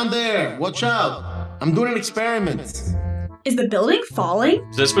 What? Down there! Watch out! I'm doing an experiment. Is the building falling?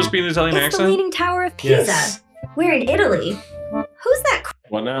 Is that supposed to be an Italian It's the accent? Leaning Tower of Pisa. Yes. We're in Italy. Who's that?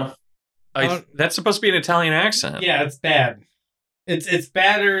 What now? That's supposed to be an Italian accent. Yeah, it's bad. It's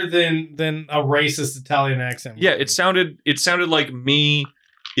badder than a racist Italian accent. Yeah, it sounded like me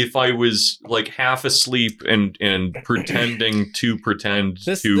if I was like half asleep and pretending to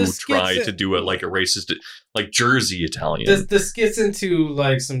This try gets to do it like a racist, like Jersey Italian. This gets into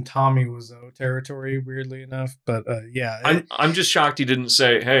like some Tommy Wiseau territory, weirdly enough. But I'm just shocked he didn't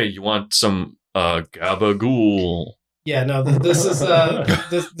say, "Hey, you want some gabagool?" Yeah, no. This is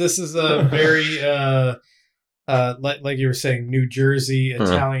this is a very like you were saying, New Jersey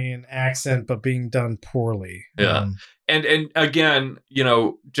Italian accent, but being done poorly. Yeah, and again,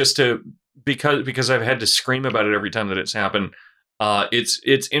 just because I've had to scream about it every time that it's happened.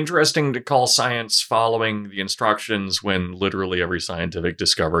 It's interesting to call science following the instructions when literally every scientific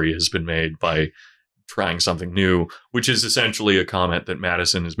discovery has been made by trying something new, which is essentially a comment that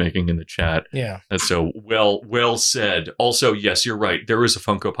Madison is making in the chat. Yeah. And so well said. Also, yes, you're right. There is a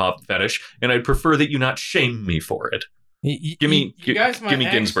Funko Pop fetish, and I'd prefer that you not shame me for it. Give me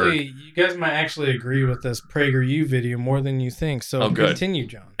Ginsburg. You guys might actually agree with this PragerU video more than you think. So continue,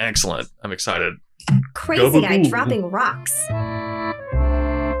 John. Excellent. I'm excited. Crazy guy dropping rocks.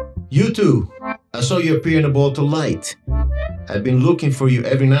 You two, I saw you appear in a ball to light. I've been looking for you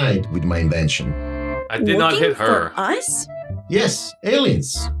every night with my invention. I did not hit her. For us? Yes,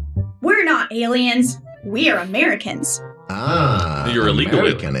 aliens. We're not aliens. We are Americans. Ah, you're illegal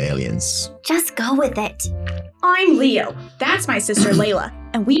American aliens. Just go with it. I'm Leo. That's my sister Layla.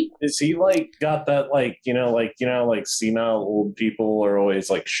 And we... Is he like got that like senile old people are always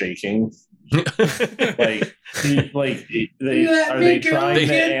like shaking Like, are they trying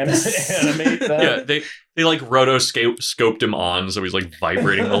to animate that? Yeah, they like rotoscoped him on, so he's like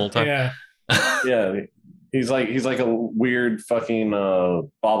vibrating the whole time. Yeah. Yeah, he's like a weird fucking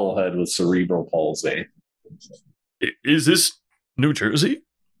bobblehead with cerebral palsy. Is this New Jersey?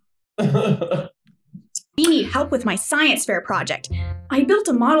 We need help with my science fair project. I built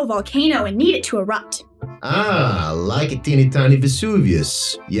a model volcano and need it to erupt. Ah, like a teeny tiny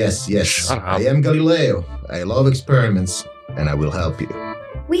Vesuvius. Yes. Shut up. I am Galileo. I love experiments, and I will help you.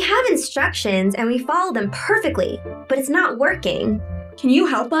 We have instructions and we follow them perfectly, but it's not working. Can you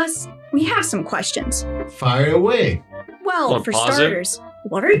help us? We have some questions. Fire away. Well, for starters,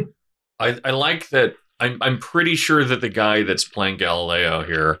 what are you? I like that. I'm pretty sure that the guy that's playing Galileo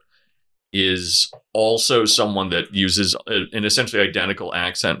here is also someone that uses an essentially identical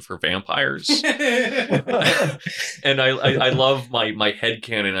accent for vampires. And I love my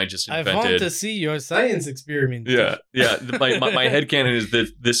headcanon I just invented. I want to see your science experiment. Yeah. My headcanon is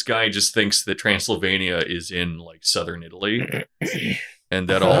that this guy just thinks that Transylvania is in like southern Italy and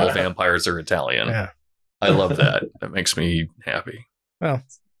that all vampires are Italian. Yeah. I love that. That makes me happy. Well,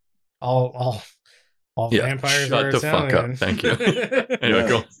 all vampires shut are the Italian. fuck up. Thank you. Anyway,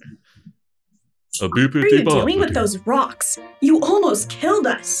 go. What are you doing with those rocks? You almost killed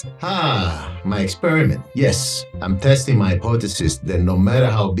us. My experiment. Yes, I'm testing my hypothesis that no matter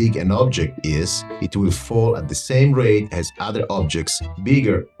how big an object is, it will fall at the same rate as other objects,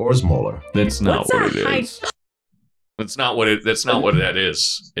 bigger or smaller. That's not What's what a it is. That's not what that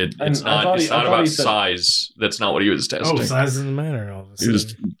is. It's not about size. That's not what he was testing. Oh, size doesn't matter. All of a He was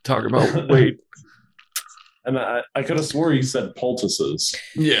sudden. talking about weight. And I could have swore you said poultices.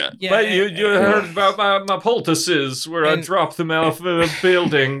 Yeah. But you heard about my poultices where I dropped them off of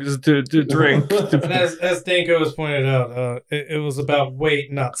buildings to drink. But as Danko has pointed out, it was about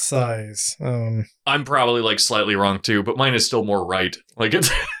weight, not size. I'm probably like slightly wrong too, but mine is still more right. Like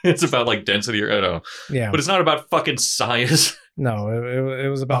it's about like density or I don't know. Yeah. But it's not about fucking size. No, it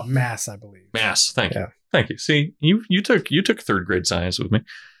was about mass, I believe. Mass. Thank you. Yeah. Thank you. See, you took third grade science with me.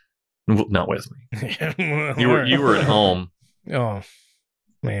 Well, not with me. Well, You were at home. Oh,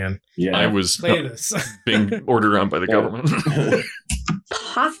 man. Yeah. I was Play this. being ordered around by the government.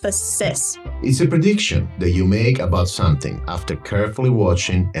 Hypothesis. It's a prediction that you make about something after carefully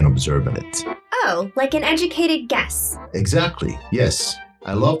watching and observing it. Oh, like an educated guess. Exactly, yes.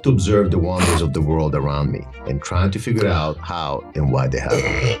 I love to observe the wonders of the world around me and trying to figure out how and why they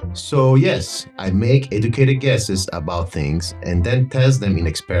happen. So yes, I make educated guesses about things and then test them in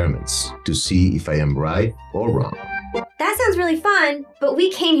experiments to see if I am right or wrong. That sounds really fun, but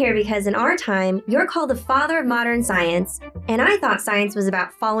we came here because in our time, you're called the father of modern science, and I thought science was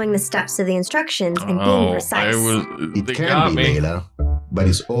about following the steps of the instructions and being precise. It They can got be, me. Layla, but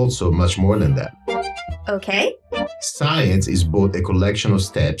it's also much more than that. Okay? Science is both a collection of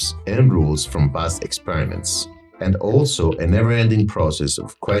steps and rules from past experiments, and also a never-ending process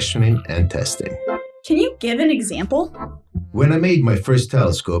of questioning and testing. Can you give an example? When I made my first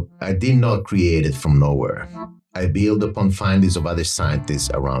telescope, I did not create it from nowhere. I built upon findings of other scientists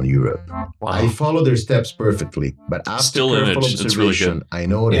around Europe. Wow. I followed their steps perfectly, but after Still careful image. It's really observation, I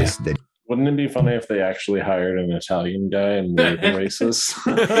noticed that Wouldn't it be funny if they actually hired an Italian guy and made him racist?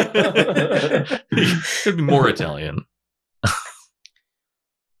 It'd be more Italian.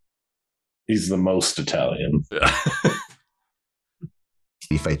 He's the most Italian.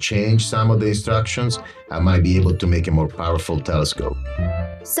 if I change some of the instructions, I might be able to make a more powerful telescope.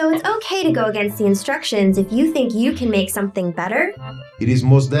 So it's okay to go against the instructions if you think you can make something better? It is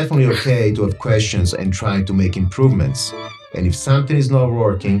most definitely okay to have questions and try to make improvements. And if something is not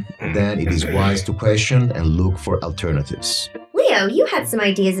working, then it is wise to question and look for alternatives. Leo, you had some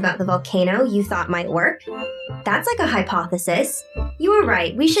ideas about the volcano you thought might work. That's like a hypothesis. You were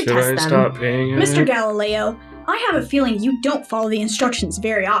right, we should test them. Stop paying Mr. Galileo, I have a feeling you don't follow the instructions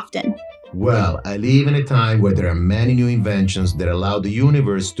very often. Well, I live in a time where there are many new inventions that allow the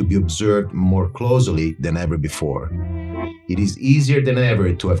universe to be observed more closely than ever before. It is easier than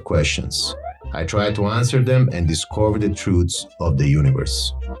ever to have questions. I try to answer them and discover the truths of the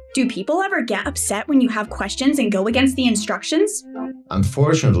universe. Do people ever get upset when you have questions and go against the instructions?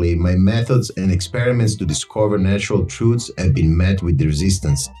 Unfortunately, my methods and experiments to discover natural truths have been met with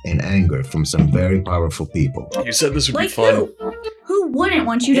resistance and anger from some very powerful people. You said this would Like be fun. who? Who wouldn't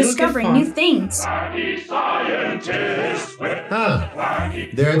want you It'll get discovering fun. new things?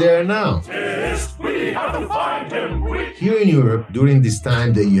 They're there now. Here in Europe, during this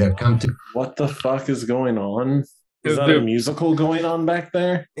time that you have come to... What the fuck is going on? Is that a musical going on back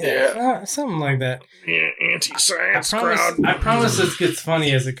there? Yeah, something like that. Yeah, anti-science I promise this gets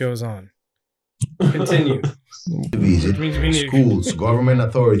funny as it goes on. Continue. Visit, schools, government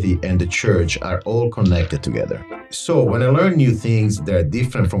authority, and the church are all connected together. So when I learn new things that are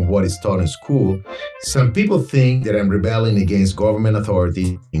different from what is taught in school, some people think that I'm rebelling against government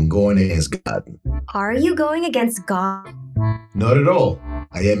authority and going against God. Are you going against God? Not at all.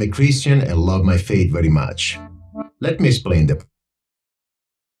 I am a Christian and love my faith very much. Let me explain that.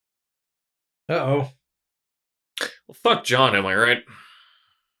 Uh-oh. Well, fuck John, am I right?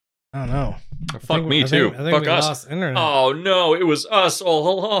 I don't know. Fuck me too. I think Fuck we us. lost internet. Oh no, it was us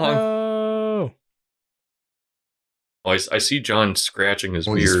all along. Oh. Oh, I see John scratching his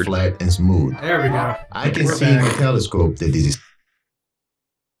It's beard. flat and smooth. There we go. I can We're see in back. the telescope that this is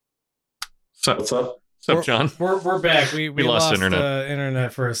What's up? What's up, John? We're back. We lost lost internet.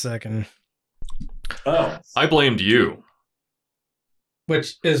 Internet for a second, Oh, I blamed you.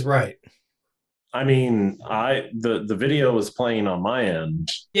 which is right. I mean, the video was playing on my end.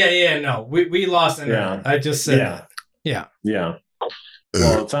 Yeah, no. We lost internet. Yeah. I just said Yeah. that. Yeah. Yeah.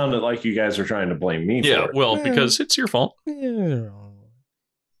 Well, it sounded like you guys were trying to blame me Yeah, for it. well, because it's your fault. Yeah.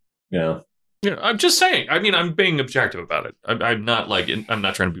 Yeah, I'm just saying. I mean, I'm being objective about it. I'm not like I'm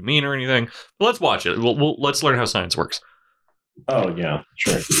not trying to be mean or anything. But let's watch it. Let's learn how science works. Oh, yeah,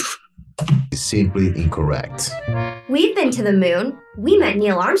 sure. simply incorrect. We've been to the moon. We met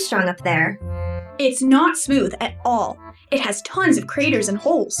Neil Armstrong up there. It's not smooth at all. It has tons of craters and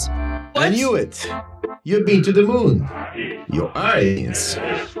holes. I knew it. You've been to the moon. You're aliens.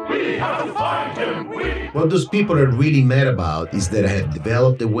 What those people are really mad about is that I have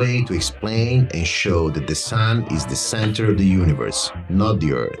developed a way to explain and show that the sun is the center of the universe, not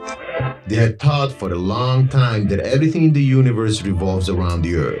the earth. They have thought for a long time that everything in the universe revolves around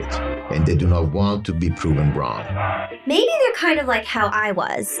the earth, and they do not want to be proven wrong. Maybe they're kind of like how I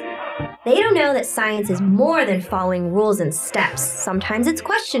was. They don't know that science is more than following rules and steps. Sometimes it's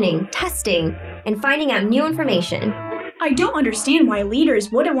questioning, testing, and finding out new information. I don't understand why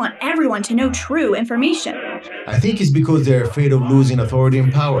leaders wouldn't want everyone to know true information. I think it's because they're afraid of losing authority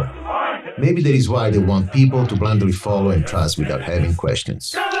and power. Maybe that is why they want people to blindly follow and trust without having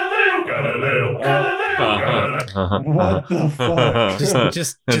questions. What the fuck?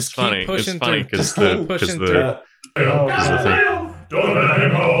 Just It's keep funny. pushing It's funny through. because Just keep pushing through.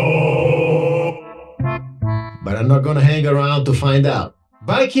 But I'm not gonna hang around to find out.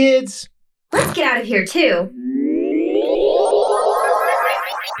 Bye, kids! Let's get out of here, too.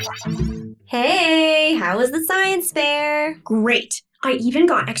 Hey, how was the science fair? Great. I even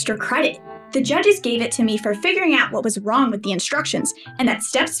got extra credit. The judges gave it to me for figuring out what was wrong with the instructions and that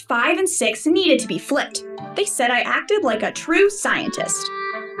steps 5 and 6 needed to be flipped. They said I acted like a true scientist.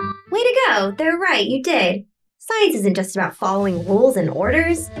 Way to go. They're right, you did. Science isn't just about following rules and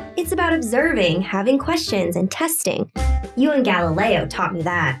orders. It's about observing, having questions, and testing. You and Galileo taught me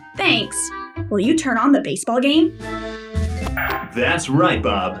that. Thanks. Will you turn on the baseball game? That's right,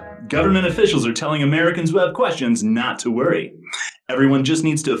 Bob. Government officials are telling Americans who have questions not to worry. Everyone just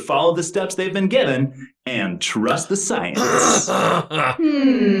needs to follow the steps they've been given and trust the science.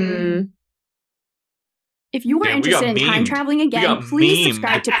 If you were Damn, we interested got in time memed. traveling We again, got please memed.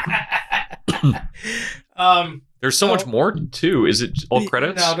 subscribe to... There's so much more too. Is it all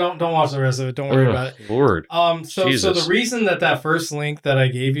credits? No, don't watch the rest of it. Don't worry about it. Lord. So Jesus. the reason that first link that I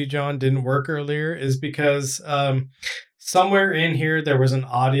gave you, John, didn't work earlier is because somewhere in here there was an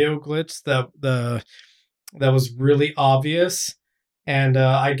audio glitch that was really obvious, and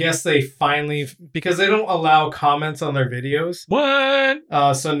I guess they finally, because they don't allow comments on their videos. What?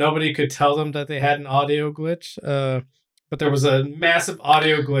 So nobody could tell them that they had an audio glitch. But there was a massive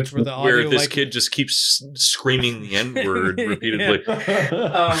audio glitch where the audio, Where this kid just keeps screaming the N-word repeatedly.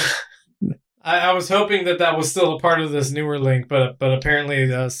 I was hoping that was still a part of this newer link, but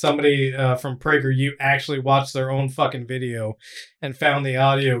apparently somebody from PragerU actually watched their own fucking video and found the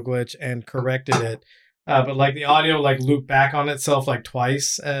audio glitch and corrected it. But like the audio like looped back on itself like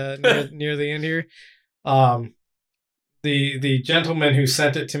twice near the end here. The gentleman who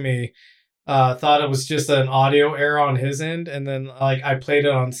sent it to me thought it was just an audio error on his end, and then like I played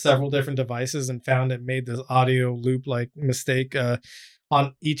it on several different devices and found it made this audio loop like mistake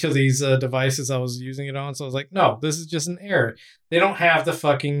on each of these devices I was using it on. So I was like, no, this is just an error. They don't have the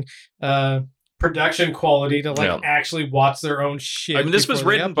fucking production quality to like actually watch their own shit. I mean, this was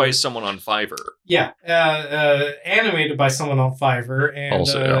written by someone on Fiverr. Yeah, animated by someone on Fiverr,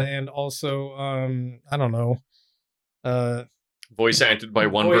 and also, I don't know. Voice acted by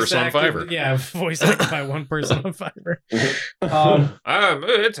one person on Fiverr. Yeah, voice acted by one person on Fiverr.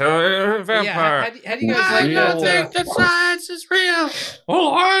 It's a vampire. Yeah, how do you guys like that? Think that science is real.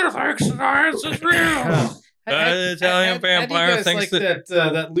 Oh, I think science is real. How Italian vampire thinks like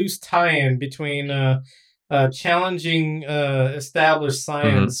that loose tie-in between challenging established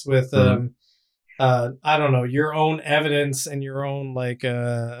science with I don't know, your own evidence and your own like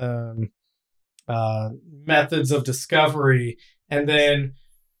methods of discovery, and then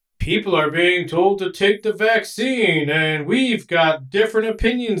people are being told to take the vaccine, and we've got different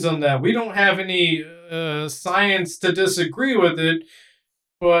opinions on that. We don't have any science to disagree with it,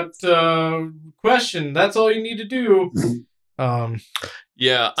 but question, that's all you need to do.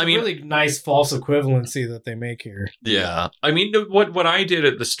 Yeah, I mean, really nice false equivalency that they make here. Yeah, I mean, what I did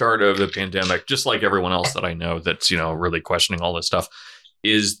at the start of the pandemic, just like everyone else that I know that's, really questioning all this stuff,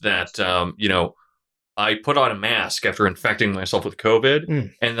 is that, I put on a mask after infecting myself with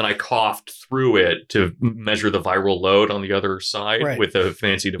COVID, and then I coughed through it to measure the viral load on the other side with a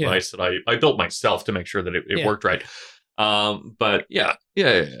fancy device that I built myself to make sure that it worked right. But yeah.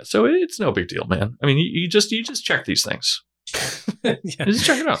 So it's no big deal, man. I mean, you just check these things. Just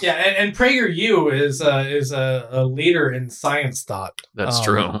check it out. Yeah, and PragerU is a leader in science thought. That's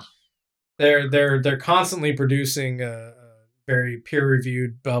true. They're constantly producing very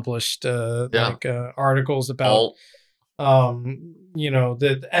peer-reviewed, published articles about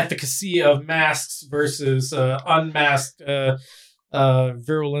the efficacy of masks versus unmasked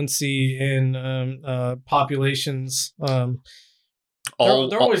virulency in populations. They're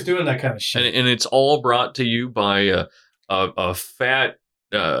always doing that kind of shit, and it's all brought to you by a fat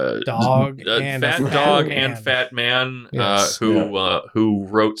dog and fat man who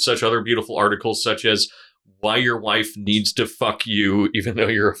wrote such other beautiful articles, such as why your wife needs to fuck you even though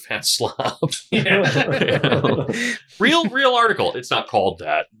you're a fat slob. Real article. It's not called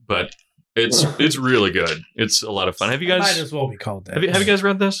that, but it's really good. It's a lot of fun. Have you guys? Might as well be called that. Have you guys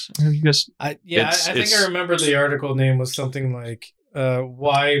read this? Have you guys? I think I remember the article name was something like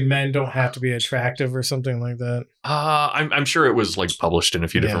why men don't have to be attractive or something like that. I'm sure it was like published in a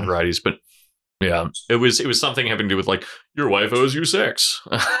few different varieties, but yeah, it was something having to do with like your wife owes you sex.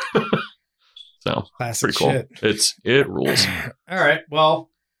 So classic pretty cool. Shit. It rules. All right.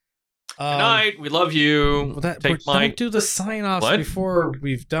 Well, good night. We love you. Don't do the sign offs before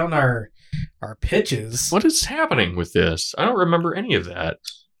we've done our pitches. What is happening with this? I don't remember any of that.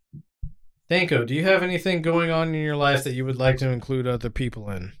 Danko, do you have anything going on in your life that you would like to include other people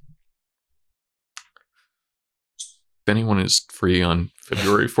in? If anyone is free on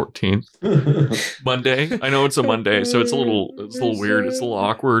February 14th, Monday. I know it's a Monday, so it's a little weird. It's a little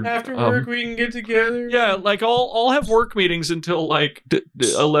awkward. After work, we can get together. Yeah, like I'll have work meetings until like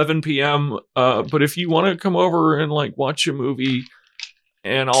 11 p.m. But if you want to come over and like watch a movie,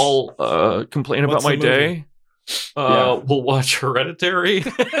 and I'll complain about my day. We'll watch Hereditary.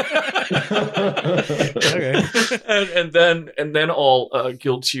 Okay. and then I'll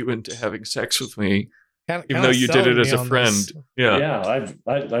guilt you into having sex with me. Even though you did it as a friend. This. Yeah,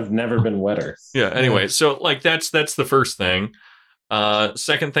 I've never been wetter. Yeah, anyway, so like that's the first thing.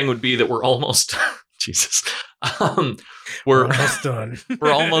 Second thing would be that we're almost Jesus. We're almost done.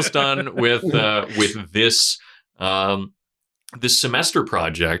 We're almost done with this this semester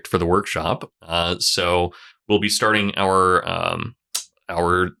project for the workshop. So we'll be starting our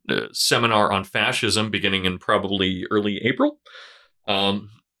seminar on fascism beginning in probably early April.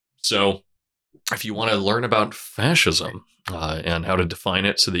 So if you want to learn about fascism and how to define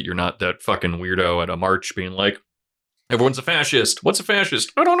it so that you're not that fucking weirdo at a march being like, everyone's a fascist. What's a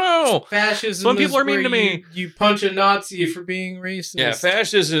fascist? I don't know. Fascism. Some people are mean to me. You punch a Nazi for being racist. Yeah,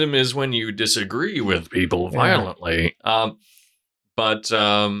 fascism is when you disagree with people violently. So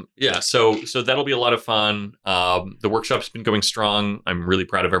that'll be a lot of fun. The workshop's been going strong. I'm really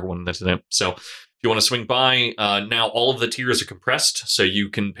proud of everyone that's in it. So if you want to swing by, now all of the tiers are compressed, so you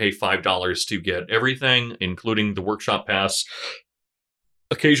can pay $5 to get everything, including the workshop pass,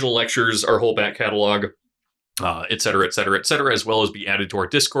 occasional lectures, our whole back catalog, et cetera, as well as be added to our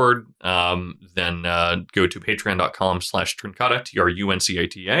Discord. Then go to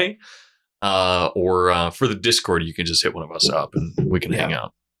patreon.com/Truncata, TRUNCATA. Or for the Discord, you can just hit one of us up and we can hang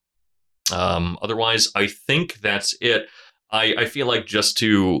out. Otherwise, I think that's it. I feel like just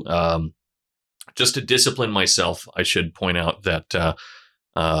to discipline myself, I should point out that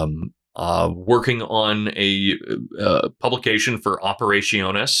working on a publication for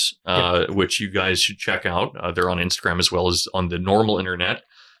Operaciones, which you guys should check out. They're on Instagram as well as on the normal internet.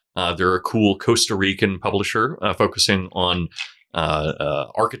 They're a cool Costa Rican publisher focusing on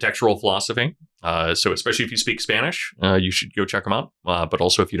architectural philosophy. So especially if you speak Spanish, you should go check them out. But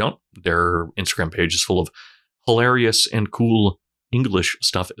also if you don't, their Instagram page is full of hilarious and cool English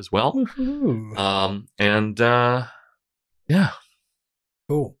stuff as well. Woo-hoo. Yeah.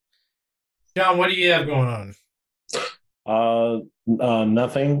 Cool. John, what do you have going on?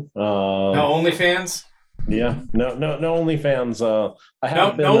 Nothing. No OnlyFans? Yeah, no OnlyFans. I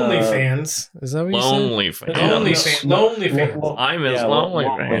have no OnlyFans. Is that what you Lonely said? fans. Lonely fans. I'm as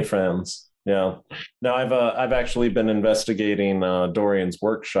lonely fans. Yeah. No, I've actually been investigating Dorian's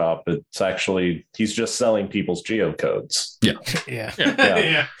workshop. He's just selling people's geocodes. Yeah.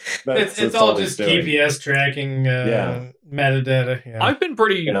 Yeah. It's all just GPS tracking metadata. Yeah. I've been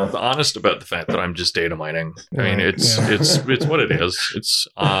pretty honest about the fact that I'm just data mining. I mean, it's what it is. It's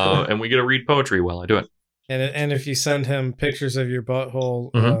and we get to read poetry while I do it. And if you send him pictures of your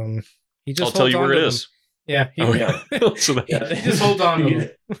butthole, he just I'll tell you where it is. Yeah. So he just hold on to them.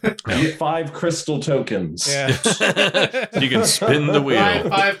 You get 5 crystal tokens. Yeah. You can spin the wheel.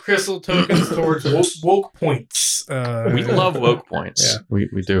 5 crystal tokens towards woke points. We love woke points. Yeah.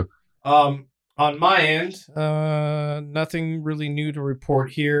 We do. On my end, nothing really new to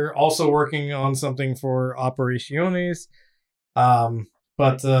report here. Also working on something for Operaciones.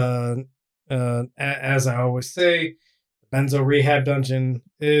 But as I always say, Benzo Rehab Dungeon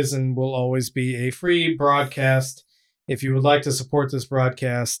is and will always be a free broadcast. If you would like to support this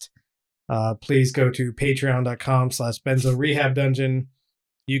broadcast, please go to patreon.com/Benzo Rehab Dungeon.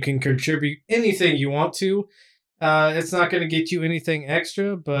 You can contribute anything you want to. It's not going to get you anything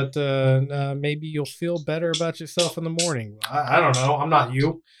extra, but maybe you'll feel better about yourself in the morning. I don't know. I'm not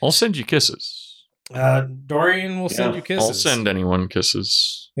you. I'll send you kisses. Dorian will send you kisses. I'll send anyone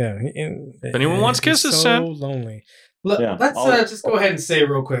kisses. Yeah. If anyone wants kisses, so send. Lonely. Let's just go ahead and say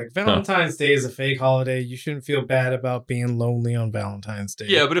real quick. Valentine's Day is a fake holiday. You shouldn't feel bad about being lonely on Valentine's Day.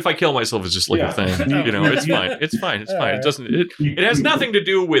 Yeah, but if I kill myself, it's just like a thing. It's fine. It's fine. It's fine. It doesn't. It has nothing to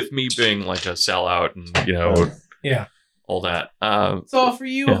do with me being like a sellout and all that. It's all for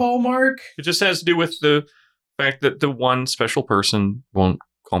you, Hallmark. It just has to do with the fact that the one special person won't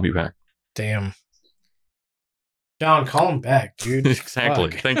call me back. Damn. John, call him back, dude.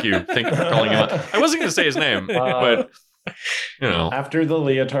 Exactly. Fuck. Thank you for calling him out. I wasn't going to say his name, but After the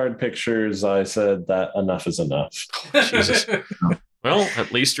leotard pictures, I said that enough is enough. Jesus. Well,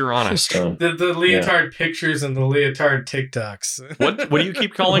 at least you're honest. The leotard pictures and the leotard TikToks. What do you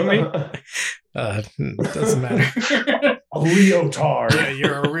keep calling me? Doesn't matter. A leotard. Yeah,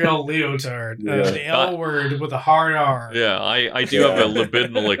 you're a real leotard. The L word with a hard R. Yeah, I do have a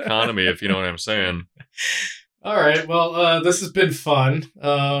libidinal economy, if you know what I'm saying. All right. Well, this has been fun.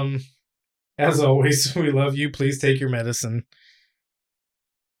 As always, we love you. Please take your medicine.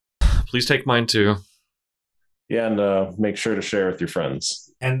 Please take mine too. Yeah, and make sure to share with your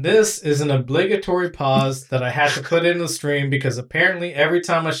friends. And this is an obligatory pause that I had to put in the stream because apparently every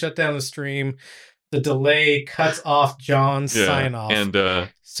time I shut down the stream, the delay cuts off John's sign off. And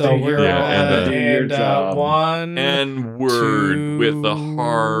so we're one N-word with a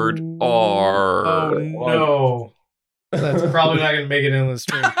hard R. Oh no. That's probably not going to make it into the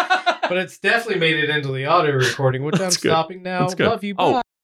stream. But it's definitely made it into the audio recording, which I'm stopping now. Love you. Bye.